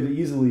think could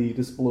easily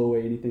just blow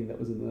away anything that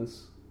was in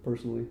this.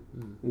 Personally,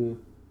 yeah.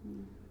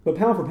 But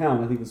pound for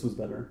pound, I think this was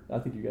better. I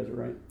think you guys are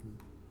right.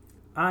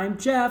 I'm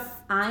Jeff.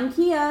 I'm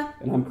Kia,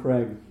 And I'm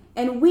Craig.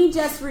 and we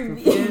just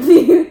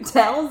reviewed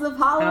Tales of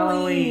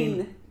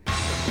Halloween.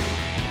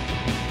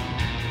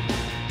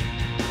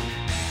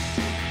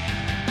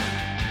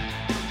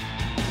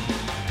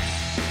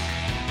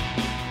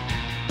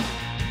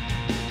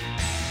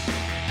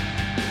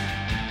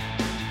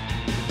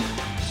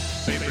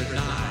 Favorite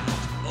night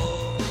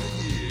of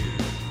the year.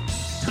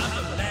 Time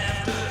for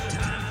laughter,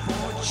 time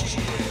for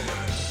cheer.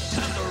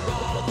 Time for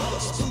all the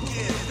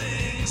spooky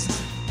things.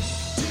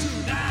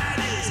 Tonight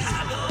is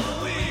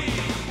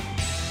Halloween.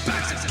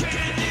 Bags of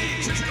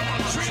candy, trick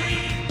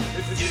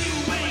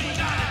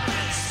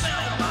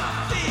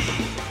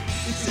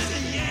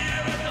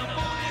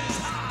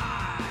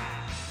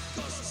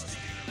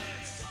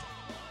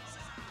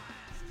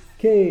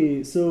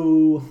Okay,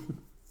 so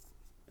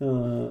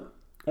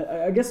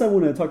I guess I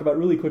want to talk about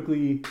really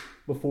quickly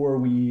before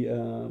we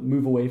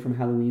move away from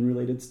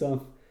Halloween-related stuff.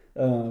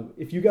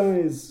 If you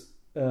guys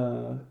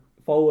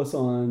follow us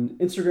on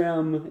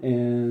Instagram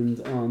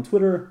and on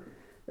Twitter,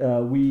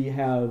 we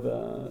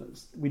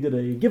did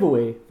a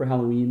giveaway for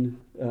Halloween,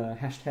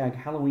 hashtag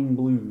Halloween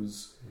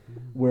Blues,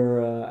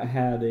 where I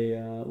had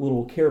a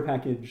little care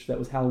package that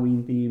was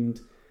Halloween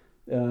themed.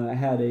 I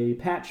had a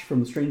patch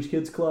from Strange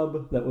Kids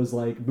Club that was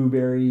like Boo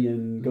Berry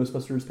and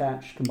Ghostbusters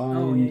patch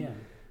combined.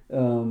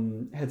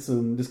 Had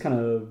some just kind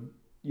of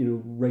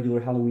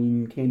regular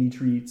Halloween candy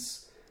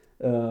treats,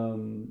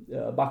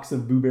 a box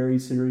of Boo Berry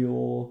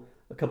cereal,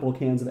 a couple of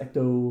cans of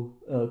Ecto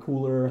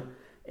Cooler,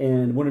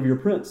 and one of your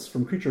prints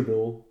from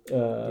Creatureville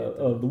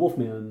of the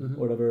Wolfman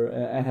or whatever.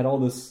 I had all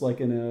this like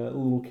in a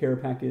little care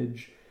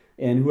package,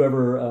 and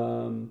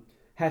whoever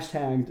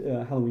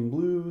hashtagged Halloween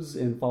Blues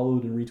and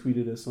followed and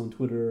retweeted us on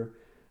Twitter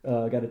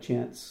got a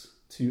chance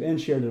to, and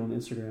shared it on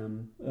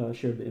Instagram,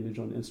 shared the image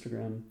on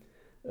Instagram,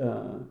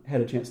 had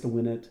a chance to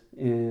win it.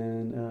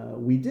 And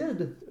we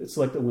did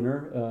select a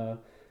winner,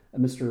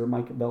 Mr.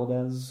 Mike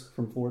Valdez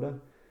from Florida,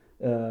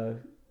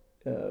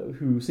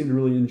 who seemed to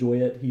really enjoy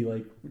it. He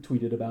like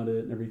tweeted about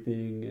it and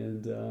everything,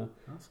 and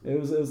awesome. it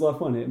was a lot of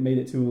fun. It made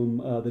it to him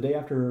the day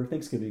after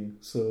Thanksgiving,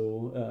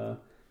 so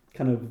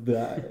kind of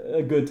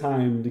a good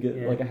time to get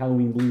like a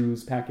Halloween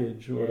Blues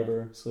package or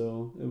whatever.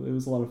 So it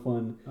was a lot of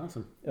fun.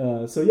 Awesome.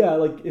 So yeah,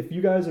 like if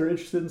you guys are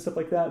interested in stuff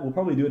like that, we'll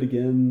probably do it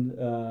again.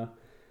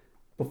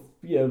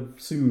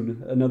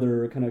 Soon,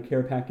 another kind of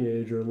care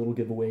package or a little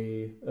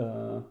giveaway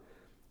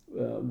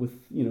with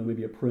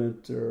maybe a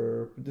print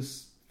or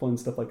just fun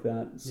stuff like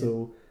that.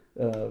 So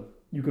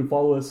you can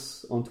follow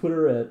us on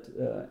Twitter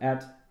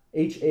at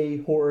HA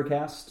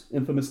Horrorcast,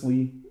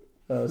 infamously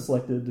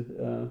selected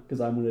because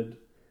I wanted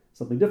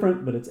something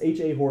different, but it's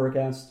HA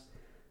Horrorcast.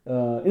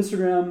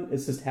 Instagram,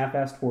 it's just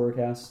Half-Assed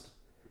Horrorcast.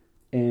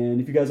 And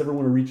if you guys ever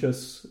want to reach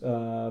us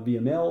via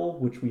mail,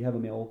 which we have a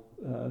mail,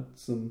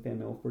 some fan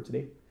mail for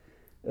today,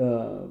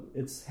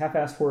 it's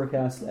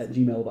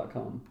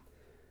halfassedhorrorcast@gmail.com.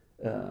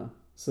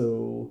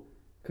 So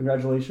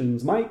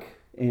congratulations, Mike,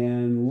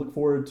 and look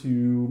forward to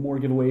more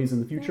giveaways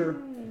in the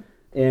future. Yay.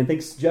 And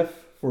thanks, Jeff,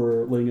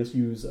 for letting us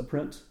use a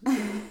print.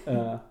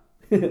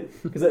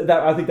 Because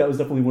I think that was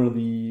definitely one of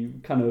the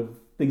kind of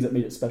things that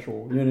made it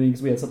special. You know what I mean?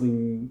 Because we had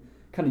something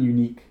kind of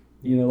unique.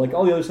 Like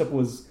all the other stuff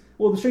was,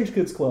 the Strange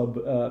Kids Club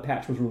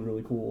patch was really,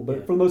 really cool.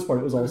 But for the most part,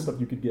 it was all stuff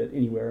you could get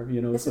anywhere.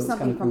 This so was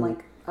something from cool.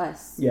 like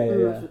us.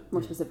 Yeah.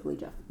 More specifically,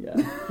 Jeff. Yeah.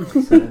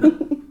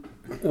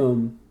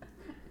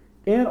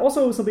 And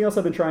also something else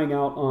I've been trying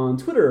out on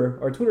Twitter,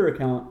 our Twitter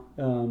account,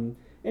 and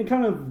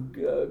kind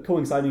of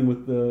coinciding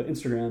with the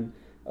Instagram,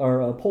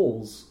 are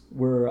polls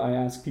where I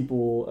ask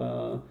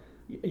people,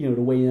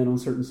 to weigh in on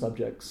certain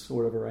subjects or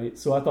whatever, right?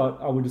 So I thought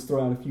I would just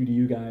throw out a few to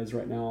you guys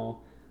right now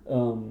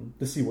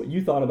to see what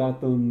you thought about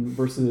them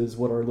versus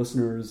what our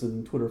listeners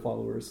and Twitter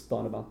followers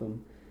thought about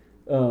them.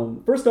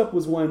 First up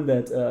was one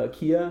that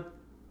Kia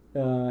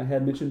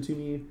had mentioned to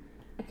me,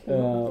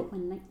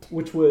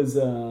 which was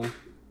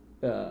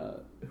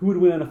who would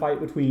win in a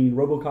fight between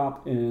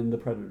RoboCop and the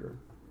Predator,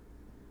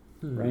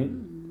 right?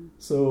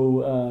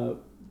 So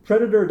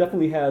Predator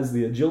definitely has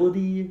the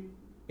agility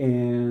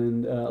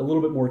and a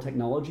little bit more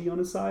technology on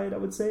his side, I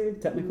would say,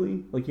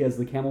 technically. Like he has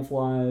the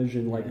camouflage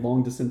and like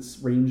long distance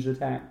ranged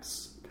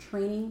attacks.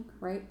 Training,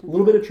 right? A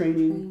little bit of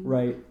training,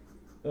 right?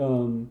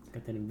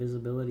 Got that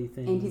invisibility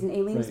thing. And he's an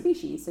alien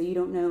species, so you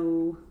don't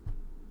know.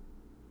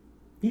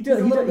 He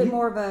does. He's a little bit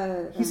more of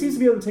a. He seems to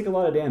be able to take a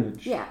lot of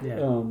damage. Yeah.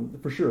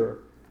 For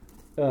sure.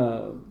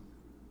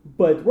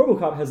 But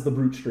RoboCop has the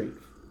brute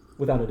strength,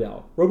 without a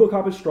doubt.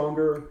 RoboCop is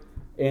stronger,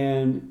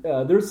 and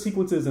there's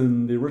sequences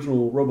in the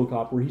original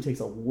RoboCop where he takes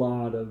a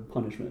lot of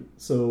punishment.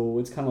 So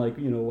it's kind of like,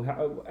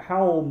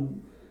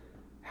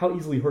 how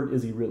easily hurt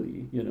is he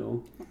really?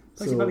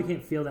 Plus, he probably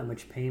can't feel that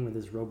much pain with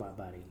his robot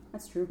body.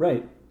 That's true.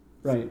 Right.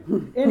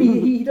 And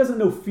he doesn't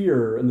know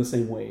fear in the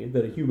same way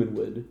that a human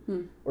would,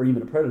 or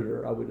even a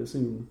predator, I would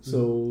assume.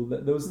 So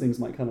those things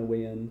might kind of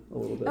weigh in a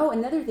little bit. Oh,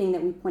 another thing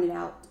that we pointed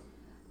out,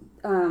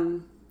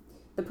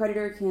 the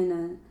predator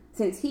can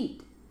sense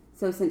heat.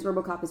 So since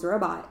RoboCop is a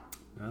robot,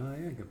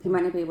 good point. he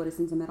might not be able to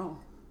sense him at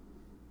all.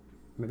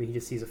 Maybe he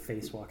just sees a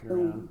face walking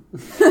around.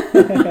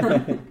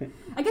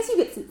 I guess you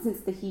get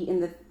sense the heat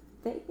in the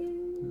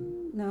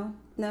No,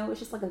 it's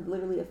just like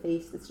literally a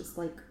face that's just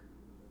like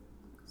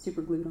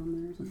super glued on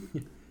there or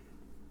something.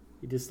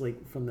 You just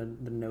like from the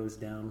nose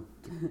down.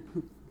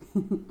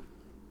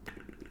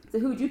 So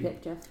who would you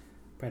pick, Jeff?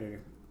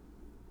 Predator.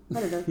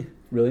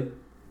 Really?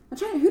 I'm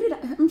trying.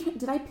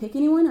 Did I pick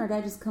anyone, or did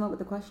I just come up with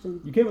the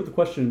question? You came up with the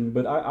question,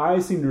 but I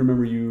seem to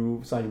remember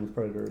you siding with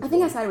Predator. I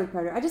think I sided with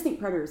Predator. I just think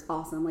Predator is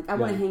awesome. Like I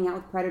want to hang out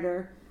with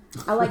Predator.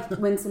 I liked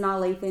when Sanaa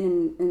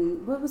Lathan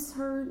and what was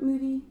her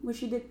movie where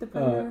she did the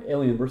Predator?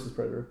 Alien versus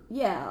Predator.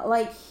 Yeah,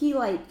 like he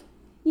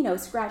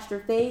scratched her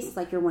face. It's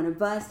like, you're one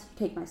of us.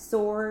 You take my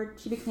sword.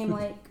 She became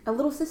like a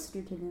little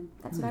sister to them.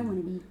 That's what I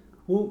want to be.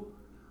 Well,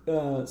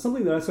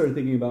 something that I started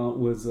thinking about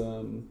was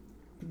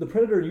the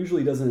Predator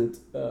usually doesn't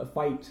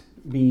fight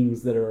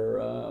beings that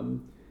are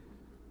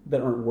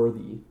that aren't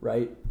worthy,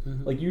 right?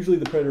 Mm-hmm. Like usually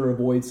the Predator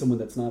avoids someone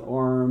that's not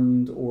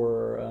armed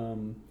or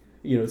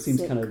seems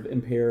Sick. kind of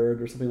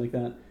impaired or something like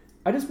that.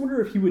 I just wonder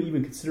if he would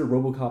even consider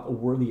RoboCop a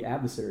worthy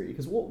adversary,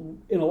 because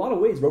in a lot of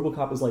ways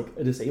RoboCop is like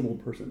a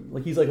disabled person.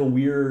 Like he's like a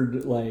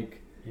weird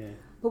like. Yeah.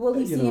 But will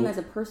he You see him know- as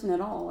a person at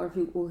all, or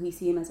will he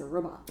see him as a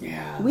robot?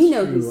 Yeah, We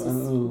know that's his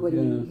true. I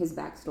don't know. his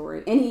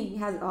backstory, and he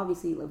has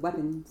obviously like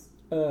weapons.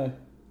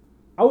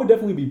 I would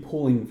definitely be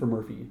pulling for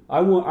Murphy.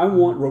 I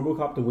want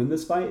RoboCop to win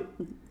this fight,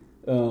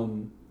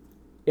 and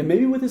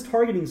maybe with his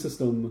targeting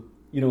system,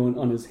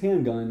 on his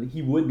handgun,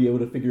 he would be able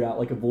to figure out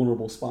like a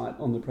vulnerable spot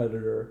on the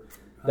Predator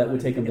that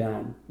would take him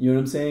down. You know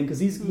what I'm saying? Because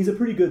he's a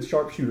pretty good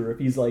sharpshooter.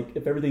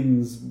 If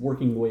everything's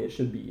working the way it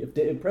should be.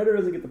 If Predator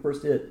doesn't get the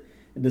first hit,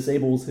 it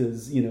disables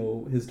his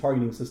his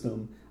targeting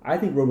system. I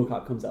think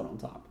RoboCop comes out on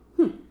top.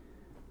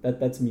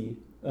 That's me.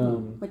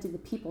 What did the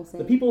people say?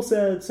 The people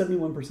said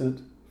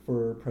 71%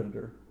 for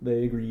Predator.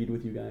 They agreed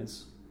with you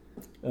guys.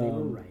 They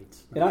were right.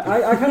 And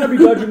I kind of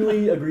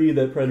begrudgingly agree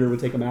that Predator would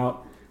take him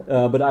out,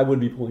 but I would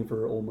be pulling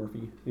for old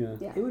Murphy. Yeah.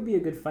 Yeah. It would be a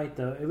good fight,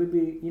 though. It would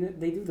be,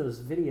 they do those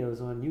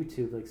videos on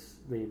YouTube, like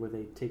where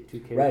they take two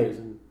characters,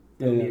 Right. and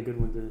that would be Yeah. a good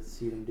one to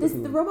see them do. Does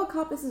the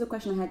RoboCop? This is a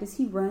question I had. Does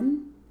he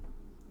run?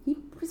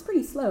 He's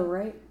pretty slow,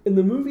 right? In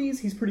the movies,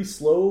 he's pretty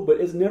slow,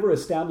 but it never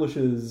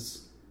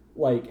establishes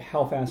like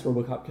how fast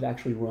RoboCop could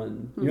actually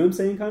run. You know what I'm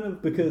saying? Kind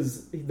of,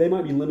 because they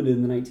might be limited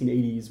in the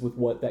 1980s with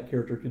what that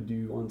character could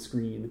do on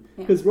screen.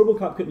 Yeah. Because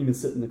RoboCop couldn't even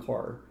sit in the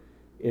car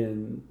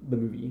in the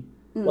movie.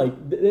 Like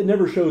it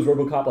never shows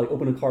RoboCop like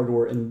open a car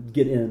door and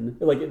get in.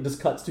 Like it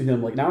just cuts to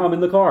him like, now I'm in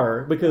the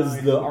car, because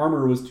the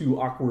armor was too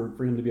awkward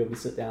for him to be able to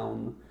sit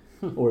down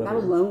or That whatever.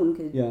 alone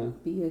could Yeah.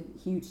 be a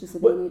huge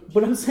disadvantage.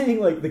 But I'm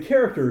saying like the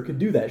character could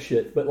do that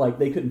shit, but like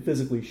they couldn't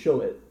physically show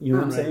it. You know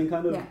what I'm Right. saying?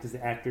 Kind of. Yeah. Because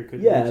the actor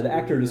couldn't. Yeah, actually the do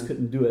actor it, just yeah.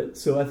 couldn't do it.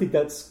 So I think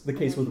that's the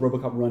case with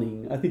RoboCop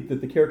running. I think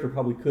that the character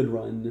probably could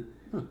run,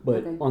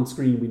 but Okay. on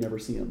screen we never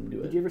see him do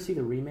Did it. you ever see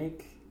the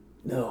remake?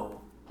 No.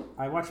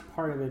 I watched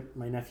part of it.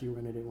 My nephew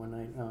rented it one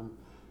night.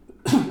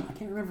 I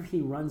can't remember if he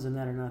runs in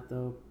that or not,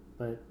 though.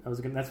 But that's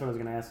what I was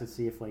gonna ask to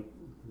see if like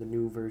the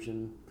new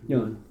version could Yeah.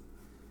 run.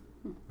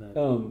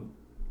 But,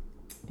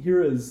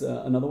 Here is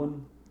another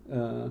one.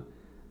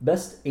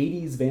 Best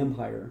 80s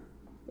vampire.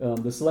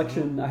 The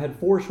selection, I had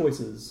 4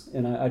 choices,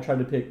 and I tried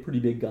to pick pretty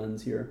big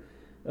guns here.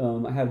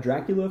 I have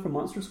Dracula from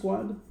Monster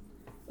Squad,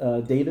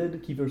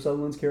 David, Kiefer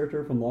Sutherland's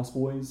character from Lost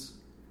Boys,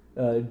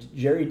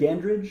 Jerry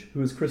Dandridge,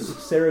 who is Chris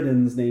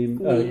Sarandon's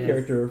Yes,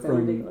 character so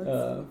from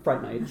ridiculous.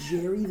 Fright Night.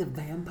 Jerry the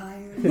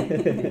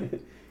Vampire.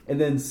 And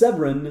then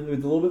Severin, who's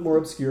a little bit more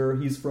obscure,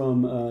 he's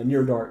from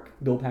Near Dark,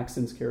 Bill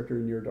Paxton's character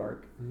in Near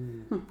Dark.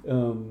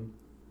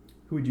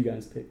 Who would you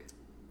guys pick?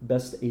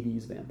 Best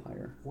 80s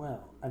vampire.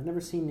 Well, I've never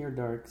seen Near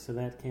Dark, so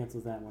that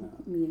cancels that one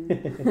out.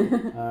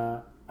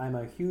 Yeah. I'm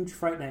a huge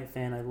Fright Night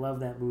fan. I love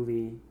that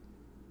movie,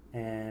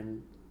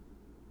 and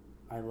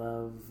I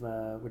love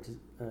which is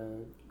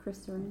Chris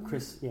Sarandon.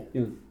 Chris. Yeah,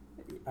 Yeah.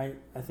 I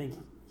think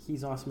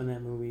he's awesome in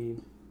that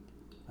movie.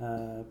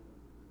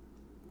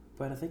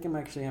 But I think I'm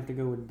actually have to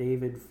go with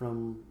David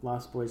from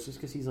Lost Boys, just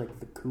because he's like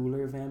the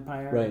cooler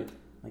vampire, Right.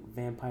 Like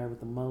vampire with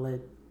the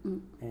mullet,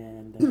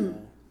 and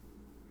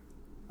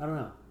I don't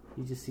know.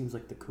 He just seems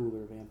like the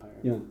cooler vampire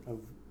Yeah. of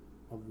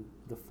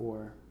the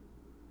 4.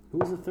 Who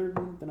was the third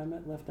one that I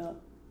left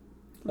out?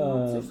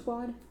 Monster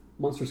Squad.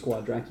 Monster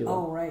Squad, Dracula.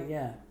 Oh, right,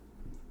 yeah.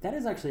 That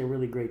is actually a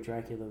really great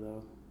Dracula,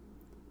 though.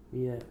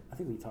 I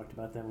think we talked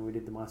about that when we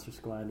did the Monster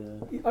Squad.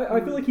 I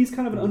feel like he's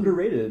kind of an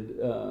underrated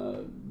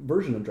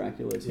version of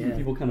Dracula. Too. Yeah.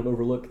 People kind of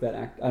overlook that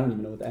act. I don't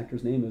even know what the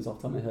actor's name is off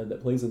the top of my head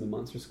that plays him in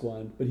Monster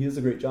Squad, but he does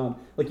a great job.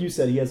 Like you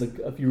said, he has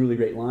a few really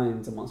great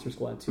lines in Monster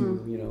Squad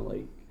too. You know,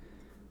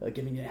 like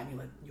 "Give me an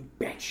amulet, you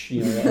bitch."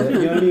 You know,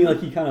 you know what I mean? Like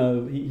he kind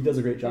of he does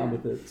a great job Yeah.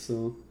 with it.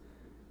 So,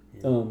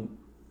 Yeah.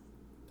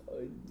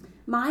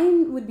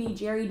 Mine would be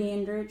Jerry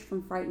Dandridge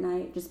from Fright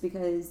Night, just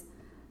because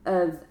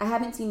I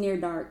haven't seen Near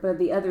Dark, but of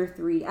the other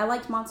 3, I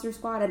liked Monster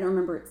Squad. I don't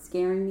remember it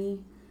scaring me,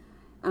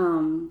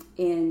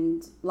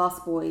 and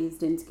Lost Boys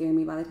didn't scare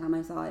me by the time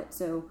I saw it.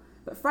 So,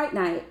 but Fright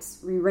Night,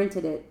 we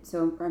rented it,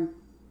 so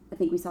I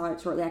think we saw it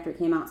shortly after it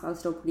came out, so I was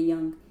still pretty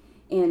young,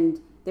 and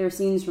there are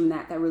scenes from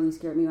that really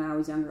scared me when I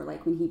was younger,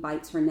 like when he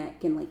bites her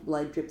neck and like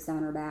blood drips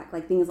down her back,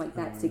 like things like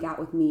that stick out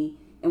with me.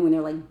 And when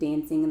they're like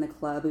dancing in the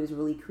club, it was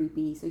really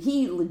creepy. So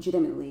he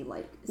legitimately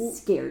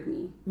scared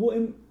me. well,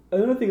 and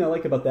another thing I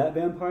like about that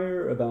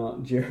vampire,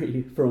 about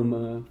Jerry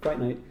from Fright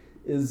Night,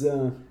 is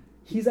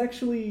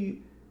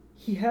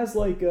he has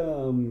like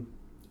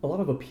a lot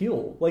of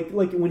appeal. Like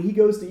when he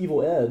goes to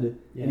Evil Ed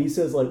and he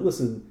says like,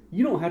 "Listen,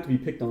 you don't have to be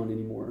picked on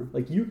anymore.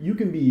 Like you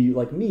can be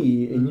like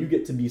me, and you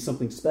get to be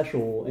something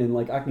special, and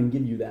like I can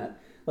give you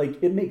that."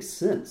 Like it makes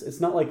sense. It's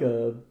not like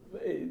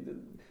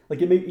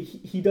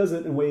he does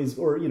it in ways,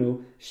 or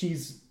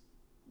she's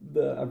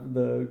the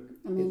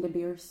Amanda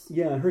Bierce.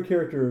 yeah, her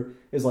character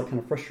is like kind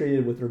of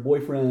frustrated with her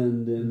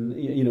boyfriend,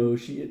 and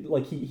she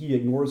he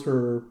ignores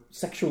her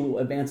sexual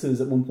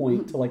advances at one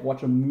point to like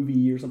watch a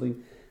movie or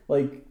something.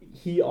 like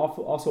he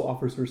also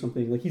offers her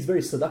something. Like he's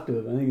very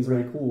seductive. I think he's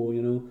very Right. cool,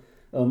 you know.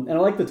 And I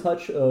like the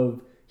touch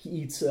of he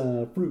eats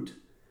fruit.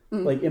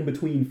 Like in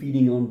between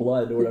feeding on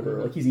blood or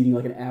whatever, like he's eating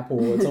like an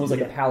apple. It's almost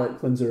like a palate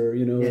cleanser,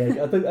 you know. Like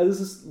I think this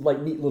is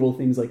like neat little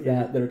things like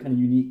that are kind of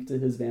unique to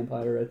his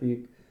vampire. I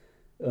think.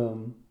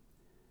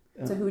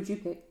 So who would you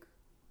pick?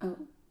 Oh,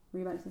 were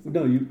you about to say something?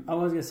 No, you. I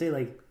was gonna say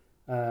like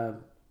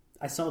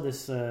I saw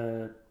this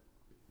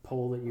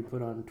poll that you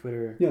put on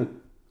Twitter. Yeah.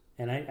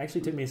 And it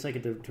actually took me a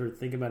second to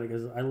think about it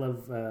because I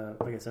love,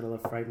 like I said, I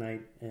love Fright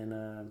Night,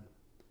 and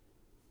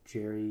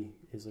Jerry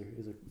is a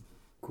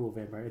cool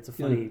vampire. It's a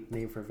funny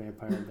name for a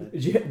vampire, but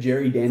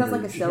Jerry Dandridge. Sounds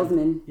like a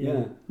salesman.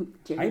 Yeah.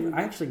 Jerry.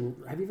 I actually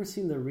have you ever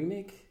seen the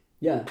remake?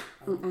 Yeah.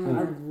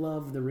 I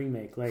love the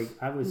remake. Like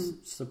I was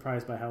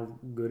surprised by how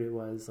good it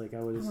was. Like I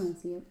want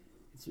to see it.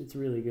 It's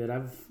really good.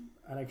 I'd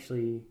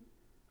actually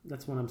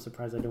that's one I'm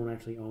surprised I don't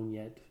actually own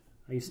yet.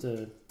 I used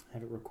to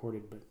have it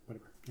recorded, but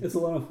whatever. It's a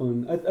lot of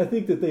fun. I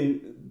think that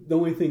the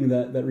only thing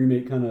that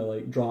remake kind of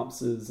like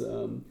drops is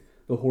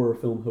the horror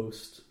film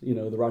host, you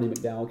know, the Roddy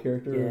McDowall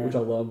character, which I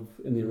love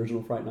in the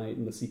original Fright Night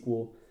and the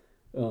sequel.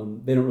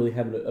 They don't really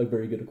have a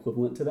very good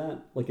equivalent to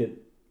that. Like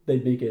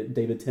they'd make it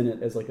David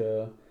Tennant as like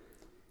a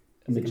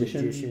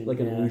magician, like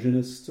an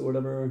illusionist or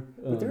whatever.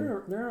 But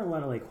there are a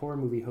lot of like horror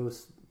movie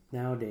hosts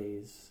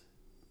nowadays,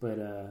 but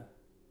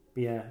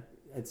yeah,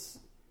 it's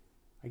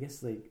I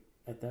guess like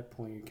at that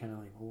point you're kind of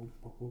like, well,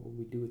 what will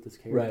we do with this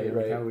character?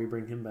 Right. How do we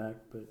bring him back?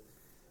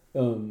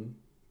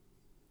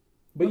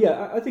 But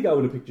yeah, I think I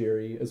would have picked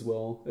Jerry as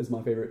well as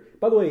my favorite.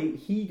 By the way,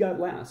 he got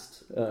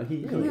last. I'm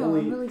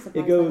really surprised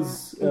it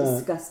goes. by that. I'm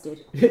disgusted.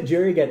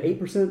 Jerry got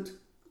 8%.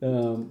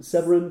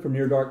 Severin from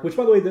Near Dark, which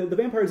by the way, the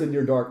vampires in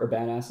Near Dark are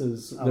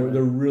badasses.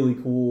 They're really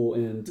cool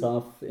and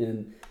tough,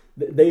 and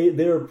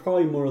they're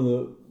probably one of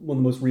the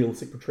most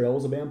realistic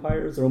portrayals of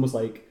vampires. They're almost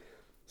like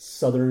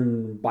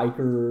Southern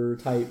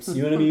biker types.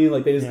 You know what I mean?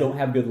 Like they just don't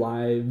have good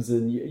lives,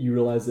 and you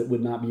realize it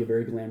would not be a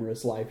very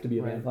glamorous life to be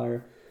a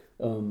vampire.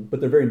 But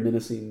they're very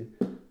menacing.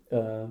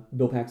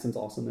 Bill Paxton's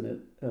awesome in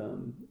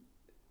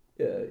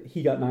it.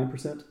 He got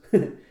 9%,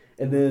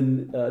 and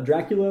then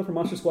Dracula from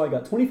Monster Squad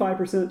got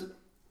 25%.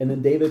 And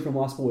then David from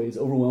Lost Boys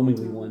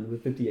overwhelmingly won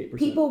with 58%.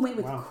 People went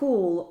with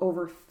cool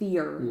over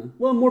fear. Yeah.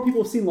 Well, more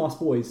people have seen Lost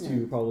Boys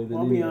too, probably than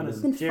I'll be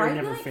honest. And Jerry Fright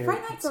never Night? failed.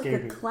 Fright Night's like a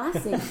Scared me.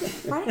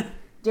 classic.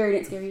 Jerry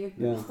didn't scare you?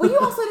 Yeah. Well, you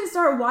also didn't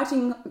start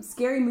watching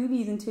scary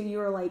movies until you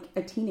were like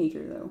a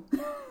teenager, though.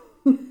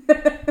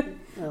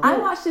 I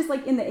watched this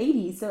like in the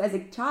 80s, so as a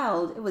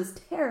child, it was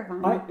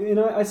terrifying.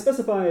 I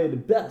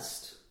specified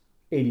best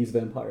 80s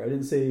vampire. I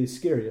didn't say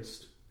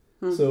scariest.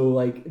 So,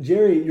 like,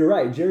 Jerry, you're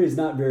right. Jerry's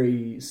not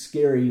very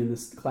scary in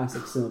this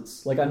classic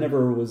sense. Like, I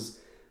never was,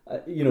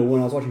 when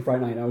I was watching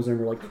Fright Night, I was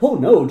never like, oh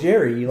no,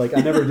 Jerry. Like,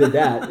 I never did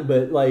that.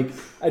 But, like,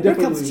 I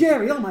definitely. Here comes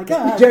Jerry. Oh my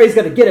god. Jerry's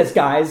gonna get us,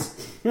 guys.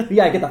 We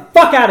gotta get the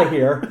fuck out of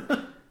here.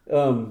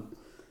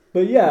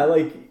 But yeah,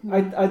 like,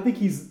 I think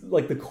he's,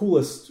 like, the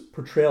coolest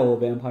portrayal of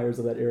vampires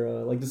of that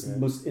era. Like, just the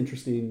most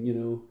interesting,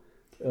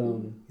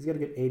 He's got a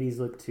good 80s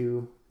look,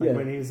 too. Like, Yeah.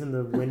 when he's in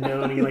the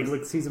window and he,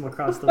 like, sees him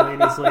across the way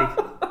and he's like,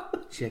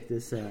 check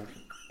this out.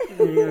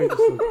 And you're just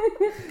like,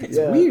 it's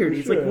weird.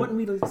 He's like wanting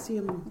me to see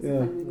him.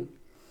 Yeah.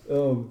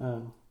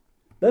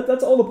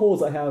 That's all the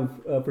polls I have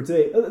for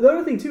today. The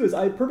other thing too is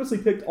I purposely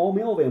picked all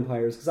male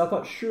vampires because I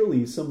thought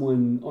surely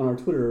someone on our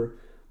Twitter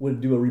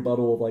would do a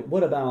rebuttal of like,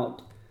 what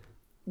about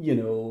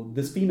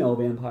this female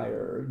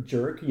vampire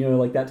jerk,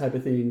 like that type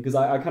of thing. Because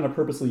I kind of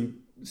purposely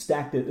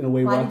stacked it in a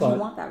way where I thought. Why did you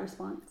want that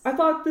response? I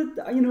thought that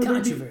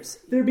Controversy.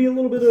 there'd be a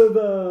little bit of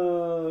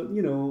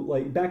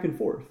like back and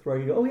forth, right?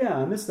 You go, oh yeah,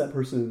 I missed that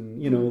person,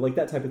 like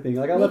that type of thing.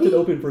 Like I left it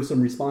open for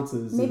some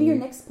responses. Maybe your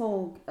next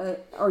poll,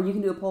 or you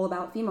can do a poll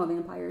about female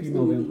vampires.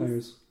 Female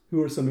vampires.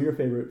 Who are some of your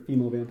favorite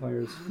female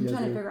vampires? I'm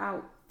trying to figure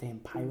out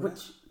Vampire.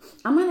 which.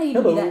 I might not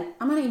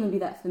even be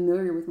that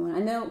familiar with one. I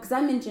know because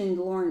I mentioned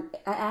Lauren.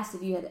 I asked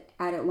if you had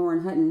added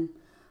Lauren Hutton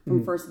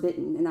from First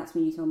Bitten, and that's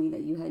when you told me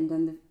that you hadn't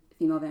done the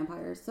female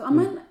vampires. So I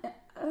might.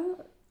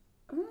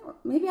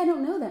 Maybe I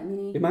don't know that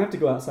many. It might have to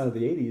go outside of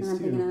the 80s I'm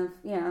too. thinking of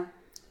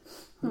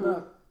What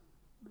about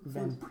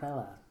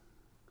Vampirella?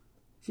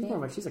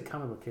 She's a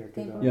comic book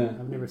character though. Yeah.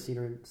 I've never seen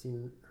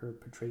her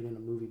portrayed in a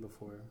movie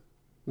before.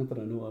 Not that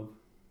I know of.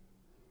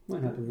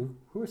 Might happen though.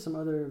 Who are some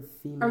other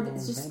female?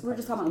 we're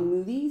just talking about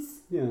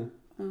movies. Yeah. Oh,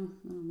 I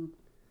don't know.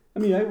 I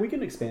mean, we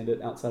can expand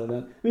it outside of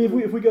that. I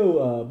mean, if we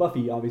go,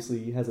 Buffy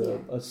obviously has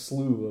a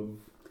slew of.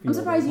 I'm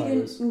surprised vampires.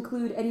 you didn't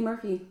include Eddie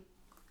Murphy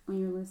on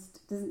your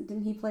list.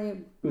 Didn't he play a?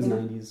 It was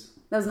 90s.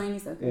 That was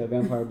 90s though. Yeah,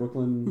 Vampire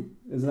Brooklyn.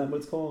 Isn't that what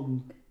it's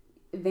called?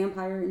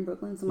 Vampire in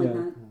Brooklyn, something like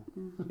that.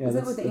 Yeah, Is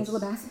that with Angela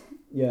Bassett?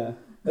 Yeah,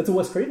 that's a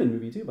Wes Craven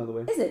movie too, by the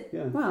way. Is it?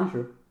 Yeah, Wow. pretty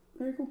sure.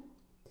 Very cool.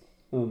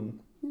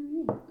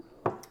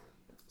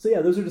 So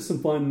yeah, those are just some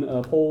fun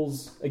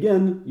polls.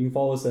 Again, you can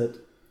follow us at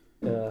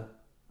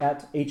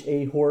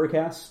HA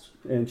Horrorcast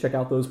and check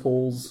out those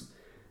polls,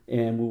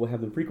 and we will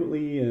have them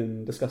frequently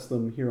and discuss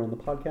them here on the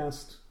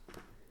podcast.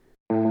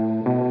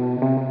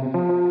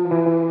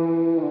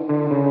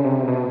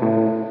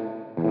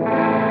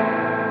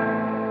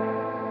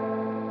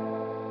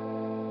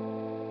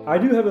 I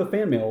do have a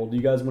fan mail. Do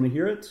you guys want to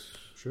hear it?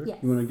 Sure. Yes.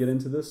 You want to get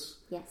into this?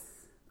 Yes.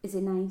 Is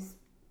it nice?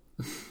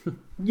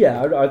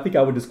 Yeah, I think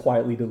I would just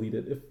quietly delete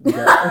it if we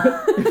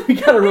got, if we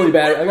got a really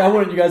bad. I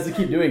wanted you guys to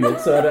keep doing it,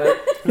 so that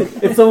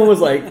if someone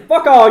was like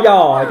 "fuck all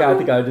y'all," I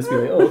think I would just be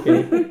like, "Oh,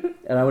 okay,"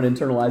 and I would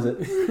internalize it.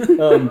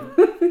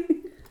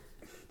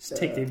 Just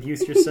take the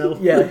abuse yourself.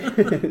 Yeah.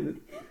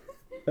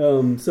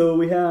 So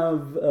we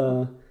have.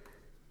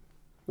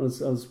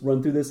 Let's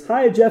run through this.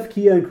 Hi, Jeff,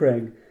 Kia, and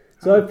Craig.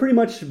 So I've pretty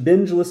much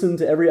binge listened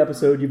to every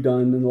episode you've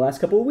done in the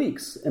last couple of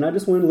weeks, and I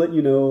just wanted to let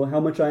you know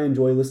how much I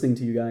enjoy listening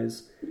to you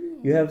guys.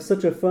 You have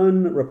such a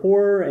fun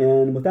rapport,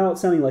 and without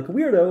sounding like a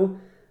weirdo,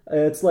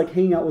 it's like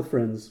hanging out with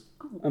friends.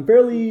 I'm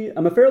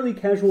a fairly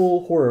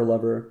casual horror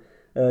lover,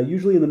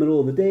 usually in the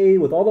middle of the day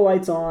with all the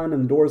lights on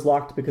and the doors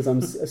locked because I'm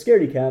a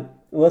scaredy cat,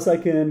 unless I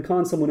can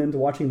con someone into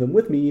watching them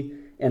with me,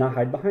 and I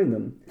hide behind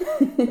them.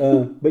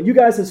 But you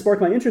guys have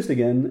sparked my interest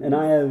again, and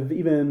I have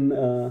even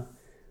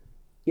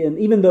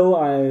though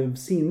I've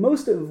seen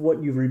most of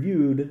what you've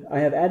reviewed,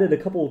 I have added a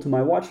couple to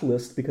my watch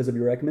list because of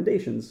your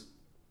recommendations.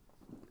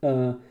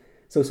 So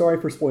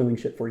sorry for spoiling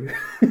shit for you.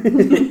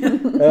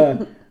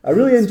 I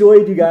really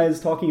enjoyed you guys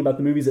talking about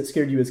the movies that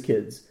scared you as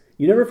kids.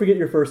 You never forget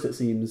your first, it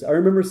seems. I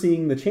remember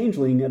seeing The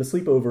Changeling at a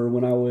sleepover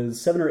when I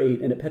was 7 or 8,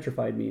 and it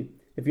petrified me.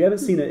 If you haven't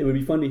seen it, it would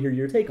be fun to hear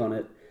your take on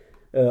it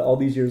all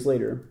these years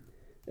later.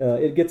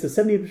 It gets a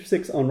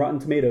 76 on Rotten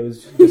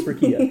Tomatoes just for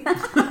Kia.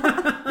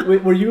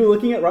 Wait, were you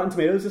looking at Rotten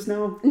Tomatoes just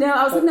now? No,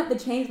 I was looking up The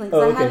Changeling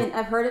because okay.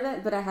 I've heard of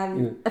it, but I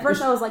haven't. Yeah. At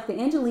first, I was like the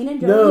Angelina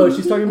Jolie. No,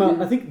 she's talking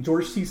about. I think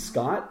George C.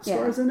 Scott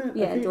stars in it.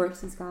 Yeah, George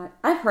C. Scott.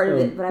 I've heard of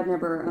it, but I've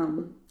never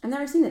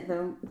seen it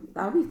though.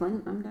 That would be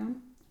fun. I'm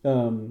down.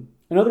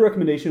 Another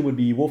recommendation would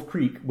be Wolf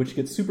Creek, which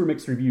gets super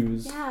mixed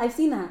reviews. Yeah, I've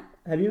seen that.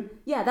 Have you?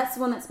 Yeah, that's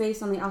the one that's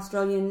based on the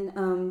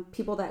Australian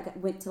people that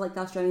went to like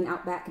the Australian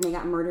outback and they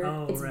got murdered.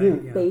 Oh, it's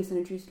right, based on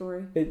a true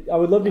story. I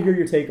would love to hear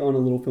your take on a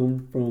little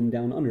film from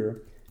Down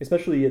Under.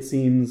 Especially if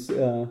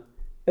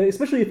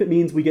it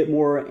means we get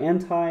more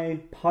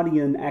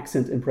anti-Podian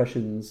accent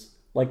impressions,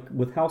 like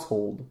with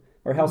Household,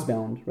 or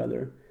Housebound,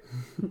 rather.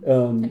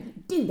 Do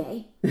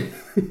they?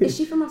 Is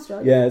she from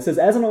Australia? Yeah, it says,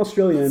 as an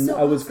Australian, So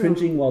I was awesome.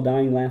 cringing while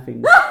dying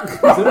laughing.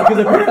 Because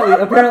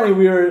apparently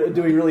we were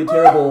doing really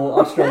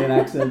terrible Australian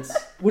accents.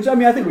 Which, I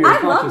mean, I think we were I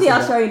love conscious the of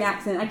that. Australian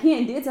accent. I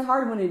can't do it's a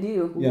hard one to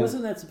do. Yeah.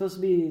 Wasn't that supposed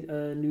to be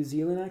a New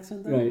Zealand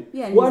accent, though? Right.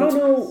 Yeah, Well, I don't New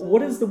know, Zealand.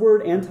 what is the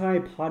word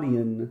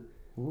anti-Podian?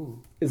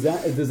 Does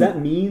that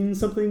mean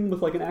something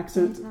with like an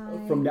accent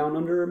from down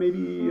under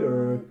maybe,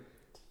 or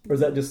is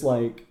that just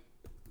like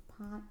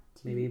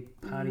Maybe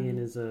Podian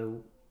is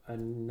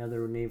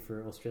another name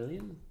for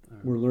Australian?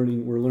 we're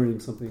learning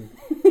something.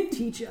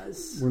 Teach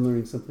us. We're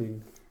learning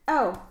something.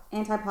 Oh,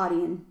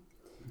 Antipodian.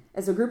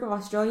 As a group of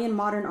Australian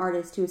modern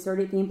artists who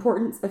asserted the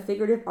importance of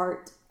figurative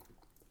art.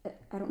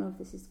 I don't know if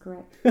this is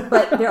correct,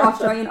 but they're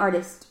Australian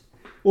artists.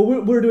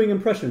 Well, we're doing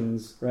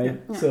impressions, right?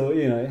 Yeah. So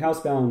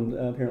Housebound.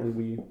 Apparently,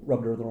 we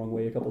rubbed her the wrong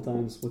way a couple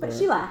times. But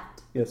she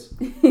laughed. Yes.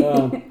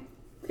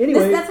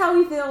 Anyway, That's how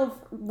we feel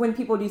when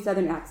people do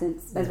Southern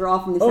accents, as we're all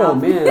from the oh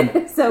South.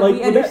 man, So like,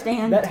 we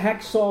understand. that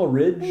Hacksaw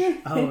Ridge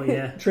Oh,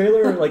 yeah.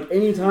 trailer. Like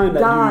anytime that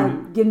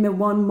God, give me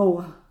one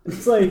more.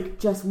 it's like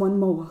Just one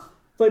more.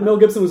 Mel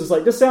Gibson was just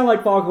like, just sound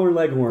like Foghorn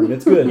Leghorn.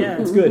 It's good.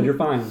 Yeah. It's good. You're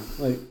fine.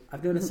 Like.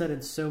 I've noticed that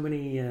in so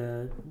many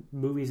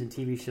movies and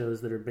TV shows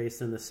that are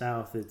based in the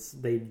South,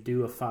 they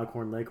do a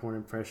Foghorn Leghorn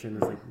impression.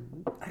 It's like,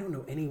 I don't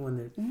know anyone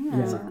that...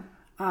 Yeah.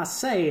 I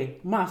say,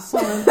 my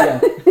son, Yeah.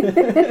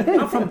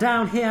 I'm from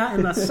down here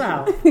in the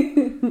South.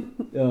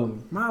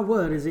 My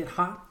word, is it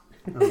hot?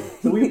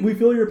 So we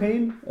feel your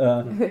pain.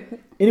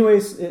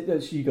 Anyways,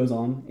 she goes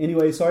on.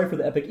 Anyway, sorry for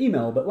the epic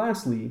email, but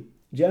lastly,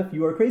 Jeff,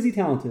 you are crazy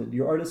talented.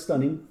 Your art is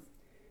stunning.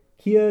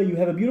 Kia, you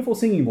have a beautiful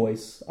singing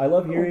voice. I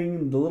love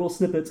hearing the little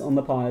snippets on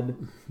the pod.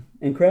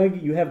 And Craig,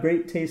 you have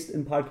great taste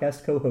in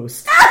podcast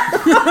co-hosts.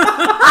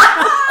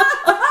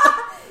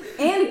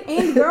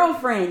 And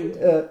girlfriend.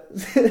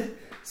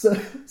 So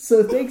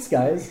thanks,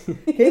 guys.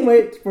 Can't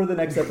wait for the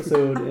next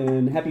episode,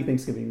 and happy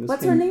Thanksgiving.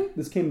 What's her name?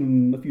 This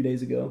came a few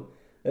days ago.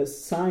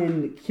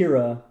 Signed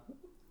Kira.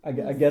 I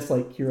guess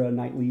like Kira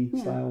Knightley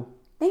style.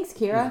 Thanks,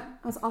 Kira.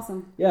 That was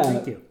awesome. Yeah.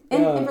 Thank you.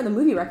 And for the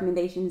movie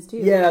recommendations, too.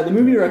 Yeah, the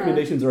movie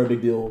recommendations are a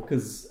big deal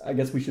because I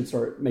guess we should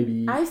start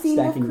maybe I've seen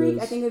Wolf stacking Creek.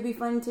 those. I think it would be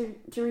fun to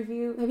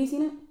review. Have you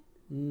seen it?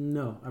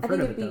 No, I've I heard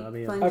think of it, it'd though. I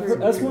be mean, fun.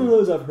 That's one of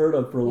those I've heard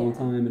of for a long Yeah.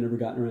 time and never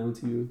gotten around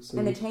to. So.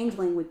 And The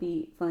Changeling would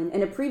be fun.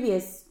 And a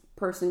previous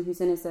person who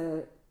sent us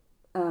an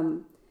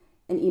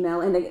email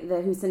and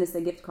the who sent us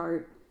a gift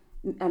card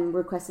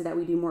requested that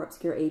we do more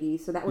obscure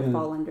 80s. So that would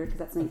fall under because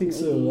that's I think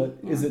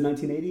 1980. so. Is it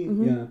 1980?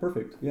 Yeah,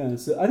 perfect. Yeah,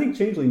 so I think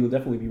Changeling will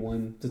definitely be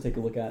one to take a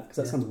look at because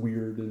that sounds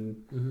weird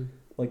and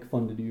like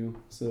fun to do.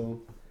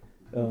 So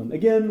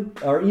again,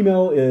 our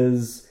email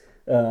is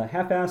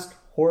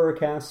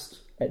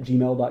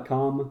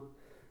halfassedhorrorcast@gmail.com.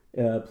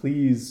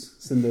 Please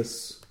send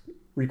us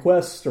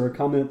requests or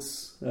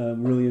comments.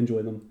 Really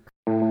enjoy them.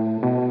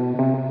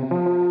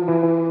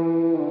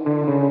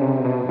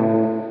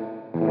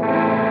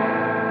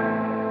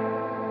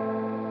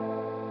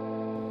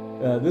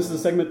 This is a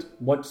segment,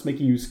 What's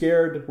Making You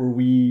Scared, where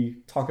we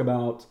talk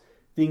about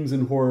things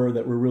in horror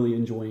that we're really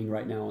enjoying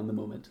right now in the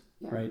moment,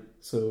 right?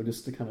 So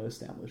just to kind of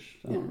establish,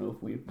 I don't know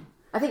if we...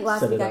 I think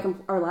last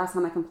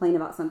time I complained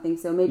about something,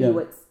 so maybe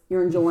what's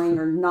you're enjoying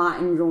or not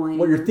enjoying.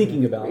 What you're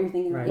thinking about.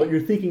 What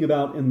you're thinking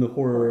about in the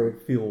horror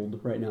field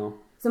right now.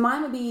 So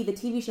mine would be the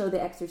TV show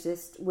The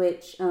Exorcist,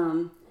 which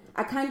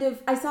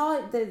I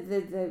saw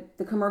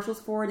the commercials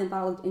for it and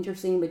thought it looked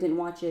interesting, but didn't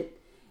watch it.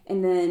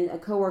 And then a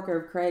coworker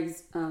of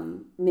Craig's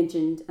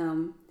mentioned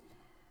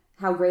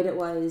how great it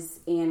was,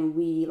 and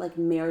we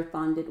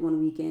marathoned it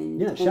one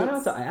weekend. Yeah, shout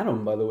out to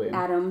Adam, by the way.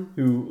 Adam,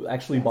 who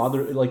actually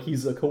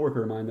he's a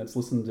coworker of mine that's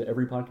listened to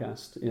every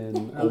podcast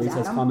and always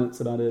has comments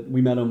about it.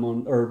 We met him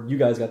you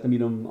guys got to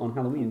meet him on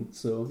Halloween,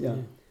 so yeah.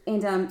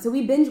 And so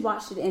we binge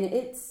watched it, and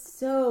it's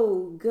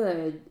so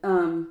good.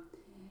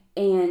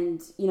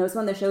 And it's one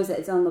of those shows that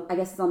it's on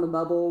the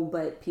bubble,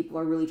 but people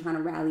are really trying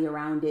to rally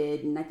around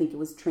it, and I think it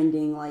was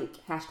trending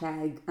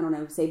hashtag, I don't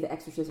know, Save the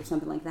Exorcist or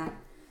something like that.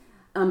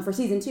 For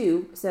season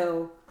 2,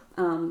 so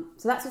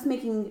that's what's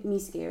making me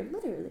scared,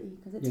 literally,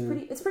 because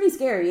it's pretty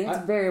scary. And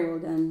it's very well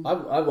done.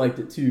 I liked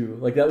it too.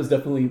 That was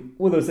definitely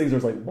one of those things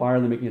where it's why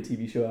are they making a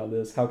TV show out of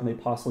this? How can they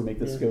possibly make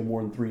this go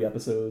more than 3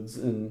 episodes?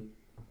 And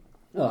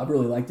I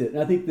really liked it,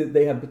 and I think that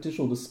they have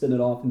potential to spin it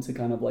off into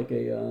kind of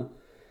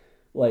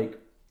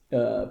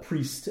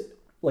priest,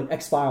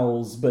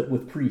 X-Files, but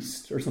with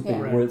priest or something,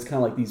 where it's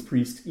kind of these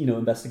priests,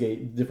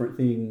 investigate different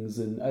things,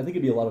 and I think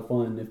it'd be a lot of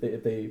fun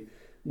if they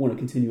want to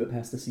continue it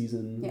past the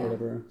season or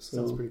whatever. So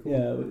sounds pretty cool.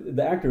 Yeah,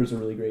 the actors are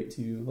really great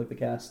too. The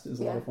cast is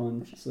a lot of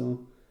fun. Sure.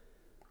 So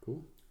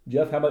cool.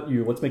 Jeff, how about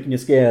you? What's making you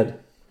scared?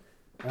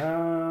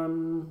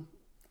 I'm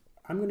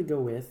gonna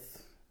go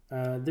with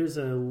there's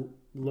a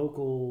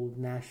local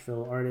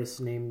Nashville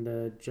artist named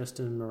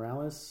Justin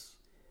Morales,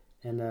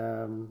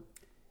 and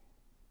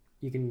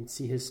you can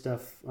see his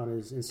stuff on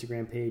his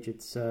Instagram page.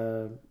 It's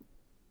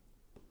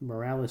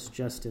Morales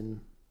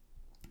Justin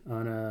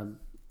on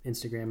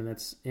Instagram, and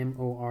that's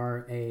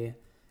MORALLESS,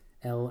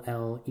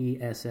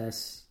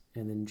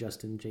 and then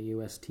Justin,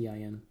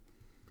 JUSTIN.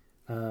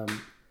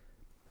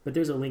 But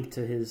there's a link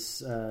to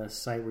his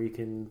site where you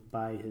can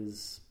buy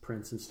his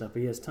prints and stuff.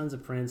 But he has tons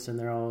of prints, and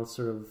they're all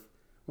sort of,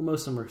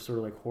 most of them are sort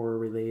of horror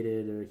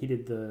related. Or he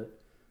did the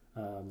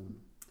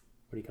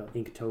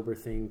Inktober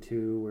thing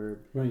too, where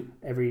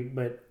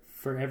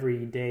for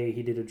every day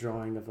he did a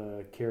drawing of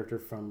a character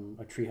from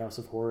a Treehouse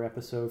of Horror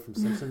episode from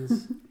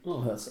Simpsons.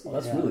 Oh, that's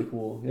really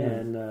cool. Yeah.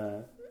 And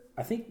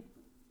I think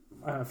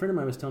a friend of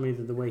mine was telling me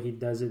that the way he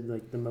does it,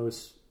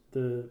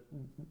 the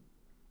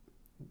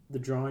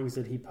drawings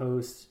that he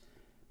posts,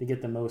 to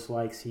get the most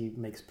likes, he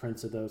makes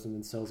prints of those and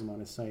then sells them on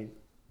his site.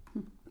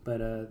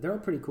 But they're all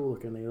pretty cool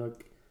looking. They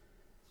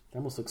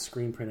almost look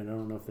screen printed. I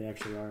don't know if they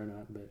actually are or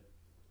not, but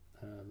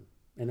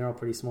and they're all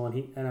pretty small.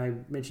 And I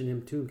mentioned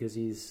him too because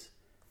he's,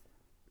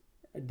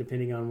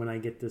 depending on when I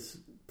get this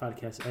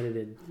podcast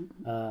edited,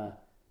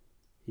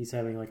 he's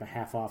having a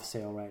half off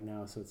sale right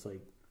now, so it's $5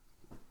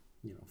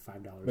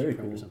 Very a print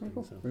cool. or something.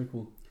 So very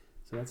cool.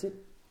 So that's it.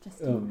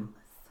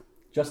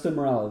 Justin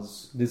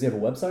Morales. Does he have a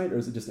website, or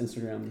is it just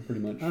Instagram, pretty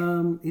much?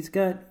 He's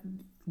got,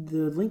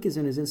 the link is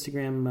in his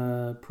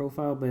Instagram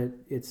profile, but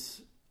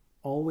it's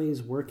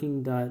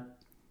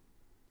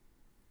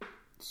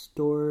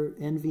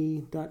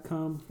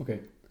alwaysworking.storeenvy.com.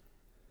 Okay.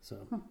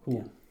 So cool.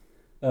 Yeah.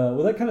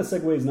 Well, that kind of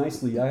segues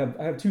nicely. I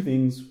have 2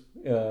 things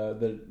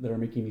that are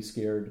making me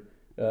scared,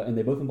 and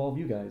they both involve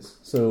you guys.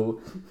 So,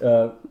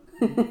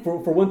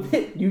 for one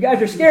thing, you guys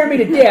are scaring me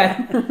to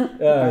death.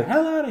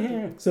 Hell out of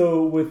here!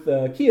 So with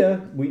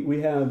Kia,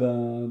 we have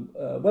a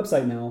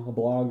website now, a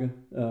blog,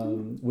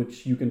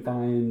 which you can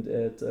find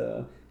at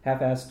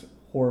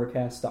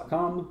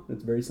halfassedhorrorcast.com.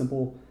 It's very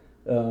simple.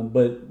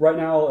 But right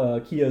now,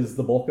 Kia is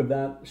the bulk of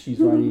that. She's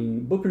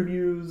writing book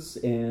reviews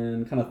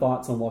and kind of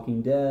thoughts on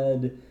Walking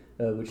Dead,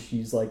 which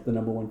she's the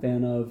number 1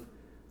 fan of.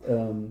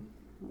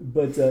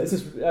 But it's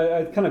just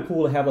kind of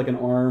cool to have an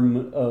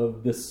arm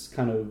of this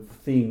kind of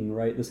thing,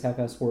 right? This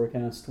half-assed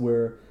horrorcast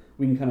where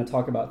we can kind of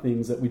talk about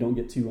things that we don't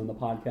get to on the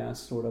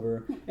podcast or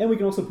whatever. And we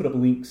can also put up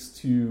links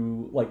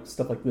to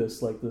stuff like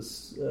this,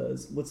 what's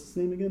his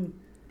name again?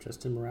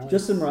 Justin Morales.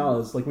 Justin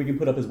Morales. We can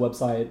put up his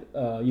website,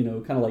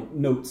 kind of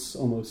notes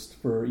almost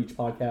for each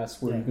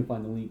podcast where you can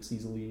find the links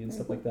easily and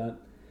stuff like that.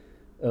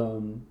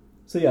 So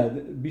yeah,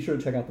 be sure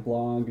to check out the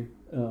blog.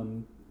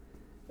 And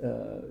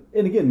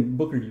again,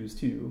 book reviews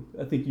too.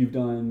 I think you've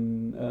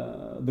done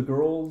The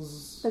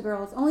Girls. The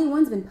Girls. Only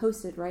one's been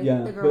posted, right?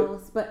 Yeah, The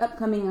Girls. But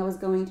upcoming, I was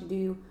going to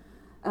do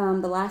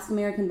The Last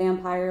American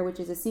Vampire, which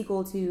is a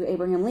sequel to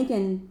Abraham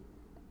Lincoln,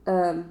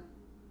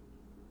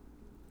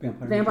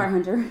 Vampire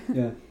Hunter.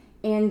 Yeah.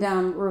 And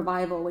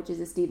Revival, which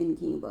is a Stephen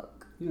King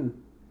book. Yeah.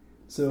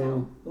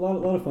 So a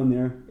lot of fun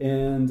there.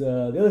 And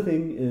the other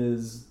thing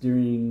is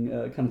during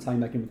kind of tying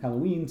back in with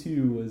Halloween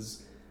too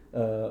was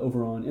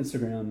over on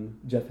Instagram,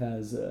 Jeff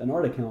has an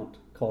art account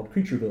called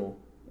Creatureville,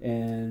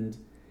 and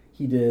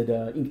he did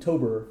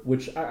Inktober,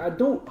 which I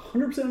don't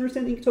 100%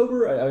 understand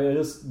Inktober. I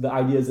just, the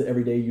idea is that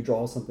every day you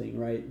draw something,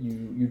 right?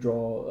 You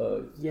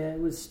draw... Yeah, it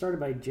was started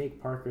by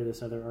Jake Parker,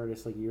 this other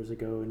artist, like years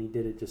ago, and he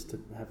did it just to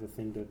have a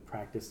thing to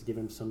practice, to give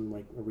him some,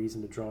 like, a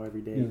reason to draw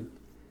every day. Yeah.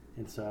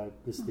 And so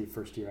this is the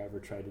first year I ever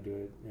tried to do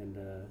it, and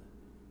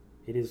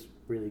it is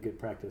really good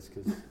practice,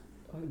 because...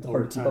 It's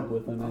hard to keep up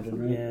with, I imagine,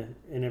 right? Yeah,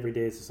 and every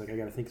day it's just like, I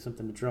got to think of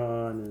something to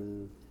draw, and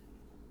then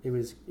it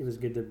was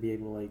good to be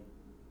able to, like,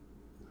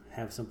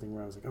 have something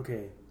where I was like,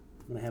 okay,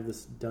 I'm going to have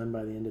this done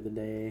by the end of the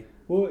day,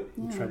 Well,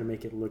 and try to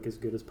make it look as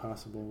good as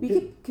possible.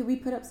 Could we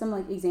put up some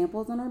like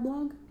examples on our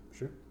blog?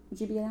 Sure. Would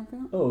you be down for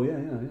that? oh, yeah.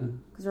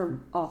 Because they're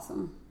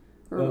awesome.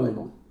 They're really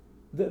cool.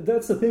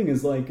 That's the thing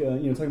is like,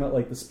 talking about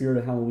like the spirit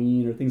of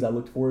Halloween or things I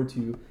looked forward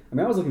to. I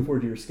mean, I was looking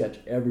forward to your sketch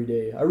every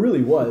day. I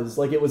really was.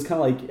 Like, it was kind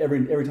of like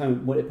every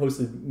time when it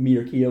posted, me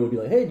or Kia would be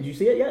like, hey, did you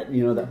see it yet?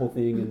 You know, that whole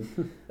thing.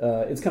 And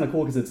it's kind of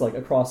cool because it's like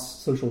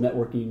across social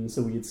networking.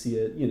 So we'd see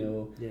it,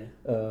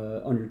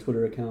 on your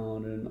Twitter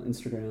account and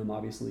Instagram,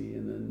 obviously,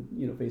 and then,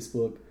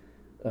 Facebook.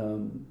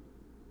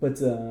 So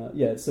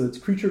it's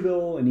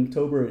Creatureville and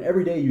Inktober, and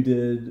every day you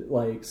did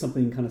like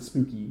something kind of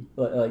spooky,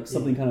 like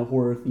something kind of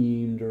horror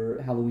themed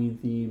or Halloween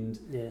themed.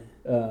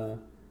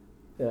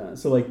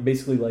 So like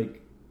basically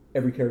like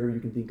every character you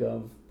can think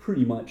of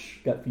pretty much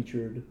got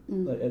featured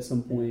at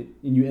some point,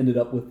 and you ended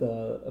up with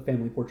a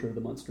family portrait of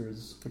the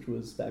Munsters, which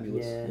was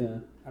fabulous. Yeah.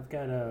 I've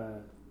got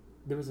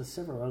there was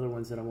several other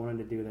ones that I wanted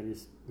to do that I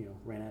just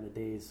ran out of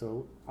days,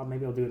 so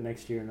maybe I'll do it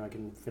next year and I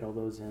can fit all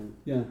those in.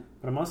 Yeah.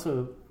 But I'm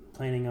also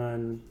planning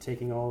on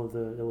taking all of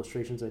the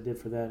illustrations I did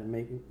for that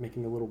and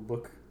making a little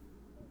book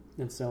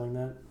and selling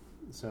that.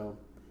 So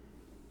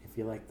if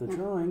you like the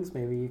drawings,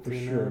 maybe you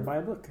can buy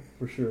a book.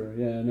 For sure.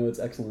 Yeah, no, it's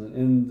excellent.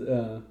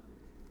 And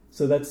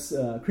so that's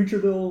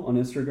Creatureville on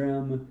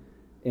Instagram,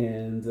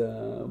 and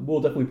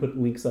we'll definitely put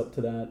links up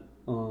to that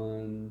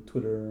on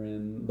Twitter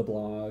and the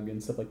blog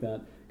and stuff like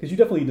that, because you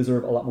definitely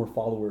deserve a lot more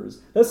followers.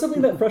 That's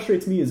something that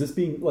frustrates me, is this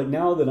being, like,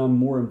 now that I'm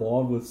more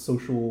involved with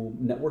social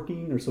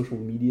networking or social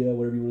media,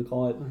 whatever you want to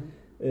call it,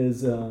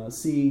 is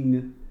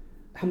seeing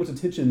how much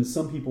attention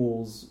some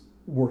people's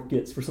work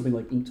gets for something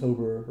like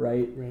Inktober,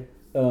 right?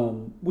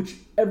 Which,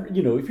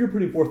 if you're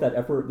putting forth that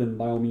effort, then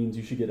by all means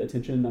you should get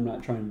attention. I'm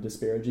not trying to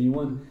disparage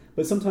anyone,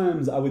 but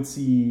sometimes I would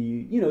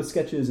see,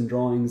 sketches and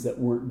drawings that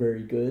weren't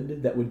very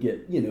good that would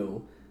get,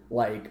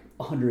 like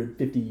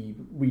 150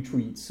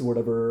 retweets or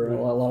whatever,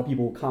 a lot of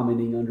people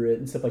commenting under it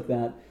and stuff like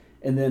that.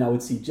 And then I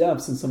would see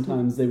Jeff's, and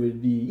sometimes they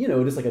would be,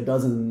 just like a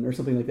dozen or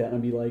something like that. And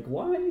I'd be like,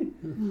 why?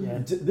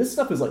 This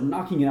stuff is like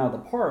knocking it out of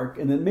the park.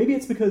 And then maybe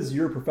it's because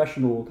you're a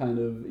professional kind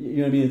of,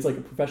 it's like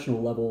a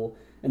professional level,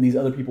 and these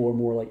other people are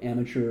more like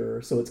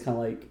amateur. So it's kind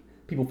of like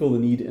people feel the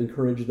need to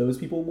encourage those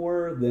people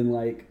more than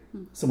like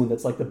someone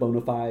that's like the bona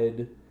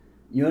fide.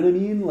 You know what I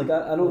mean? Like,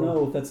 I don't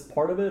know if that's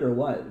part of it or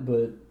what,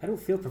 but I don't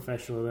feel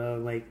professional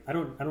though. Like, I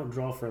don't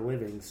draw for a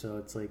living, so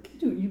it's like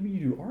you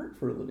do art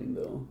for a living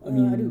though.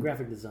 I do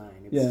graphic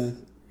design.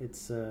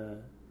 It's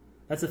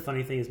that's the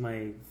funny thing, is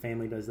my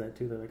family does that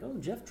too. They're like, "Oh,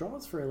 Jeff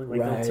draws for a living."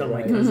 Like, they'll tell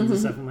my cousins and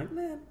stuff. I'm like,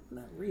 "Man,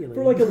 not really."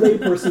 For like a lay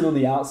person on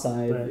the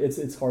outside,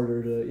 it's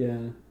harder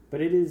to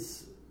But it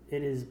is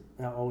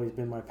always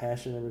been my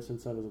passion ever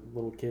since I was a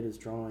little kid, is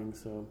drawing.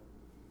 So.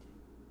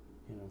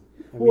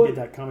 And we did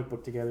that comic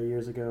book together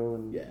years ago,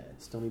 and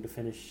still need to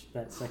finish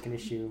that second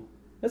issue.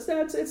 It's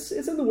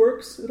in the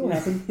works. It'll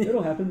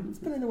happen. It's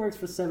been in the works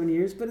for 7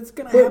 years, but it's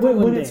gonna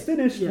happen when day. It's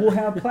finished, we'll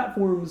have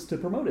platforms to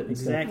promote it.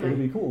 Exactly, it'll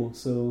be cool.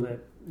 So,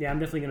 I'm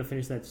definitely gonna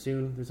finish that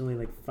soon. There's only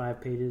like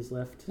 5 pages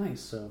left.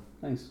 Nice. So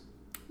nice.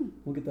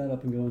 We'll get that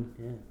up and going.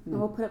 Yeah.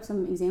 We'll put up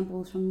some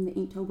examples from the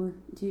Inktober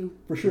too.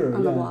 For sure.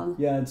 On the blog.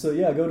 Yeah. And so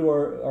go to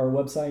our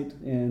website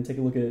and take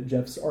a look at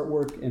Jeff's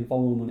artwork and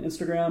follow him on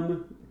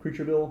Instagram,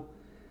 Creatureville.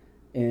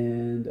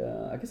 And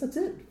I guess that's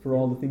it for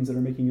all the things that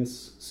are making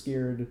us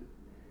scared.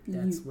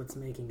 That's what's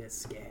making us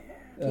scared.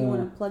 Do you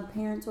want to plug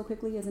Parents real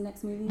quickly as the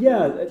next movie?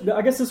 Yeah,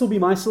 I guess this will be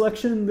my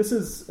selection. This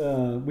is,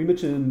 we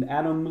mentioned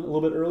Adam a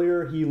little bit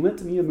earlier. He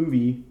lent me a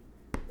movie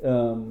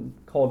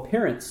called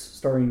Parents,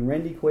 starring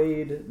Randy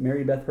Quaid,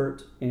 Mary Beth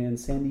Hurt, and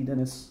Sandy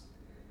Dennis.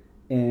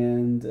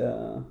 And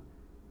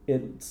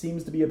it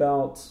seems to be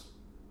about,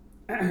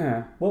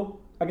 I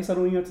guess I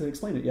don't even have to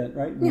explain it yet,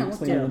 right? We'll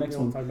explain it in the next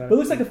one. But it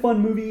looks like a fun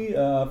movie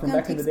from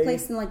back in the day. It takes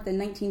place in like the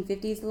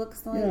 1950s, it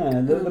looks like.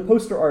 Yeah, the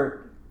poster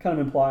art kind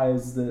of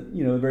implies that,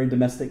 a very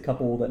domestic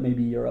couple that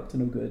maybe are up to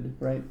no good,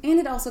 right? And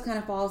it also kind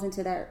of falls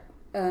into that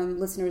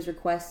listener's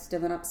request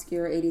of an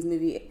obscure 80s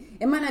movie.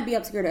 It might not be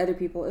obscure to other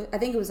people. I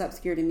think it was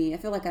obscure to me. I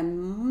feel like I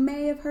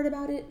may have heard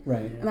about it.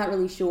 Right. I'm not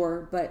really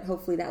sure, but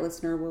hopefully that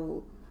listener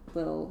will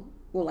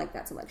like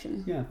that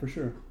selection. Yeah, for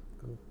sure.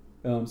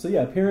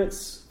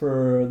 Parents,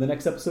 for the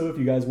next episode, if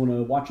you guys want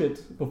to watch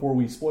it before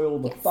we spoil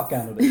the fuck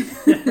out of it.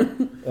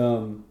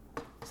 So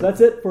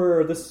that's it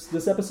for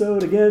this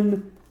episode.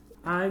 Again,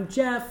 I'm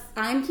Jeff.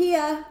 I'm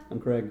Kia. I'm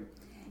Craig.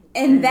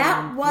 And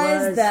that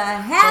was the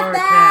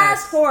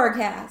Half-Ass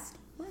Forecast.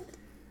 What?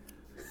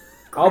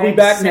 I'll be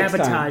back next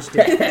time. Sabotaged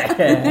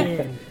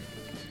it.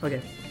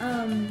 Okay.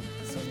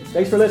 So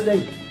Thanks for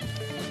listening.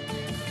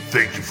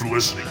 Thank you for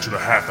listening to the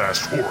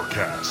Half-Assed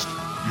Horrorcast.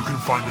 You can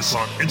find us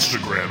on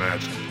Instagram at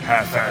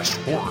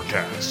Half-Assed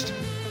Horrorcast,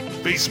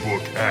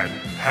 Facebook at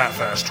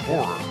Half-Assed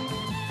Horror,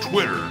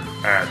 Twitter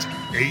at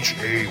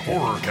HA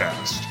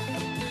Horrorcast,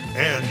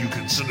 and you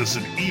can send us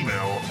an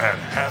email at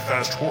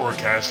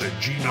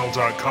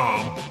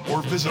halfassedhorrorcast@gmail.com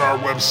or visit our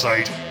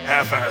website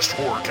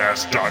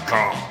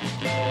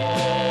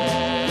halfassedhorrorcast.com.